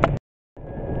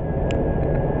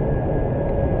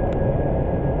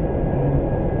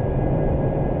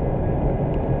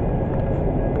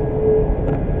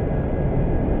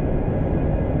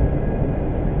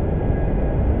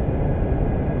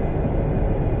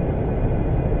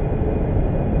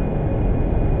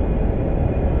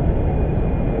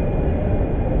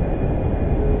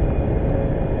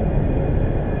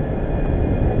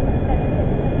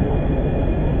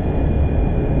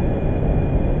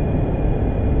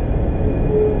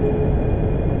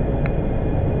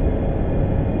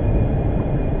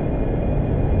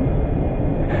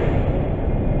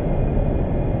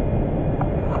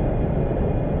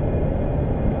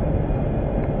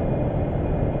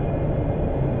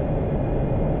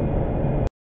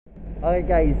 Alright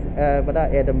guys, we're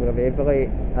at Edinburgh Waverley,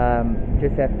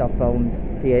 just after I filmed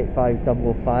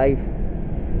 385 005.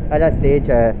 At this stage,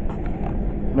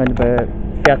 I'm in about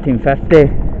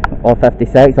 1350 or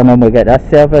 56, I normally get this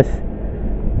service.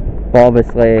 But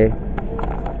obviously,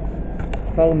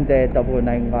 filmed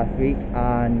 009 last week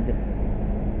and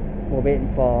we're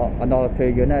waiting for another 2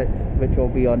 units, which will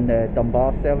be on the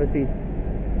Dunbar services.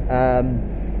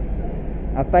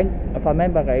 I think, if I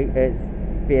remember right, it's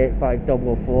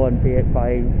 385 004 and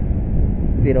 385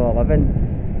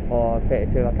 011 or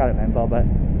 32, I can't remember, but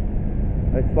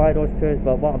it's one of those two.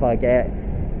 But whatever I get,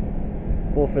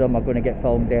 both of them are going to get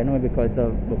filmed anyway because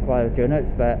they're required units.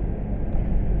 But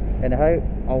anyhow,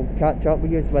 I'll catch up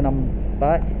with you when I'm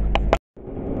back.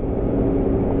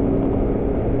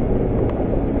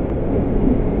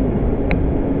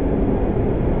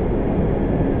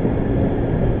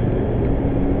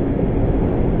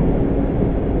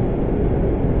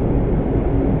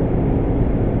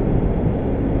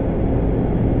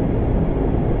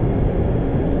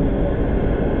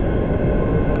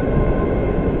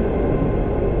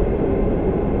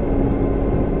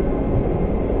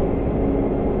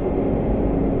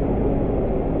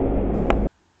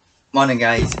 Morning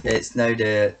guys, it's now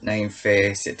the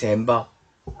 9th of September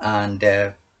and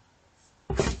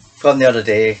from the other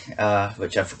day,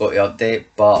 which I forgot to update,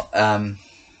 but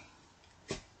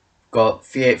got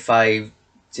 385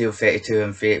 032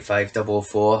 and 385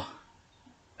 004,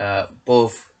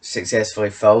 both successfully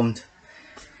filmed.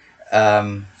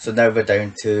 So now we're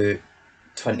down to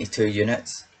 22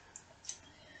 units.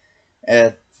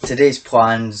 Today's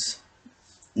plan's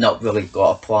not really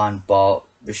got a plan, but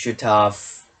we should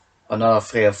have another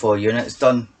 3 or 4 units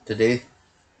done today.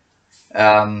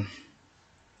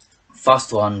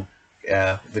 First one,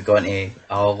 we're going to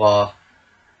Alva,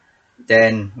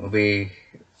 then we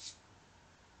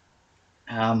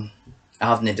I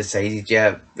haven't decided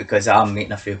yet because I'm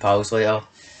meeting a few pals later,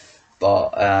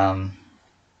 but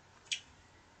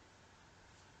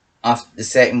after the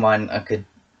second one I could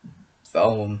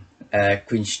film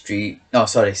Queen Street, no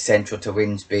sorry, Central to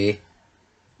Waynes Bay,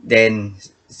 then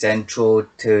Central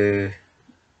to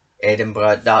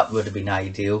Edinburgh. That would have been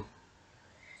ideal.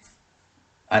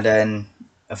 And then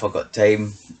if I got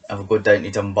time, I would go down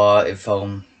to Dunbar to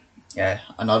film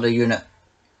another unit,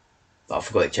 but I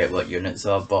forgot to check what units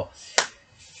are. But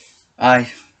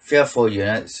 3 or 4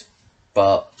 units,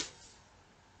 but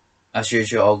as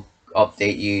usual I'll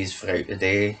update you throughout the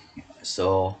day.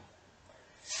 So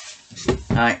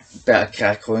better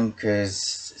crack on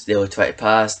because it's nearly 20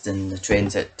 past and the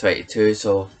train's at 22,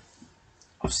 so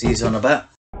I'll see you in a bit.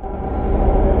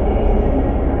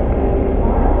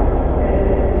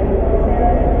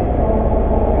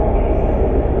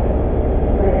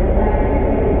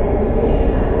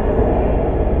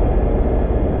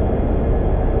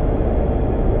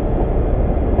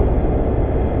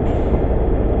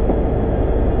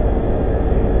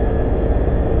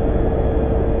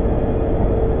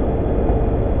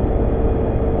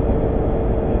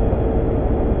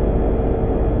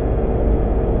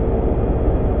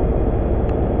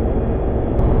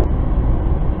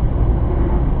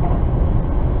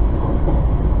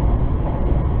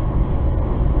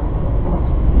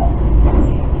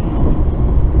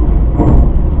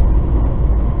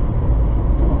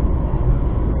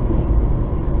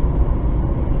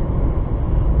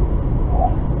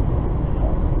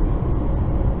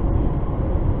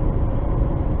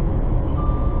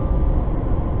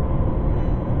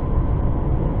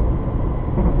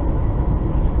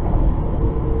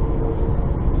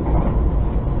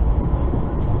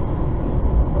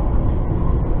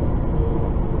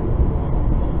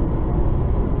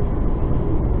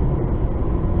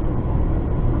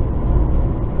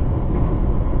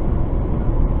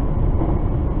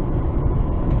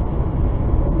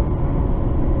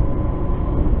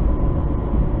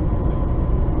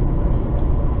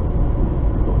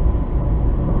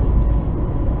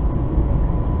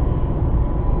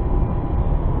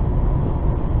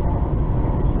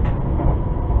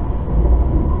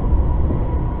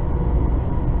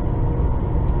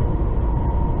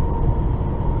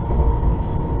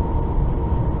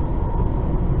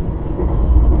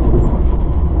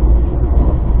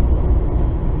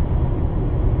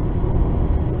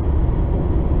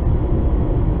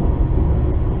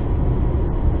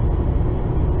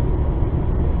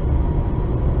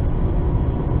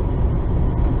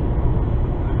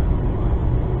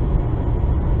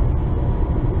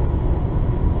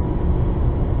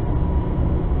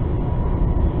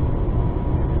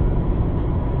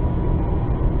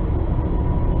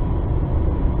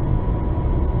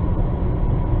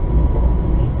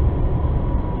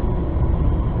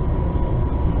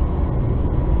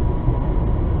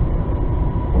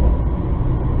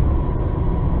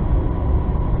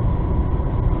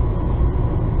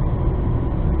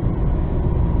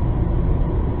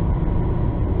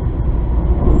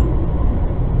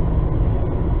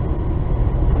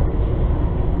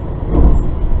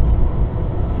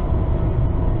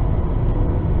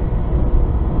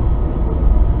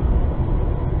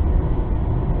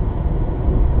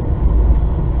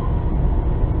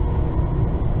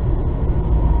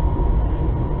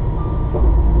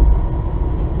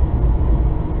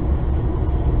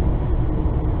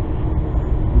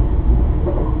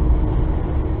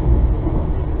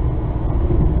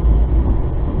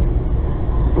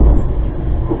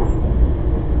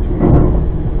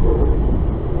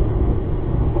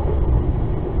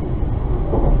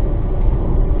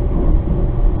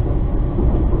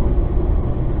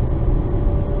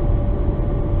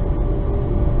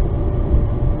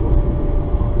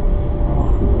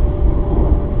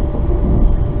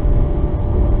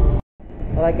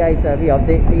 guys, we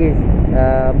update for you.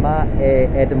 I'm at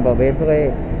Edinburgh Waverley.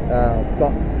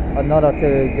 Got another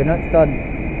 2 units done.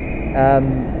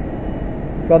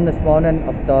 From this morning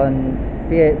I've done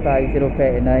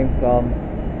 385039 from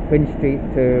Queen Street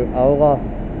to Aula,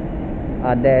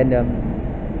 and then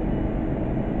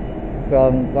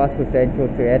from Glasgow Central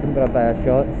to Edinburgh by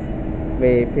shots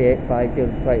with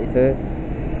 385022.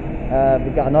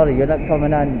 We've got another unit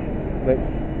coming in which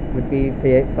would be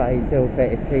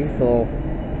 385033, so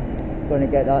going to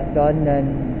get that done,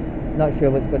 and not sure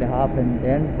what's going to happen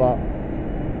then, but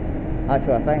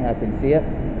actually I think I can see it.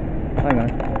 Hang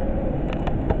on.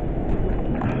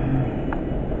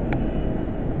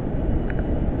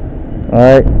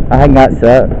 Alright, I think that's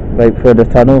it, right through the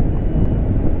tunnel.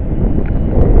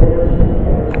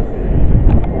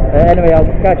 Anyway, I'll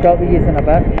catch up with you in a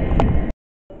bit.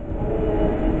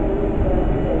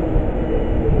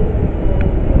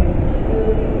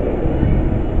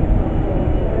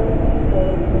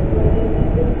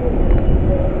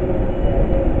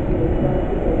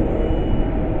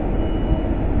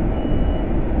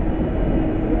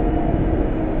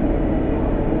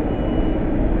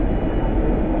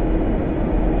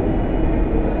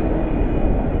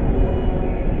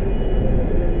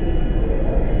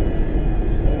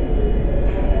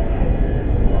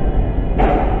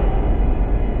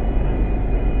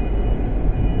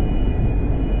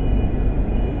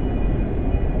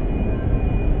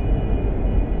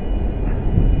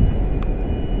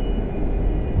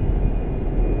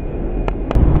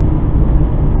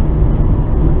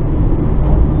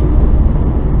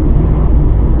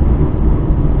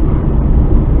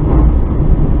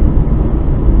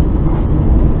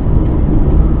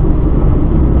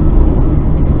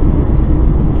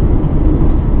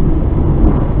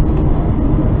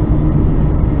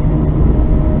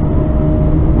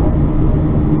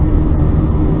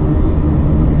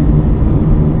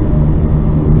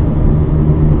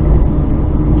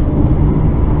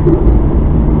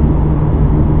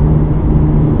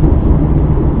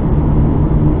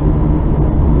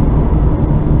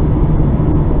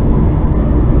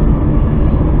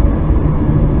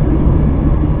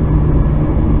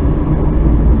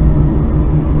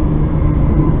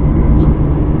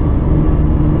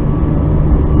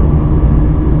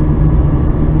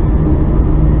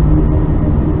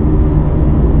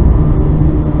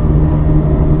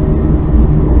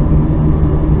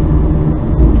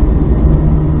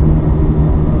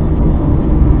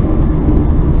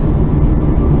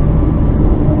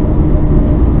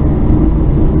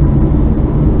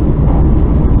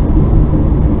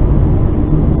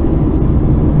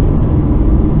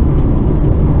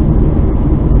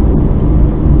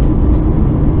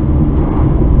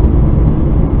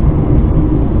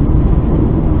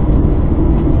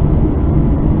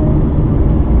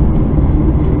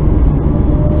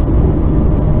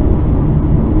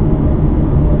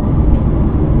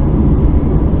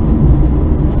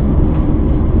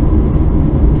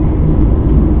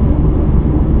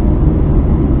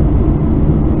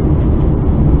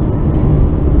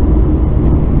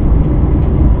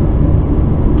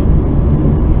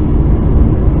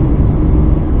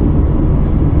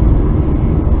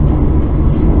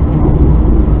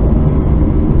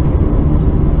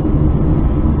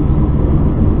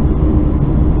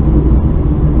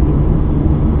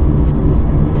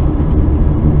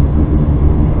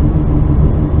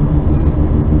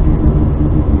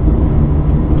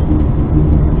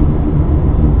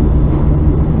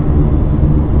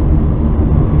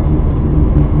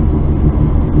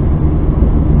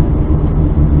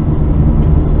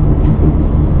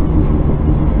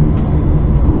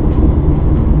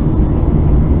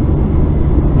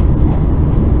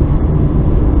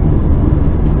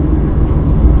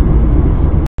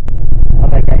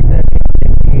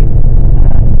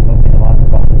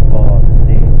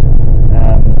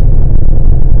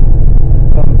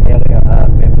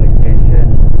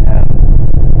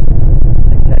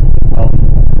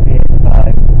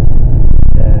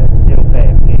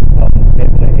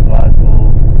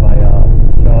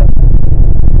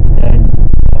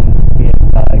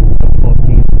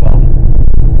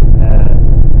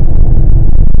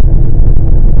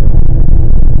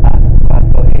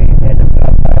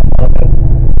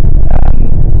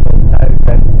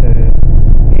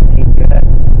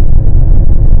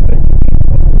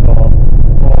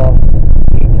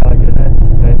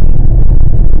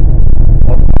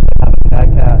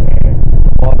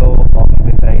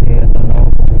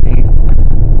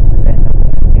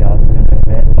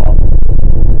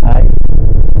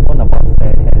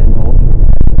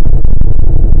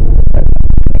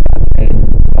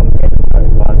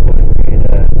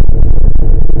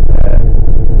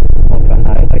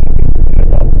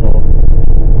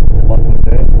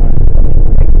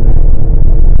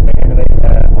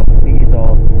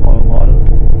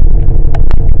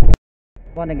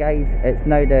 morning guys, it's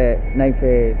now the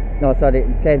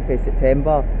 10th of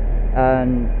September,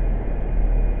 and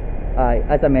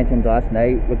as I mentioned last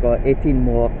night, we've got 18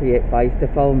 more 385s to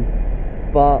film,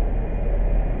 but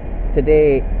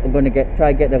today I'm going to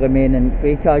try and get the remaining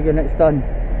 3 car units done.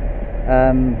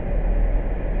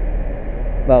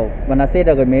 Well, when I say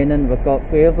the remaining, we've got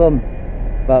 3 of them,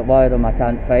 but one of them I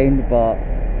can't find, but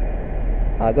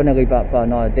I'm going to leave that for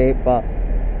another day. But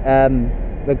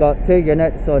we've got 2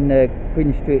 units on the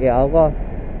Queen Street to Alva,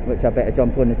 which I better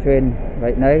jump on the train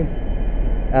right now.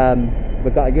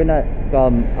 We've got a unit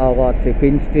from Alva to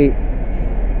Queen Street,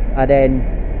 and then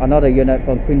another unit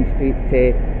from Queen Street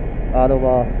to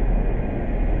Alva,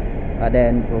 and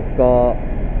then we've got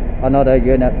another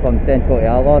unit from Central to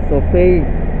Alva, so 3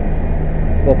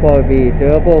 will probably be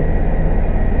doable.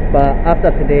 But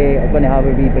after today I'm going to have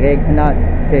a wee break and that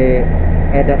to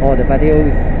edit all the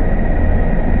videos,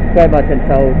 pretty much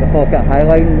until the Falkirk High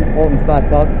Line opens back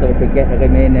up, so we can get the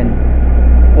remaining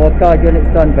 4 car units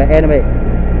done. But anyway,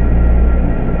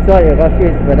 sorry to rush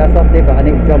you with this update, but I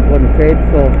need to jump on the train,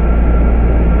 so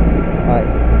alright,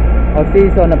 I'll see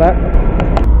you on a bit.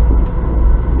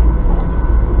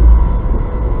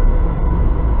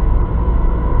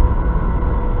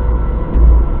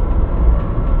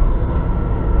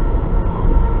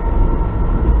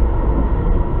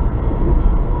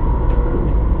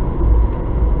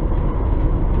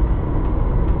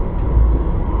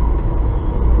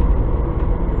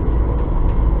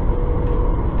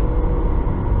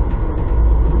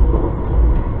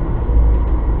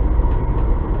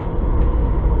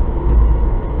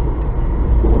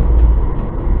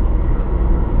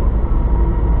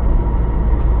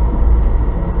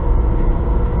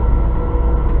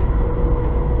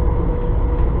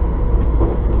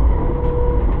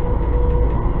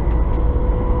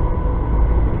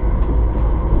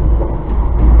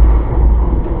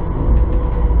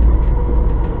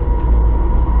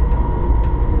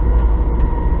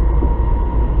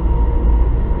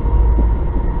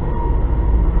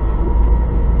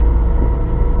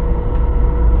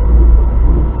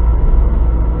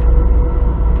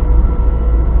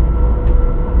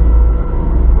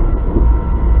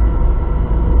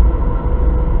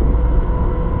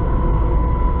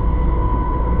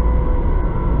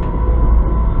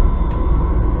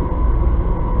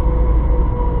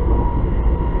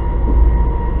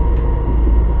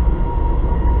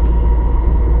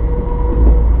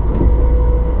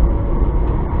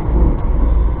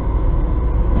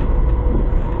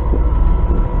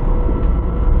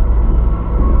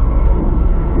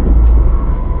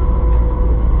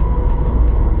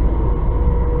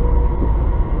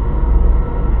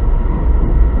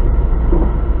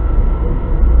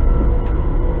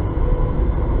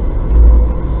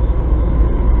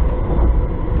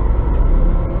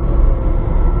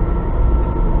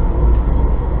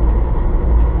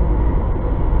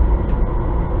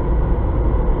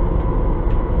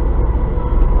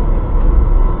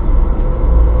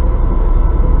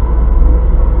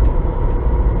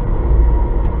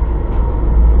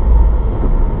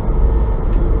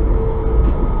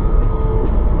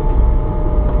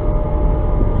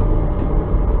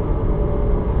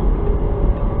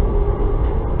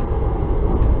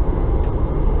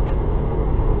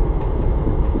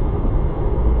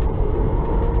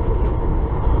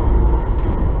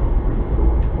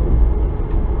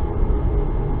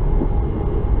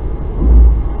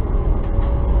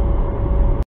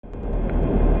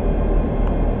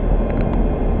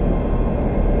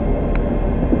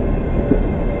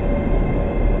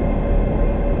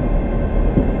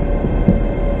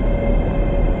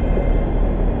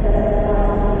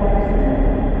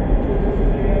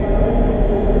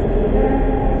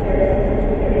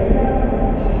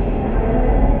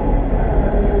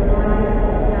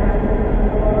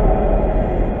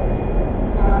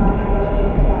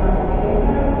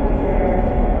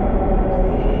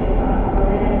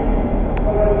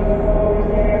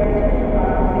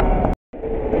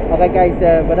 Alright guys,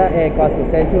 we're at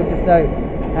Glasgow Central just now.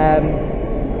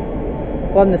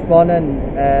 From this morning,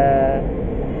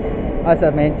 as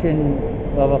I mentioned,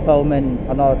 we were filming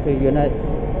another 2 units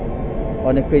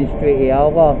on the Queen Street to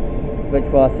Alva, which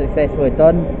was successfully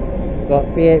done. Got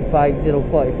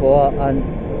 385044 and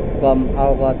from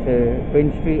Alva to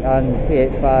Queen Street, and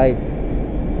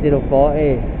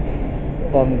 385040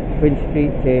 from Queen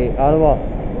Street to Alva.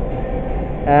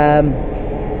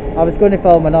 I was going to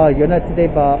film another unit today,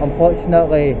 but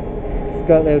unfortunately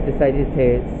ScotRail decided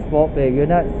to swap the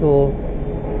unit, so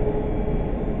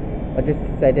I just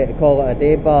decided to call it a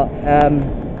day. But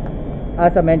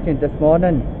as I mentioned this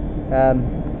morning,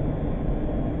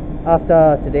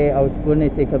 after today I was going to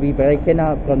take a wee break in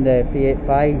that from the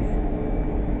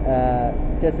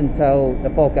 385s, just until the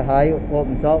Falkirk High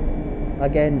opens up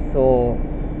again. So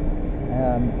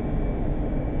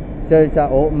as soon as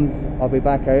that opens I'll be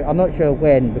back out. I'm not sure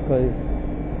when, because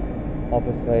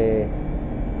obviously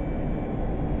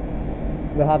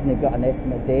we haven't got an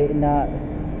estimate date in that,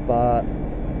 but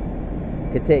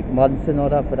it could take months in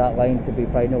order for that line to be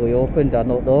finally opened. I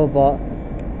don't know, but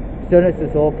as soon as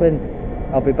it's open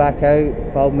I'll be back out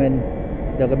filming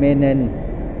the remaining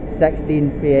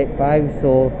 16 385s.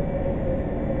 So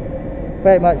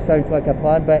pretty much sounds like a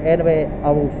plan, but anyway,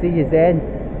 I will see you then.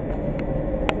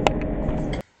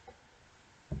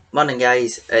 Morning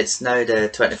guys, it's now the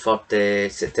 24th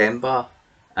of September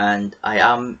and I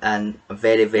am in a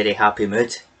very happy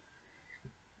mood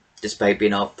despite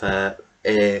being up at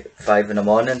 5 in the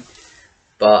morning,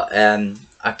 but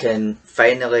I can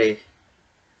finally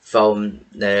film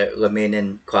the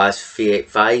remaining class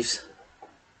 385s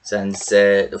since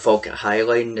the Falkirk High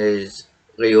line is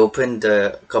reopened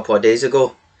a couple of days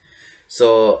ago.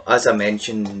 So as I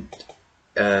mentioned,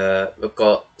 we've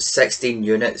got 16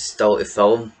 units still to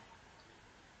film,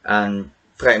 and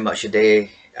pretty much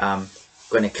today I'm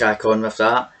going to crack on with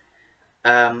that.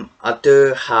 I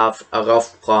do have a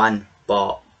rough plan,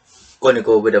 but going to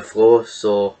go with the flow.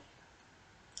 So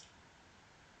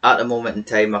at the moment in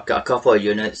time I've got a couple of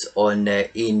units on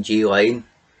the E&G line.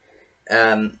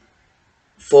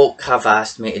 Folk have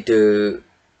asked me to do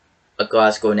a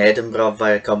Glasgow and Edinburgh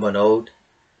via Cumbernauld.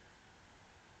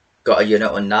 Got a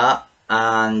unit on that,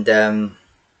 and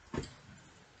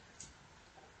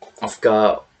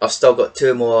I've still got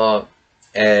two more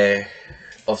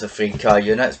of the 3-car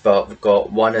units, but we've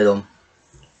got one of them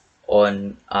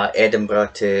on Edinburgh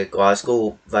to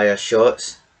Glasgow via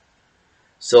Shots.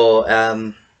 So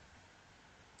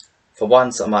for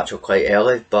once I'm actually quite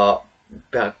early, but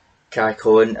better crack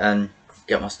on and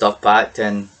get my stuff packed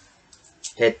and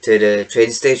head to the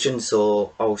train station.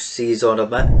 So I'll see you on a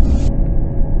bit.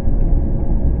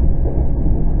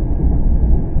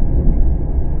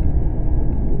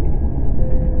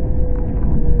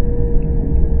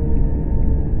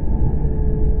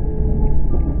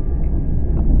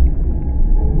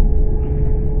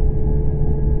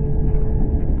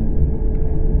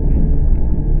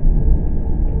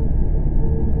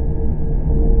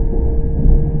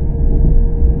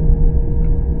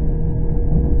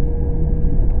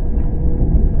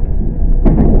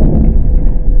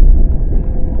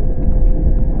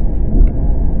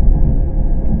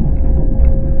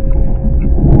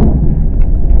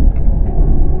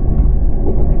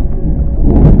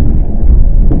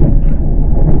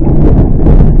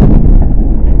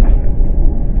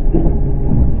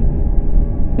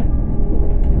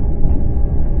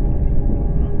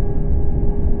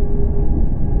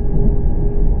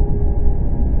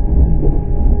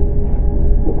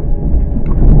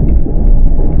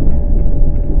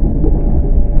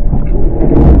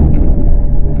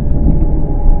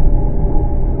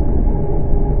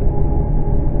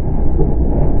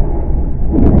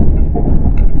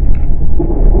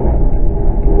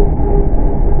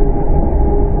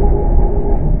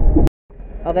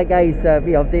 Alright guys,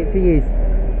 the update for you.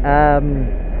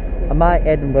 I'm at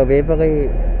Edinburgh Waverley,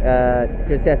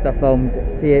 just after I filmed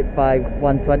 385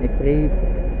 123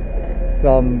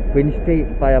 from Queen Street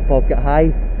via Falkirk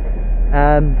High.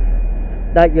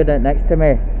 That unit next to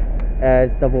me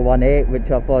is 118,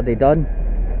 which I've already done.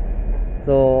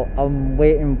 So I'm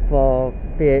waiting for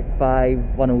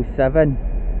 385 107,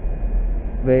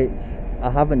 which I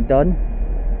haven't done,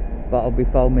 but I'll be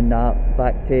filming that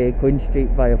back to Queen Street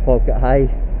via Falkirk High.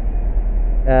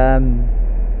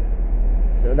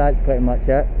 So that's pretty much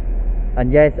it.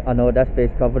 And yes, I know this face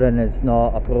covering is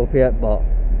not appropriate, but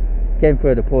came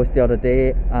through the post the other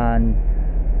day and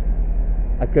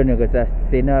I couldn't resist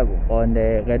seeing it on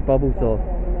the Redbubble, so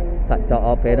picked that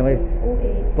up anyway.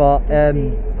 But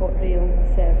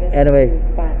anyway,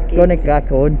 gonna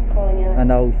crack on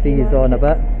and I'll see you on a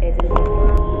bit.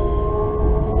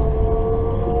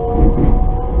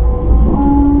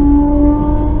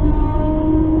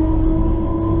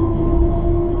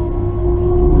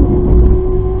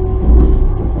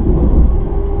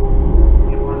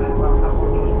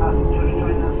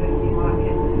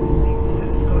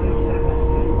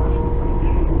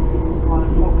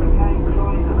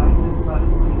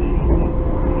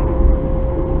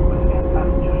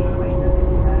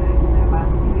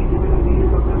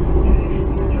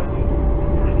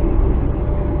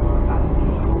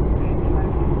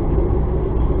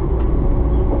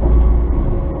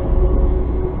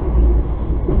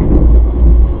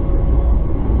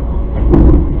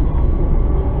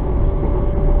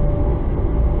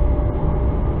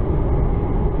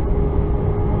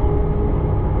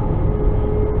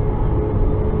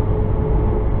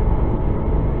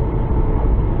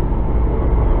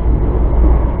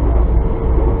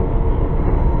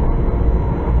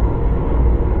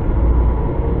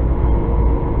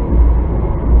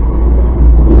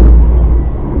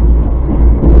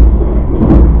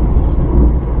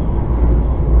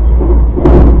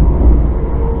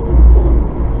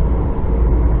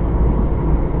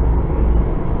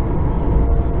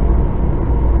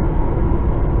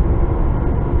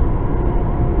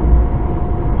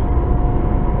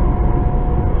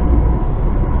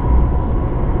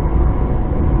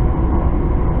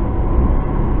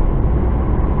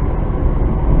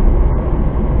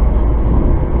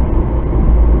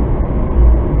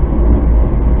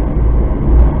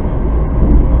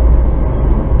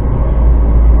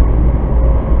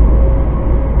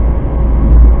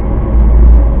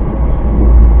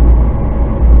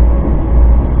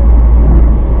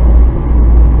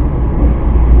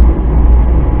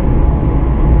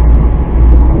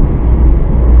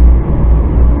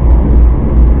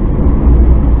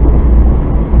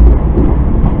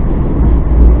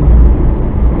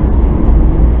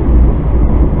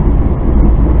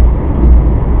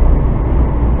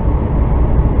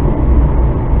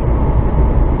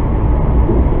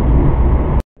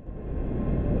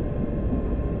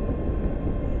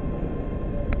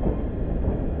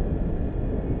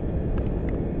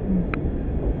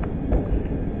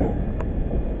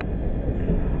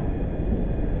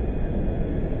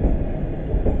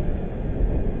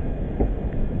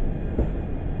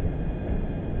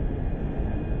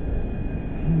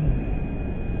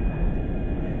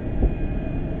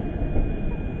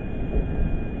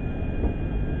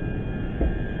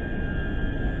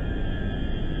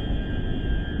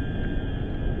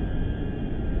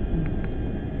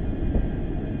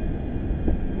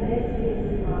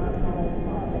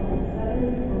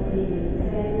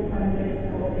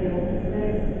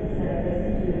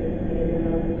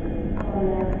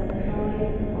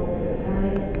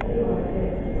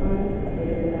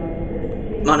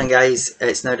 Morning guys,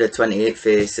 it's now the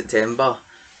 28th of September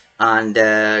and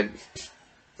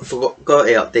forgot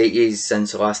to update you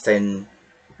since the last time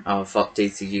I've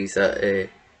updated you at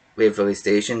Waverley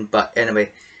Station, but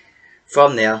anyway,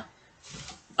 from there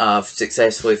I've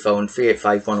successfully found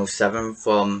 385107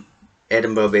 from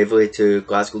Edinburgh Waverley to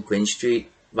Glasgow Queen Street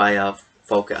via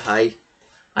Falkirk High,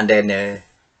 and then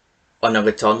on a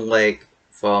return leg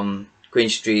from Queen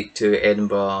Street to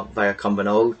Edinburgh via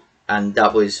Cumbernauld, and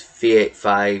that was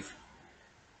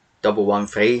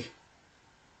 385113.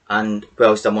 And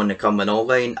whilst I'm on the Cumbernauld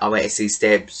line, I went to see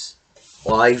Steps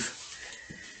live,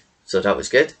 so that was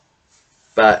good.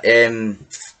 But that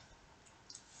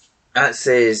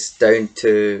says down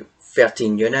to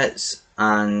 13 units,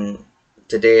 and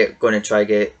today I'm going to try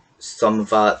get some of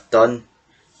that done.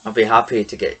 I'll be happy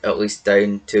to get at least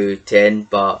down to 10,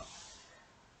 but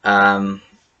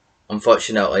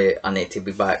unfortunately I need to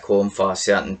be back home for a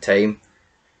certain time,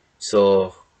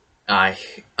 so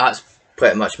that's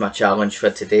pretty much my challenge for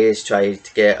today, is try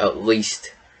to get at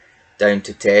least down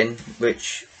to 10,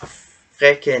 which I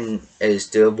reckon is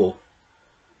doable.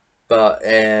 But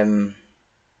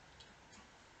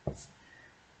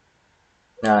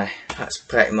that's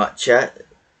pretty much it.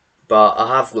 But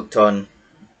I have looked on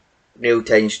real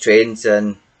times trains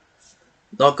and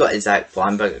not got an exact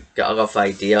plan, but got a rough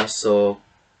idea, so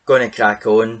gonna crack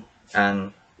on,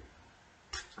 and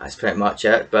that's pretty much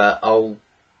it. But I'll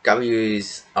give you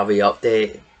a wee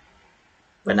update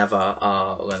whenever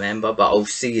I remember, but I'll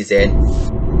see you then.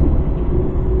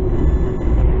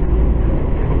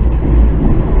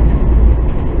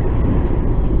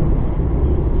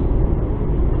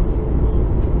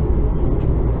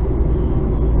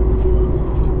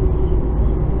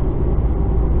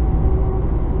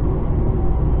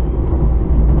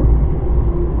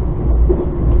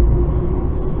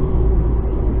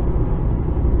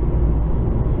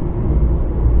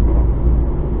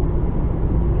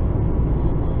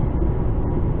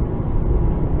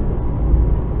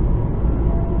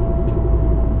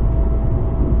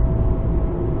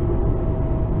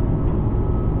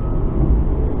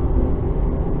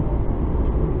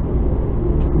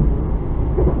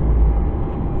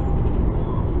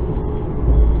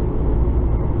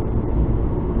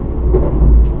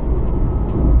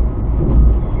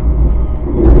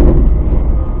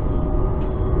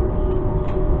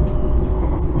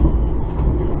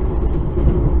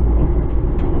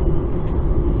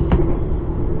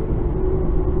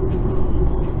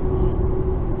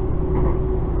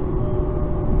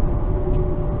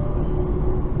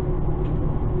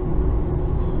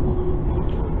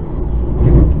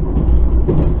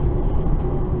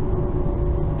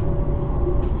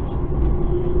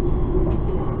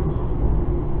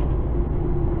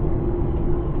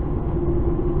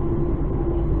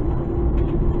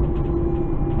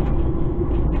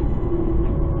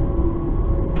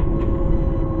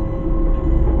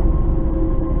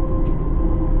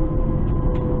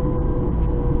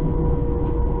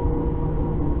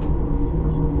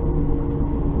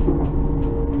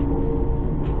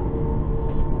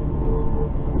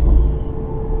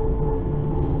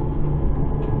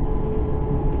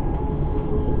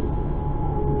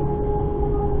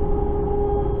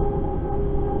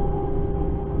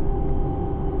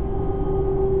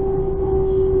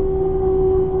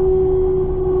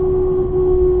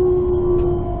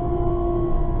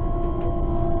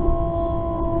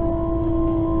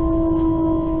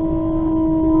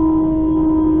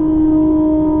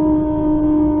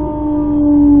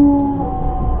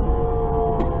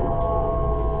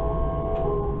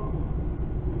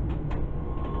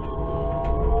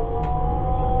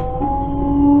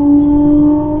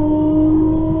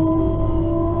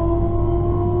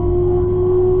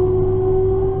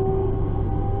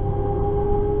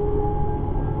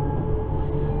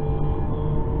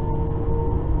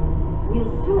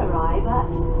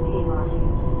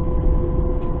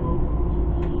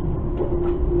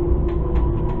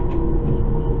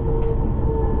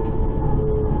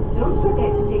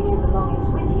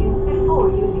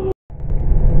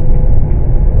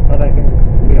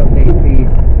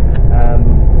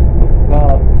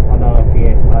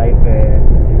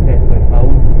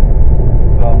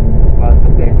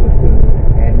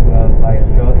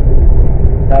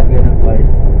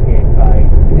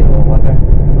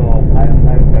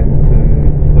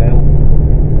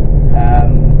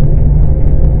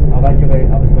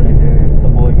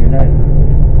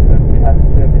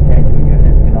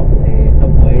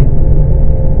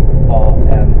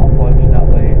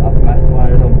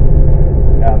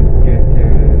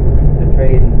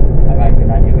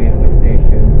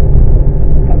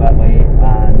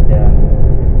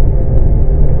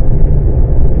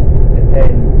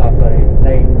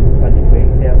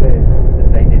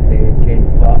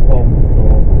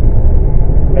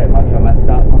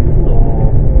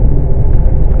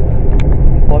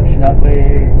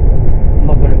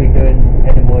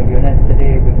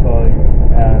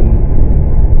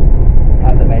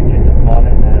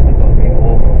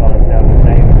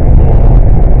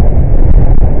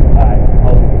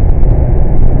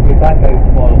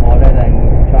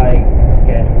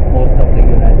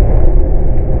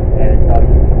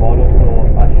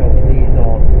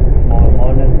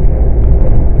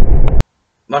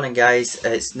 Morning guys,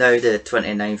 it's now the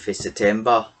 29th of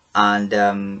September and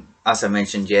as I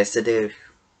mentioned yesterday,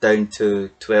 down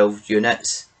to 12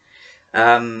 units.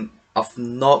 I've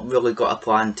not really got a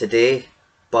plan today,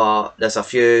 but there's a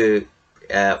few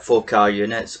 4-car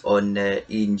units on the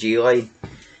E&G line,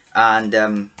 and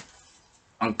I'm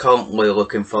currently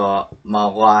looking for my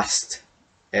last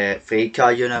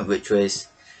 3-car unit, which was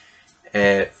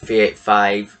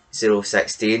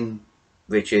 385016,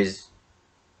 which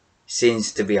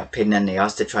seems to be a pain in the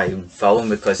ass to try and film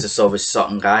because there's always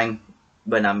something wrong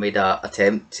when I made an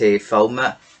attempt to film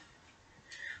it.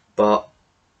 But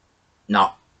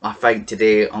no, I think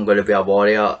today I'm going to be a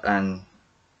warrior and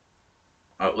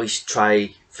at least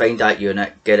try find that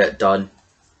unit, get it done,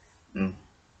 and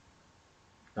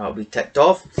that'll be ticked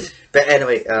off. But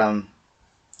anyway,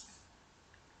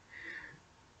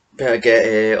 better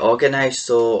get organised,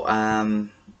 so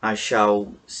I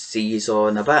shall see you all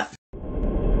in a bit.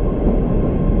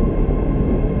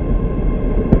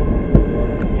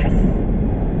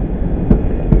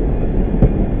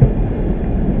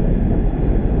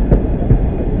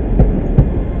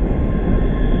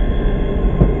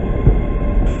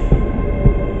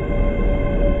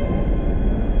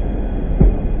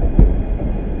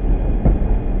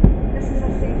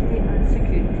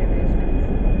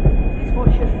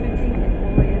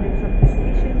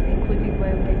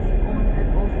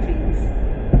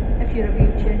 If you're a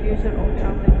wheelchair user or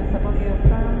travelling with a buggy or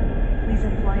pram, please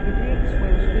apply the brakes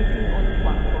whilst waiting on the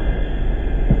platform.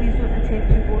 Please don't attempt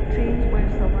to board trains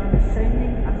whilst the alarm is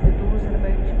sounding as the doors are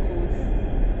about to close.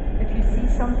 If you see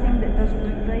something that doesn't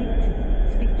look right,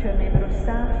 speak to a member of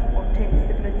staff or text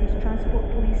the British Transport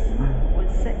Police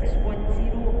on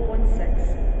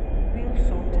 61016. We'll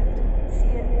sort it.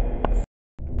 See ya.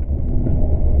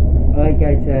 Alright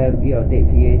guys, we are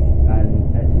update for you,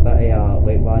 and it's a bit of a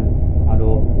late one, I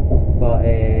know, but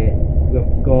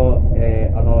we've got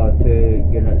another 2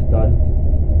 units done,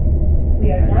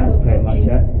 and that's pretty much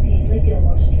it. Paisley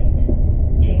Gilmore Street.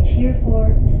 Change here for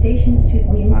stations to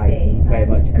Wednesday. Pretty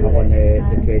much come on the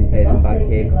train heading back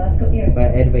home.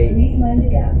 But anyway, please mind the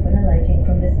gap when alighting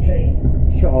from this train.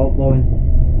 shut up, Lauren.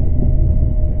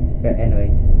 But anyway,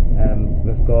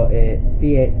 we've got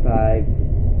 385,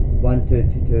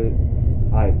 1222,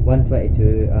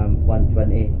 122 and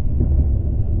 120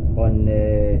 on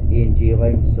the E&G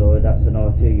line, so that's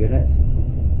another 2 units.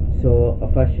 So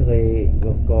officially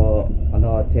we've got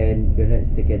another 10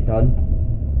 units to get done.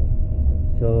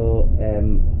 So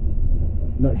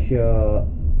not sure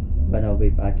when I'll be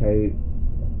back out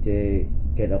to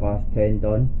get the last 10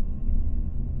 done,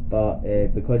 but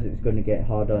because it's going to get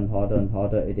harder and harder and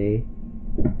harder today,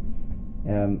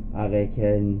 I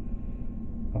reckon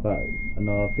about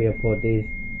another 3 or 4 days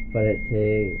for it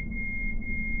to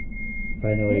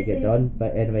finally get done.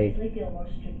 But anyway,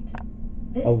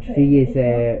 I'll see you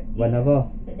whenever.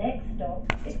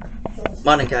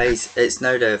 Morning guys, it's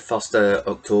now the 1st of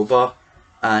October,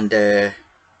 and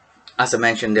as I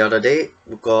mentioned the other day,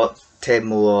 we've got 10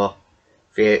 more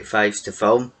 385s to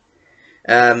film.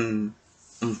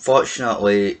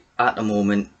 Unfortunately at the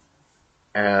moment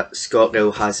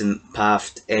ScotRail hasn't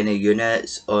pathed any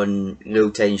units on real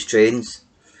times trains,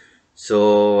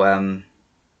 so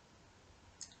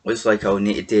looks like I'll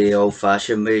need to do the old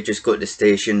fashioned way, just go to the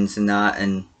stations and that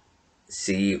and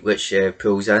see which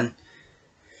pulls in.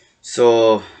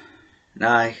 So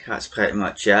nah, that's pretty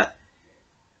much it,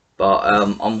 but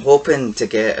I'm hoping to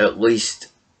get at least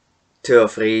 2 or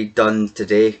 3 done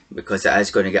today, because it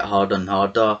is going to get harder and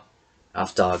harder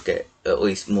after I get at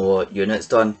least more units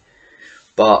done.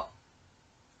 But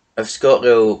if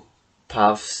ScotRail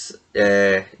paths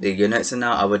the units and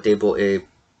that, I would be able to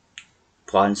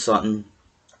plan something.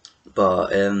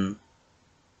 But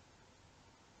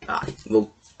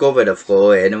we'll go with the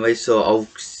flow anyway, so I'll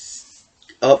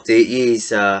update you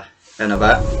in a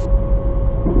bit.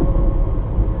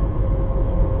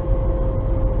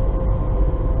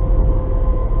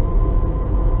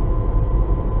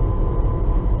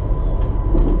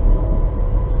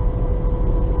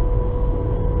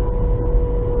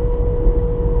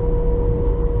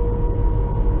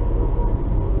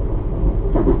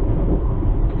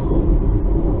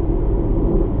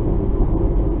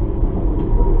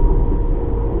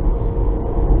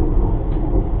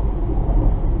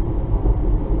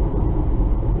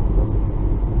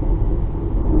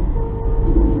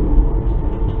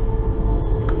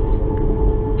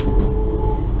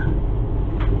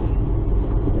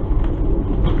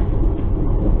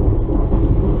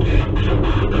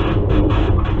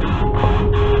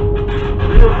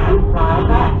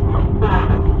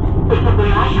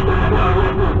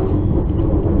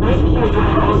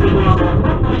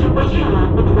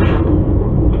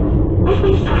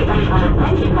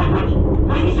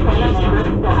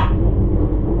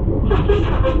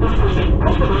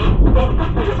 We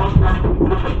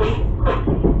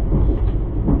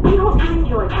hope you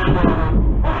enjoyed our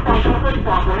program, especially for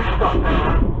travelers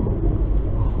Scotland.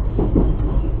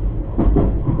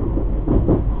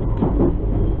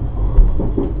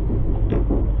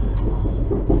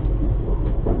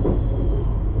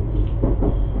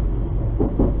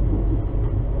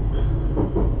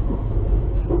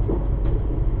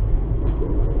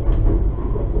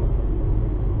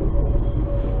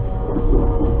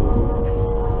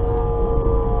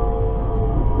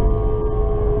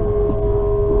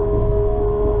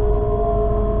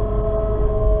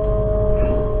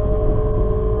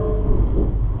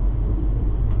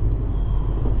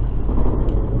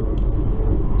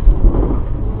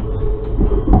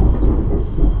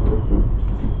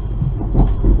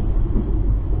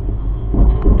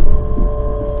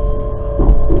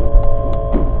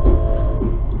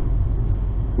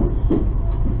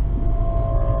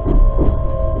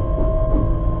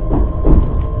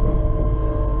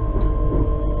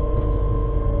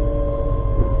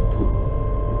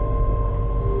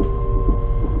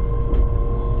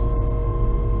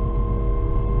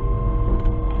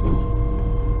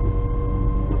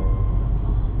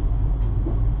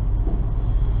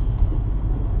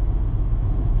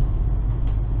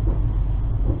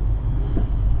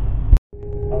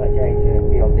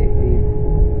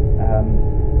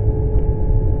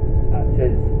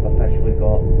 Officially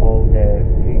got all the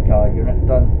 3-car units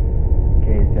done,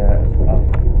 because I've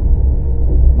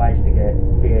managed to get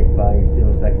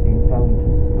 385-016 found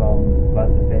from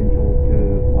Glasgow Central to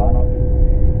Lanark.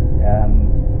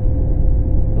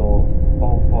 So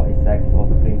all 46 of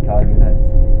the 3-car units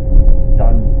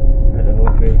done with the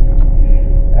roadway,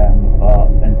 but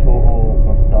in total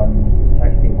we've done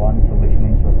 61, so which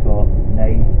means we've got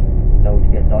 9 still to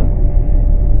get done.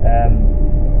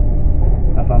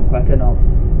 If I'm quick enough,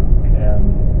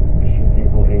 should be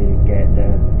able to get the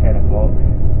 10 o'clock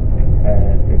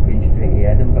for Queen Street to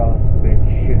Edinburgh, which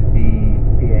should be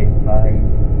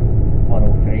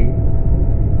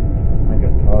 385-103,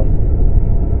 fingers crossed.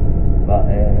 But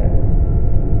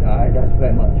aye, that's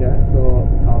pretty much it, so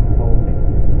I'll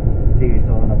see you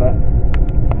all in a bit.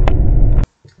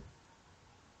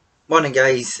 Morning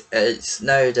guys, it's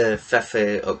now the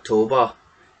 5th of October,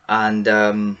 and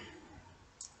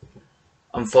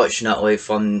unfortunately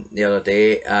from the other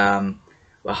day,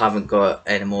 we haven't got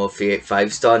any more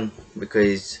 385s done,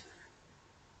 because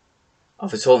I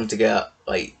was hoping to get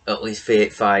like at least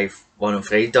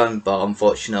 385-103 done, but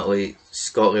unfortunately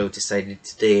ScotRail decided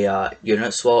to do a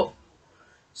unit swap.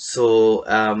 So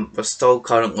we're still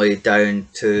currently down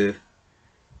to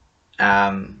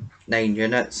 9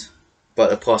 units,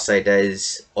 but the plus side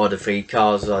is all the 3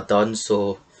 cars are done,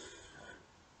 so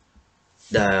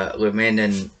the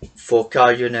remaining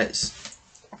 4-car units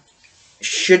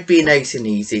should be nice and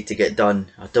easy to get done.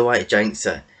 I don't want to jinx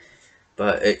it,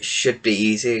 but it should be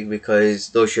easy because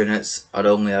those units are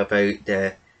only about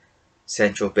the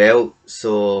central belt,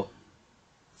 so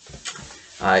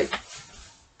it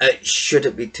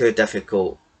shouldn't be too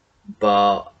difficult.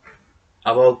 But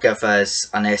I will give us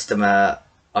an estimate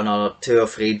another 2 or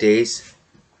 3 days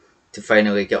to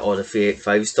finally get all the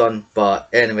 385s done. But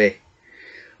anyway,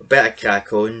 I better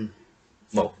crack on.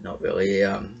 Well, not really.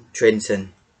 Train's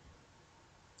in,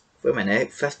 wait a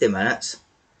minute, 50 minutes.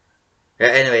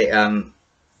 Anyway,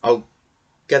 I'll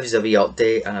give you a wee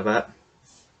update in a bit.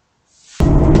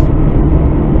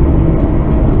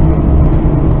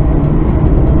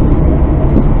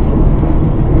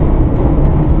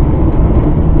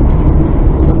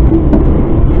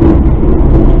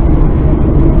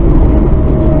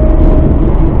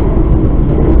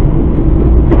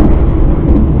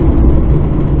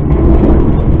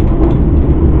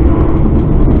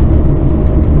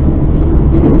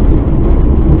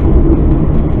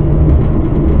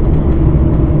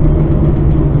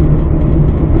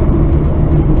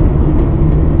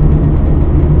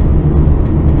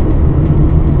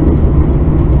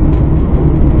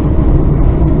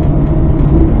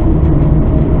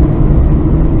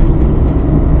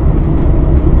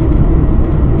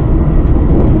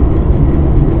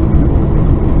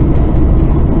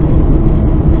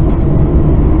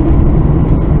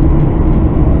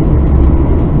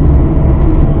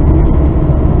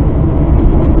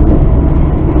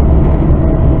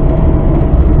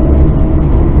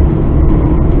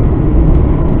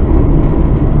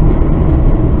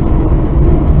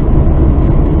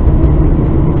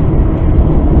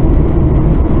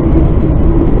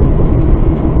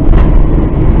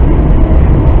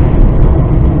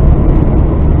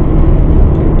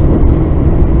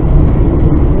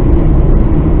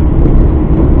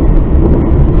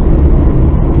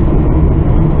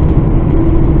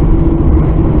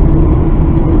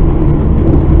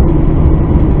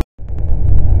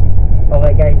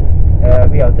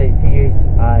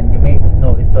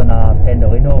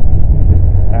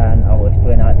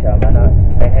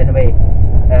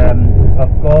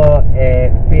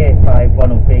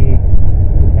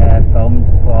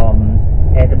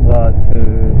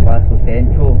 to Glasgow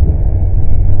Central.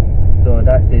 So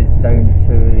that is down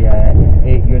to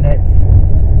 8 units.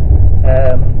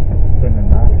 When my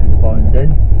mask is falling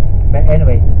down. But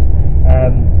anyway,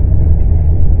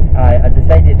 I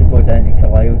decided to go down to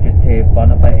Carlisle just to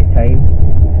burn a bit of time.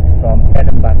 So I'm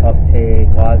heading back up to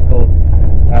Glasgow,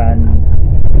 and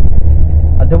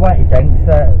I don't want to jinx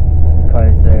it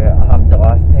because it happened the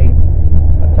last time.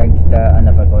 I jinxed it, I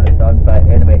never got it done. But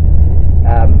anyway,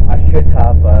 I should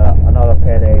have another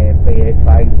pair of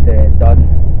 385s done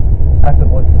if it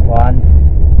was the plan.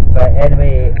 But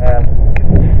anyway,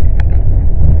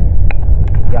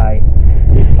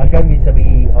 I'll give you some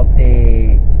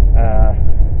update.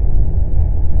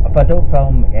 If I don't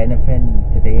film anything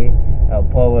today, it'll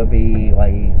probably be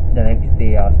like the next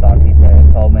day I started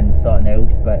filming something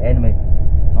else. But anyway,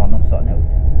 no, not something else,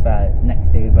 but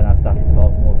next day when I started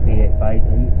filming more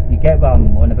 385, you get what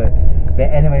I'm on about. But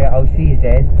anyway, I'll see you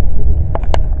then.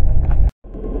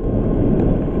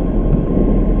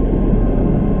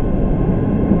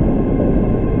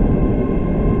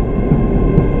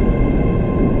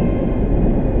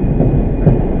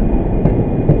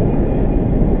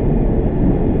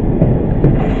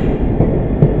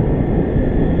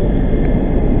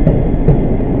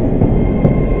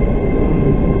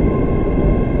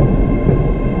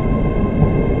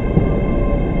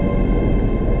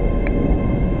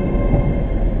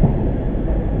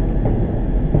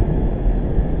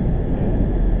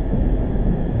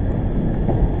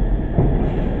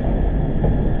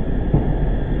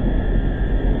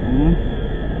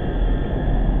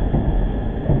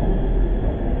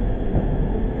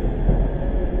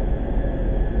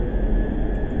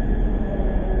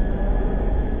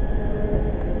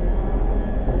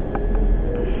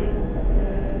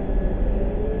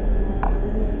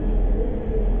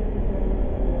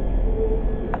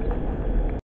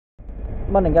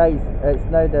 Morning guys, it's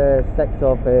now the 6th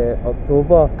of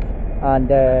October,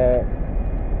 and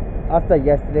after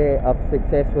yesterday I've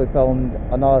successfully filmed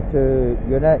another 2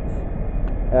 units,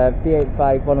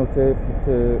 385 102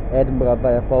 to Edinburgh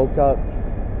via Falkirk,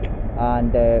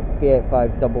 and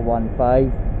 385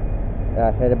 115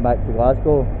 heading back to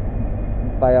Glasgow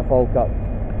via Falkirk.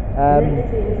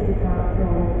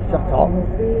 Shut up.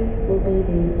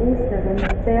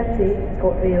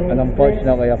 And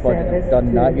unfortunately I've already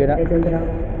done that unit.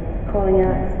 Calling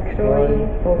at Croy,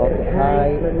 Falkirk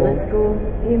High, Linlithgow,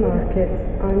 Haymarket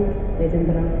and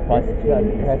Edinburgh. Present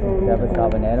service that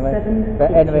one anyway.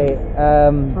 But anyway,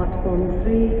 platform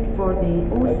 3 for the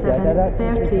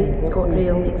 0730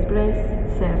 ScotRail Express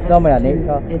service normally I to need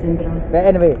car. Edinburgh. But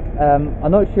anyway, I'm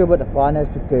not sure what the plan is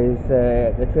because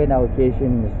the train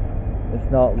allocations it's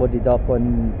not loaded up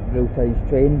on real-time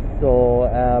trains, so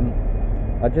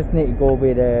I just need to go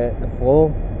with the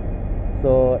flow.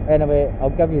 So anyway, I'll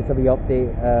give you some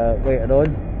update later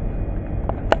on.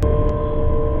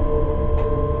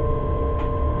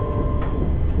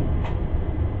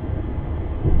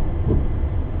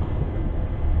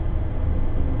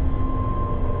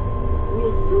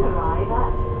 We'll soon arrive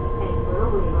at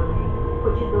Edinburgh Waverley,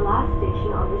 which is the last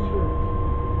station on this route.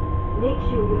 Make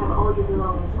sure you have all your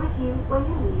belongings with you when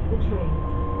you leave the train.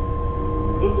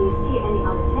 If you see any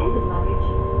unattended luggage,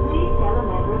 please tell a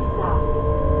member of staff.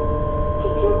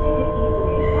 Keep your ticket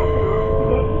easily accessible to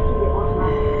get you through the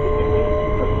automatic ticket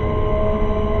link.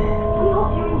 We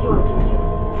hope you enjoyed your journey,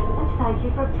 and thank you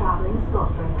for travelling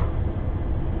ScotRail.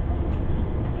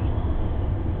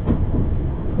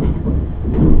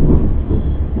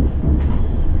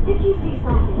 If you see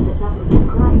something that doesn't look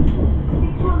right,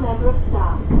 speak to a member of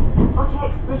staff or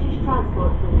text British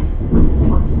Transport Police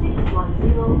on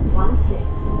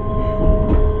 61016.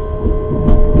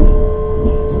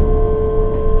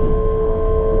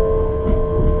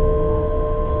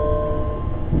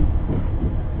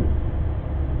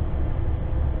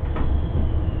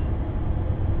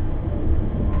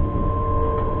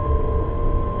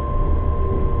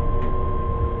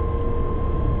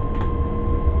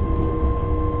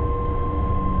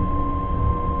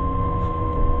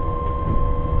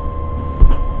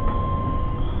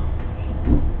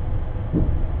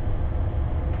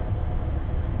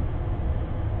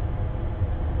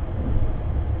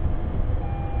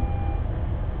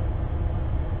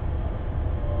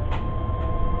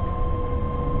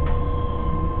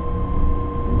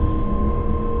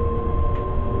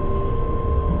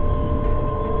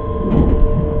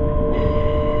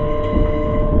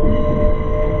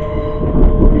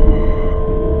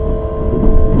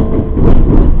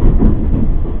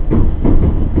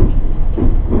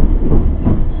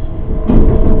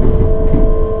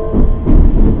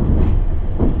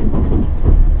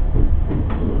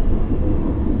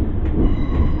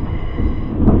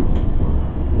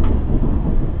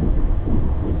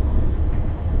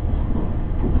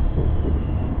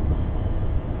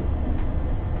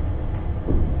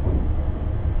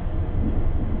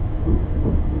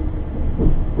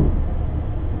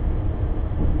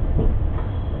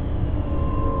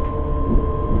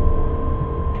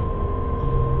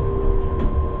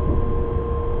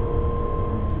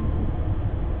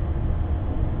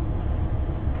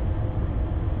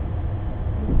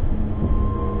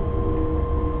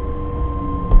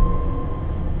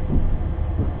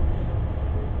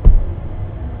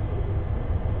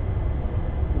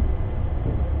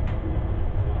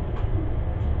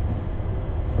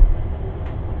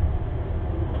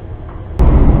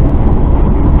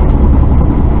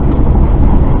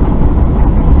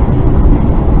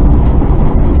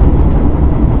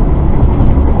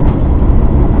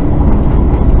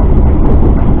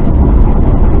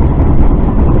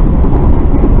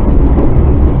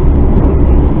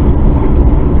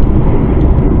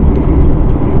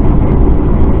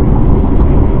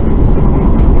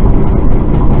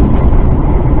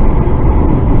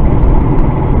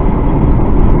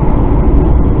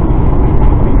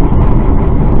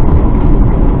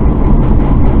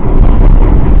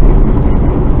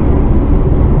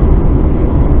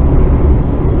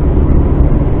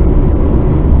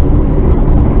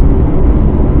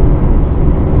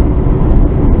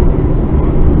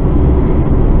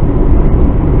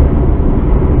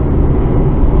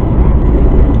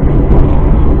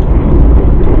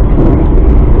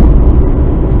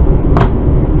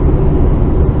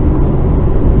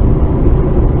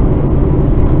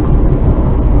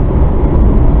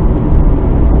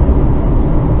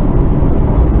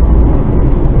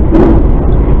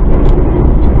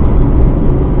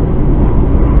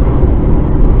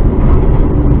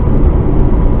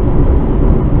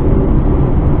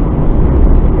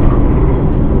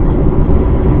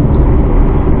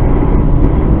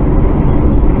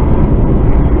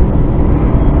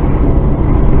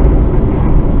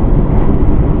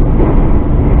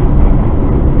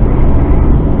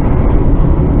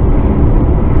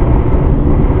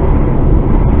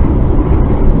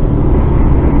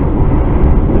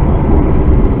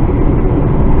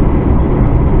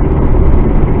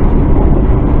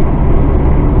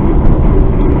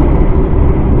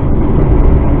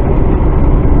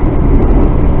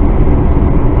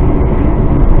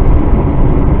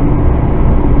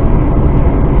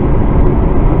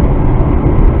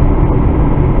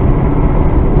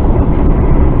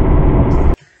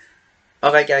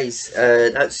 Alright guys,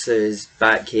 that's us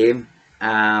back home.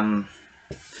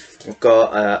 We've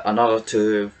got another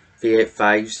two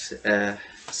V85s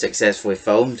successfully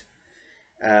filmed.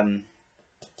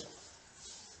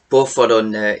 Both are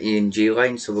on the E&G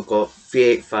line, so we've got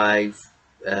V85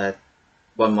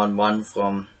 111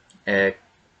 from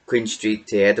Queen Street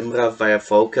to Edinburgh via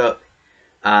Falkirk,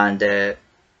 and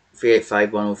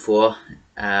V85 104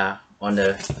 on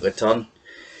the return.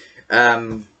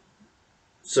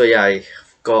 So yeah, I've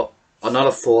got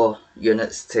another 4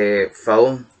 units to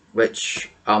film, which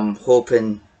I'm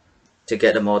hoping to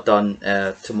get them all done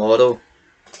tomorrow,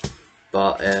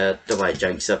 but don't want to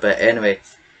jinx it. But anyway,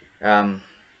 going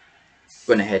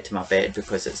to head to my bed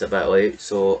because it's a bit late,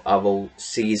 so I will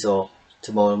see you all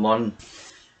tomorrow morning.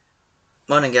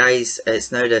 Morning guys,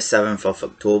 it's now the 7th of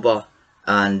October,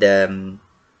 and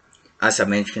as I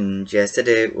mentioned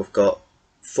yesterday, we've got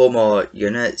 4 more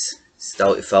units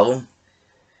still to film,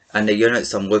 and the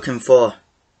units I'm looking for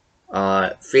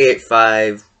are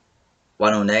 385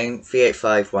 109,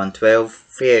 385 112,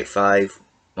 385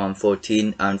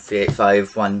 114 and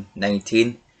 385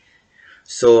 119.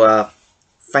 So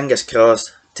fingers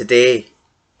crossed today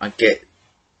I get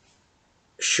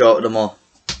shot of them all,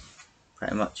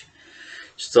 pretty much.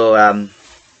 So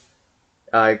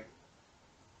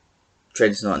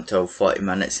train's not until 40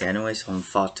 minutes anyway, so I'm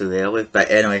far too early. But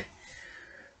anyway,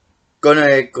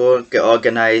 gonna go get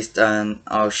organised, and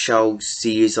I shall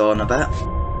see you all in a bit.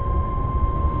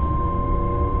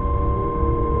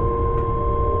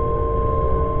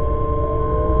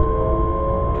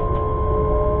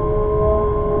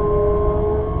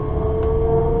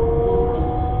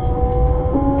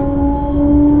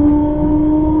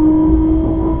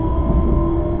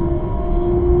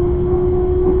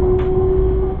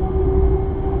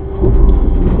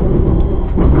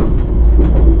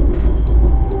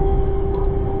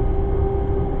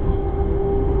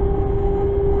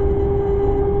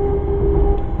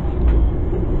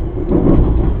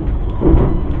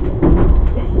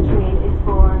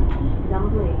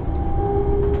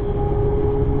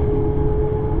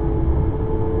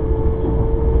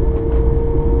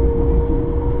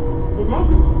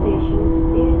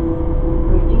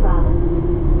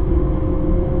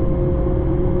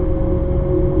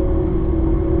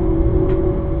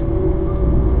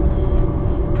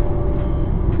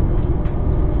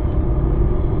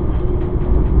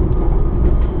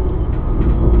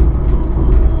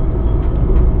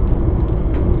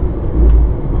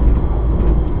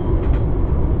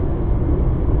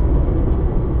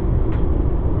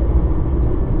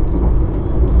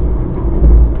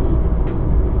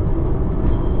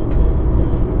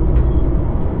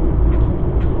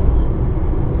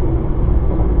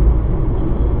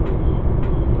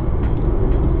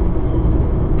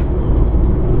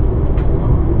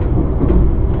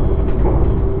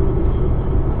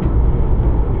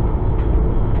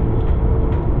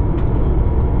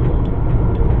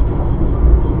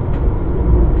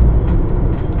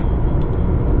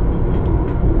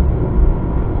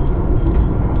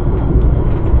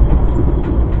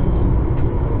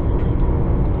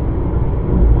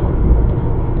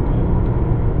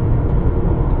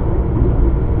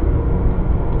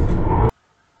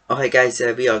 Alright guys,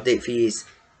 wee update for you.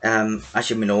 As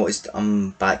you may noticed,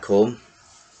 I'm back home,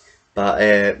 but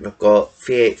we've got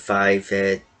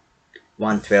 385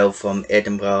 112 from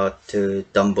Edinburgh to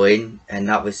Dunblane, and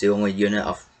that was the only unit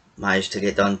I've managed to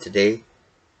get done today,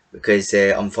 because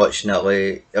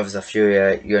unfortunately there was a few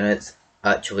units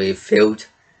actually failed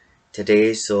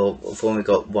today, so we've only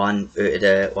got 1 out of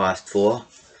the last 4.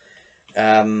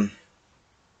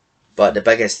 But the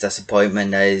biggest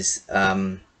disappointment is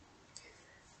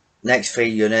next 3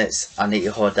 units I need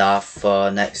to hold off for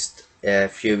next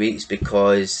few weeks,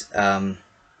 because the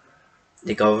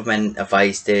government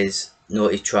advised us not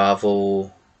to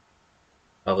travel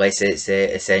unless it's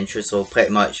essential. So pretty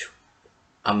much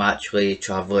I'm actually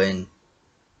travelling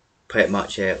pretty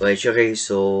much leisurely,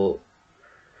 so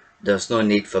there's no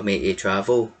need for me to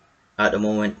travel at the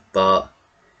moment. But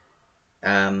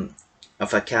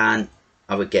if I can,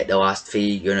 I would get the last 3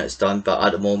 units done, but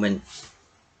at the moment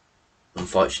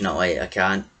unfortunately I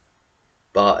can't.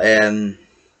 But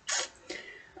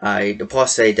the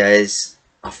plus side is,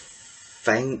 I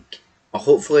think,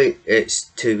 hopefully it's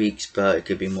 2 weeks, but it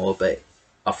could be more, but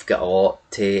I've got a lot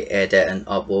to edit and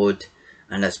upload,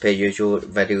 and as per usual,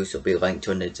 videos will be linked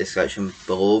in the description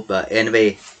below. But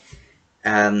anyway,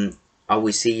 I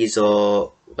will see you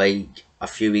all like a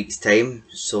few weeks time,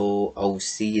 so I'll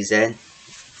see you then.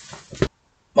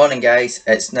 Morning guys,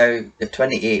 it's now the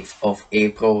 28th of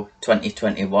April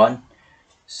 2021,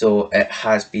 so it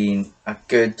has been a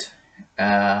good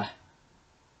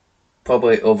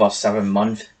probably over 7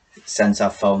 months since I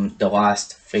filmed the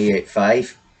last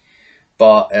 385,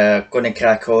 but going to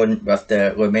crack on with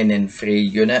the remaining 3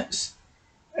 units.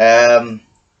 Originally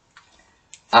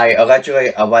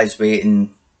I was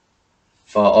waiting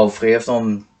for all 3 of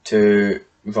them to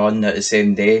run at the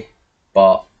same day,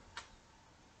 but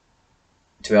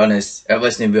to be honest, it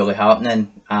wasn't really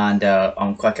happening, and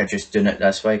I'm quicker just doing it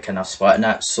this way, kind of splitting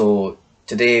it. So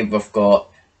today we've got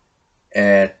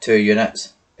 2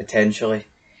 units potentially.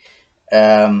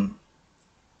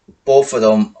 Both of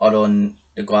them are on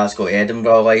the Glasgow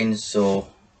Edinburgh line, so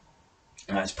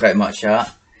that's pretty much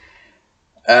that.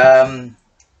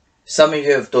 Some of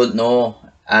you don't know,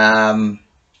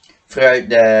 throughout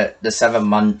the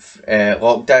 7-month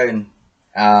lockdown,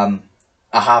 I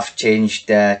have changed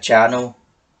the channel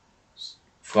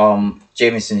from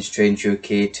Jamieson's Trains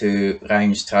UK to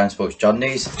Ryan's Transport's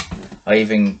Journeys. I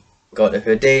even got the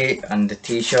hoodie and the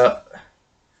t-shirt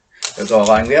that go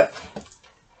along with it,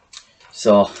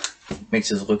 so makes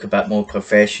us look a bit more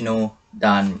professional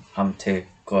than having to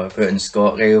go about in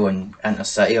ScotRail and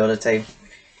Intercity all the time.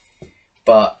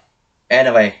 But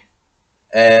anyway,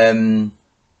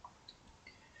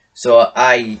 so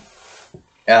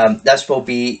this will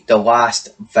be the last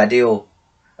video.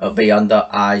 It'll be under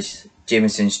as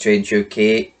Jamieson's Trains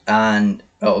UK, and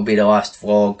it'll be the last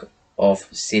vlog of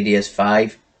Series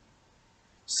 5.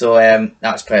 So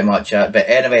that's pretty much it. But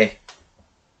anyway,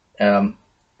 I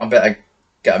better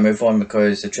get a move on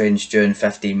because the train's due in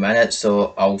 15 minutes,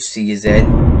 so I'll see you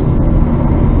then.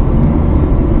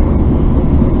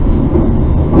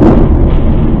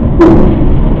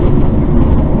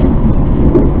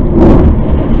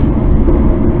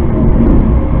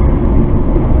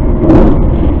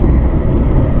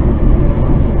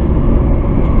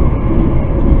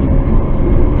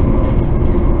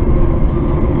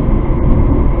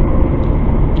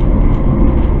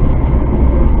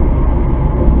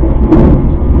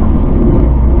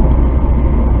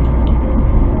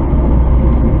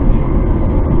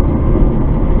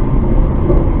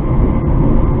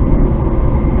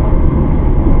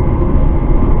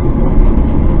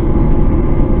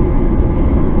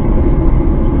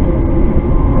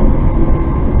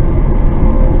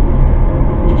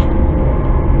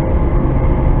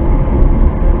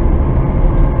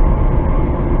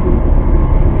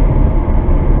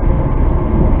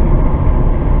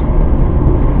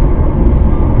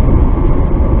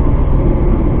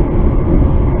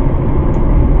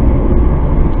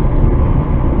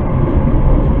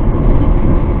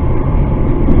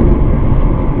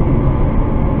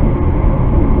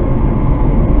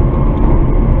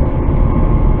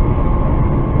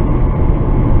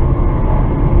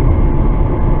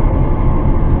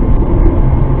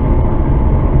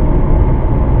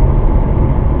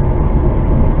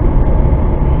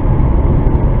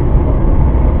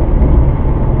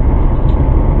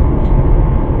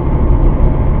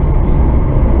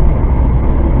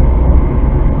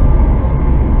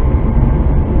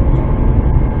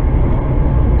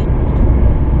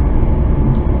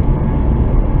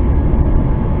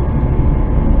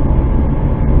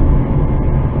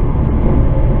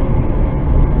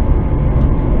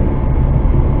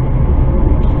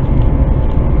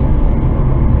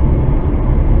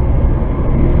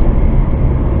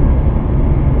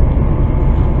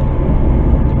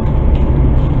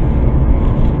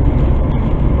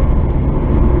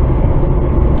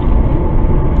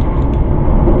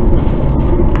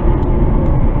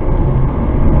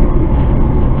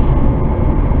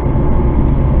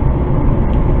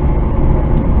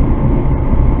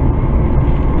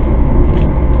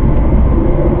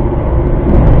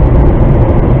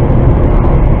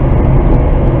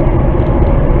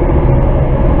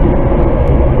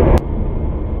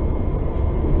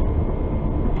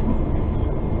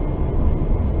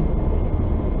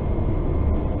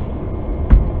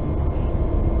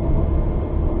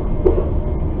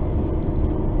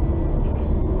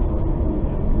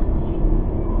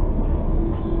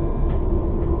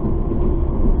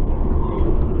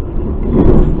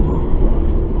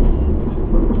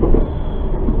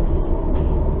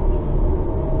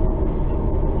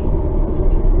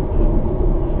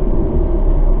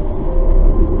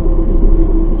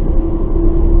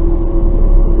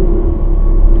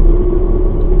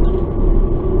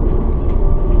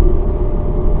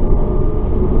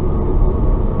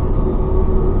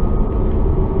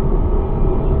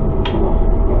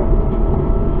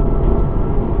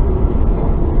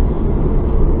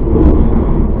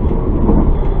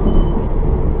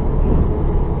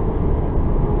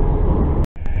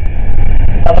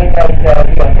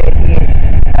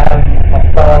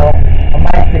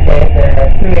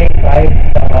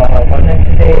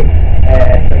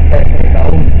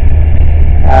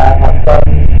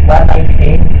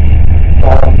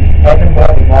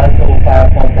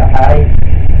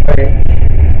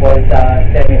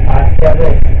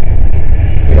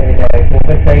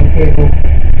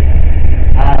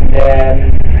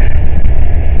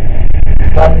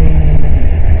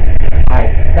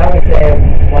 that was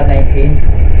 119,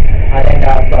 and then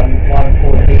I've done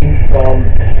 114 from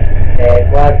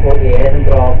Glasgow to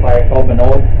Edinburgh via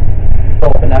Polmont,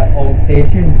 stopping at all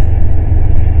stations.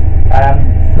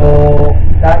 So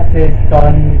that is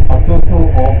done a total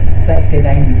of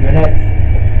 69 units.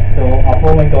 So I've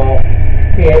only got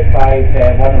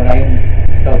 385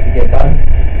 109 still to get done.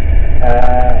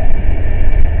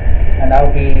 And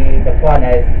that'll be, the plan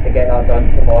is to get that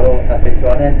done tomorrow if it's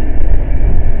running.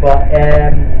 But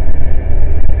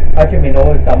as you may know,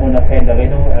 I'm on a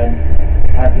Pendolino, and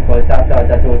because after I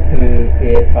did those two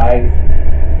 385s,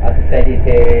 I decided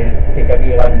to take a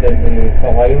wee run down to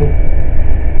Carlisle.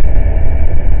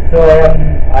 So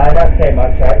that's pretty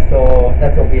much it. So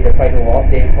this will be the final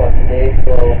update for today.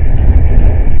 So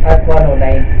at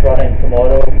 109 running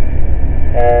tomorrow.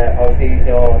 I'll see you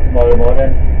tomorrow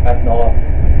morning. If not,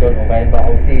 don't know when, but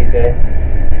I'll see you there.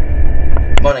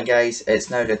 Morning guys, it's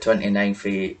now the 29th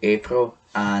of April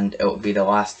and it'll be the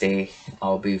last day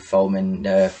I'll be filming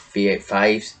the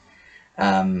V85s.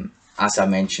 As I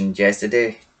mentioned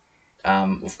yesterday,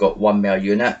 we've got one more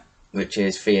unit, which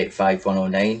is 385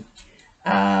 109.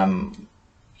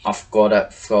 I've got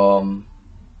it from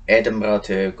Edinburgh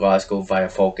to Glasgow via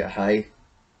Falkirk High.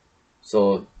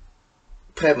 So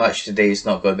pretty much today's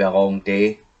not going to be a long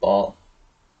day, but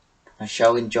I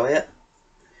shall enjoy it.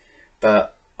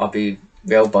 But I'll be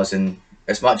real buzzing.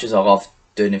 As much as I love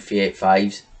doing the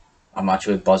 385s, I'm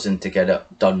actually buzzing to get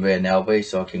it done with an early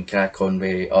so I can crack on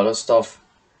with other stuff.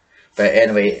 But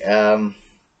anyway,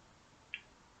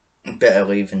 better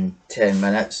leave in 10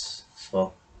 minutes,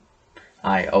 so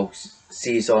I'll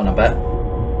see you on a bit.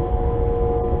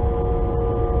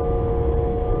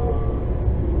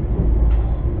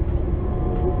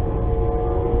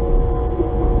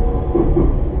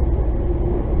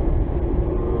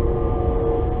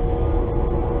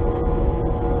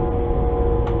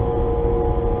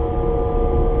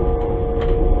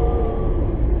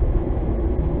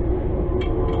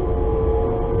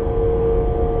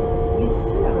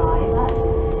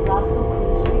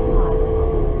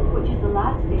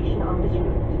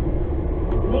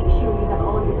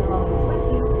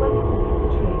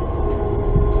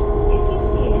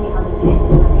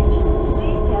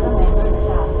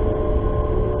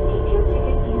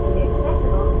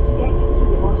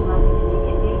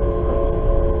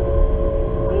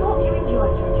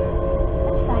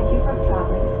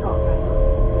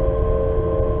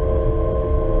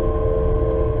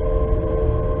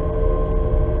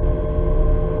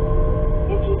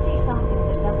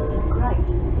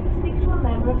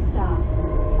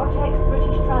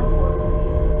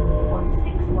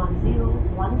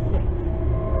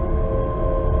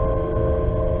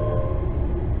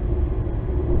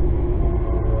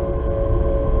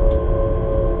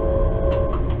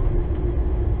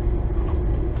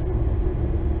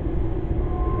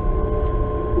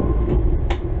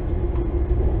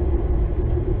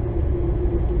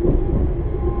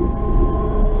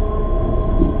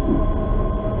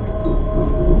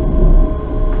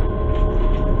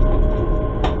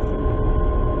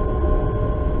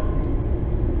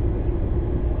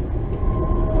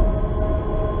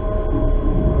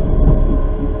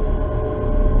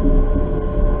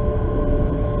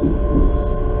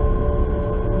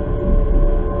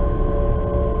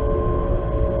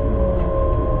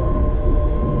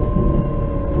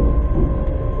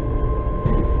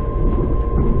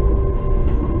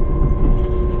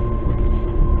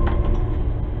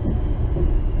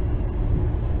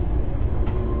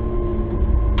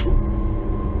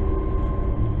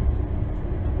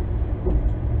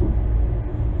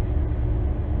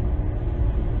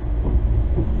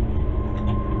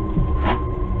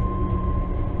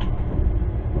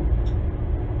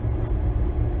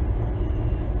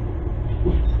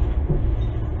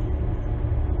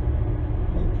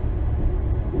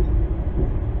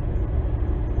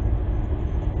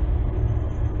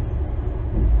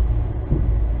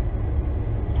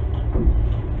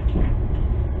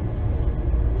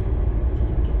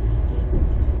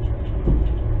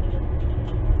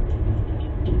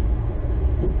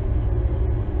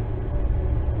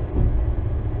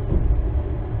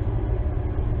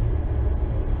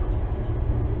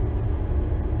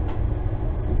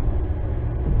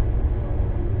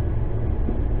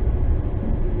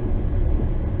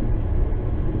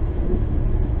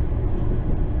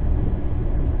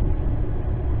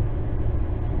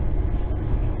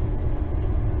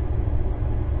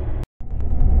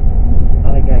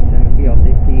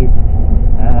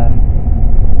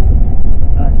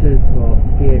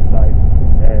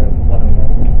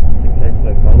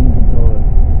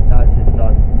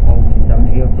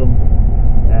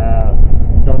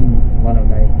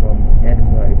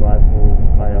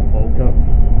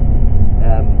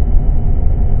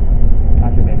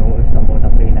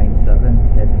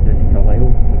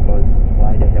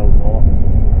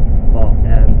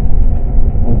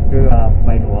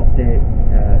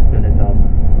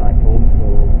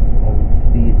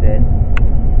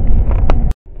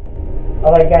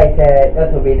 Alright guys, this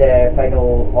will be the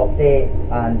final update,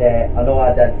 and I know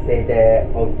I did say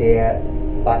I'll do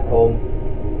it back home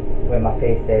with my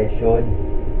face shown,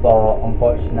 but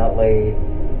unfortunately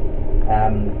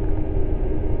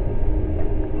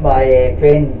my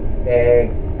train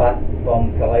back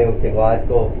from Carlisle to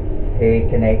Glasgow to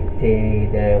connect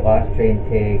to the last train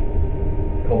to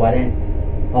Kilwinning,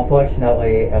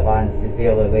 unfortunately it lands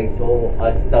severely late, so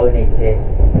I still need to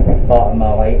bottom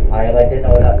my eyelid and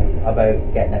all that about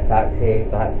getting a taxi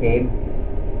back home.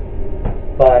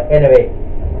 But anyway,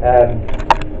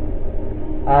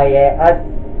 as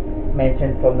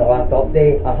mentioned from the last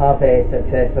update, I have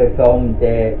successfully filmed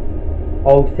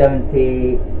all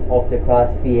 70 of the Class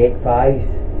V85s,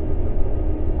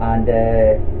 and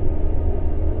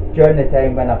during the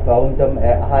time when I filmed them,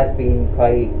 it has been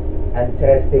quite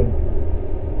interesting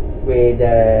with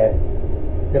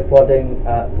the flooding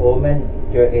at Polmont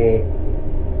due to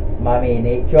Mammy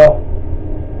nature,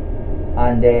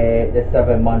 and the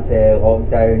 7-month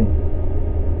lockdown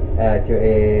due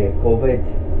to COVID,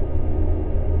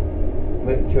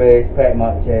 which was pretty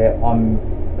much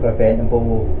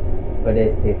unpreventable for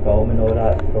this to film and all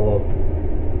that. So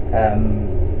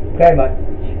pretty much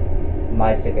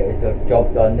managed to get the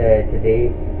job done today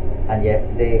and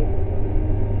yesterday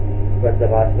with the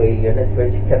last 3 units,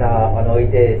 which kind of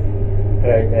annoyed us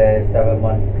throughout the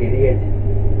 7-month period.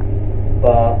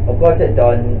 But I've got it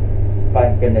done,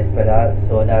 thank goodness for that,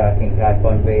 so now I can crack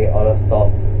on with other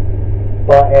stuff.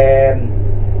 But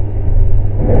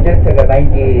just to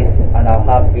remind you, and I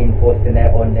have been posting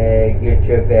it on the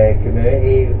YouTube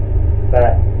community,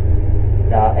 but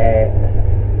that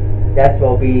this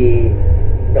will be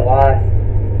the last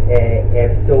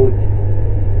episode,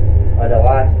 or the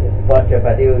last bunch of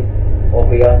videos will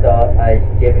be under as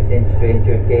Jamieson Strange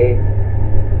UK,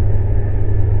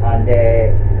 and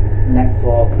next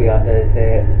one will be under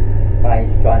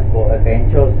Managed Transport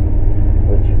Adventures,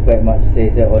 which pretty much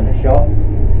says it on the shop.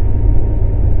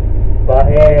 But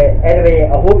anyway,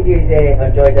 I hope you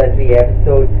enjoyed this wee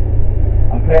episode.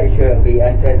 I'm pretty sure it'll be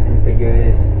interesting for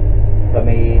you, for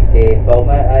me to film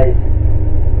it as.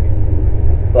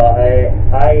 But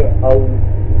I'll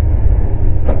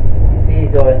see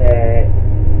you on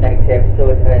next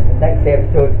episode, and next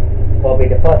episode will be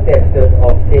the first episode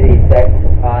of Series 6,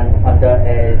 and under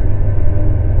is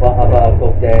what I've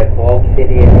called the vlog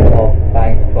series of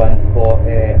Managed Transport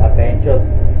Adventures.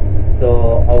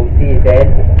 So I'll see you then.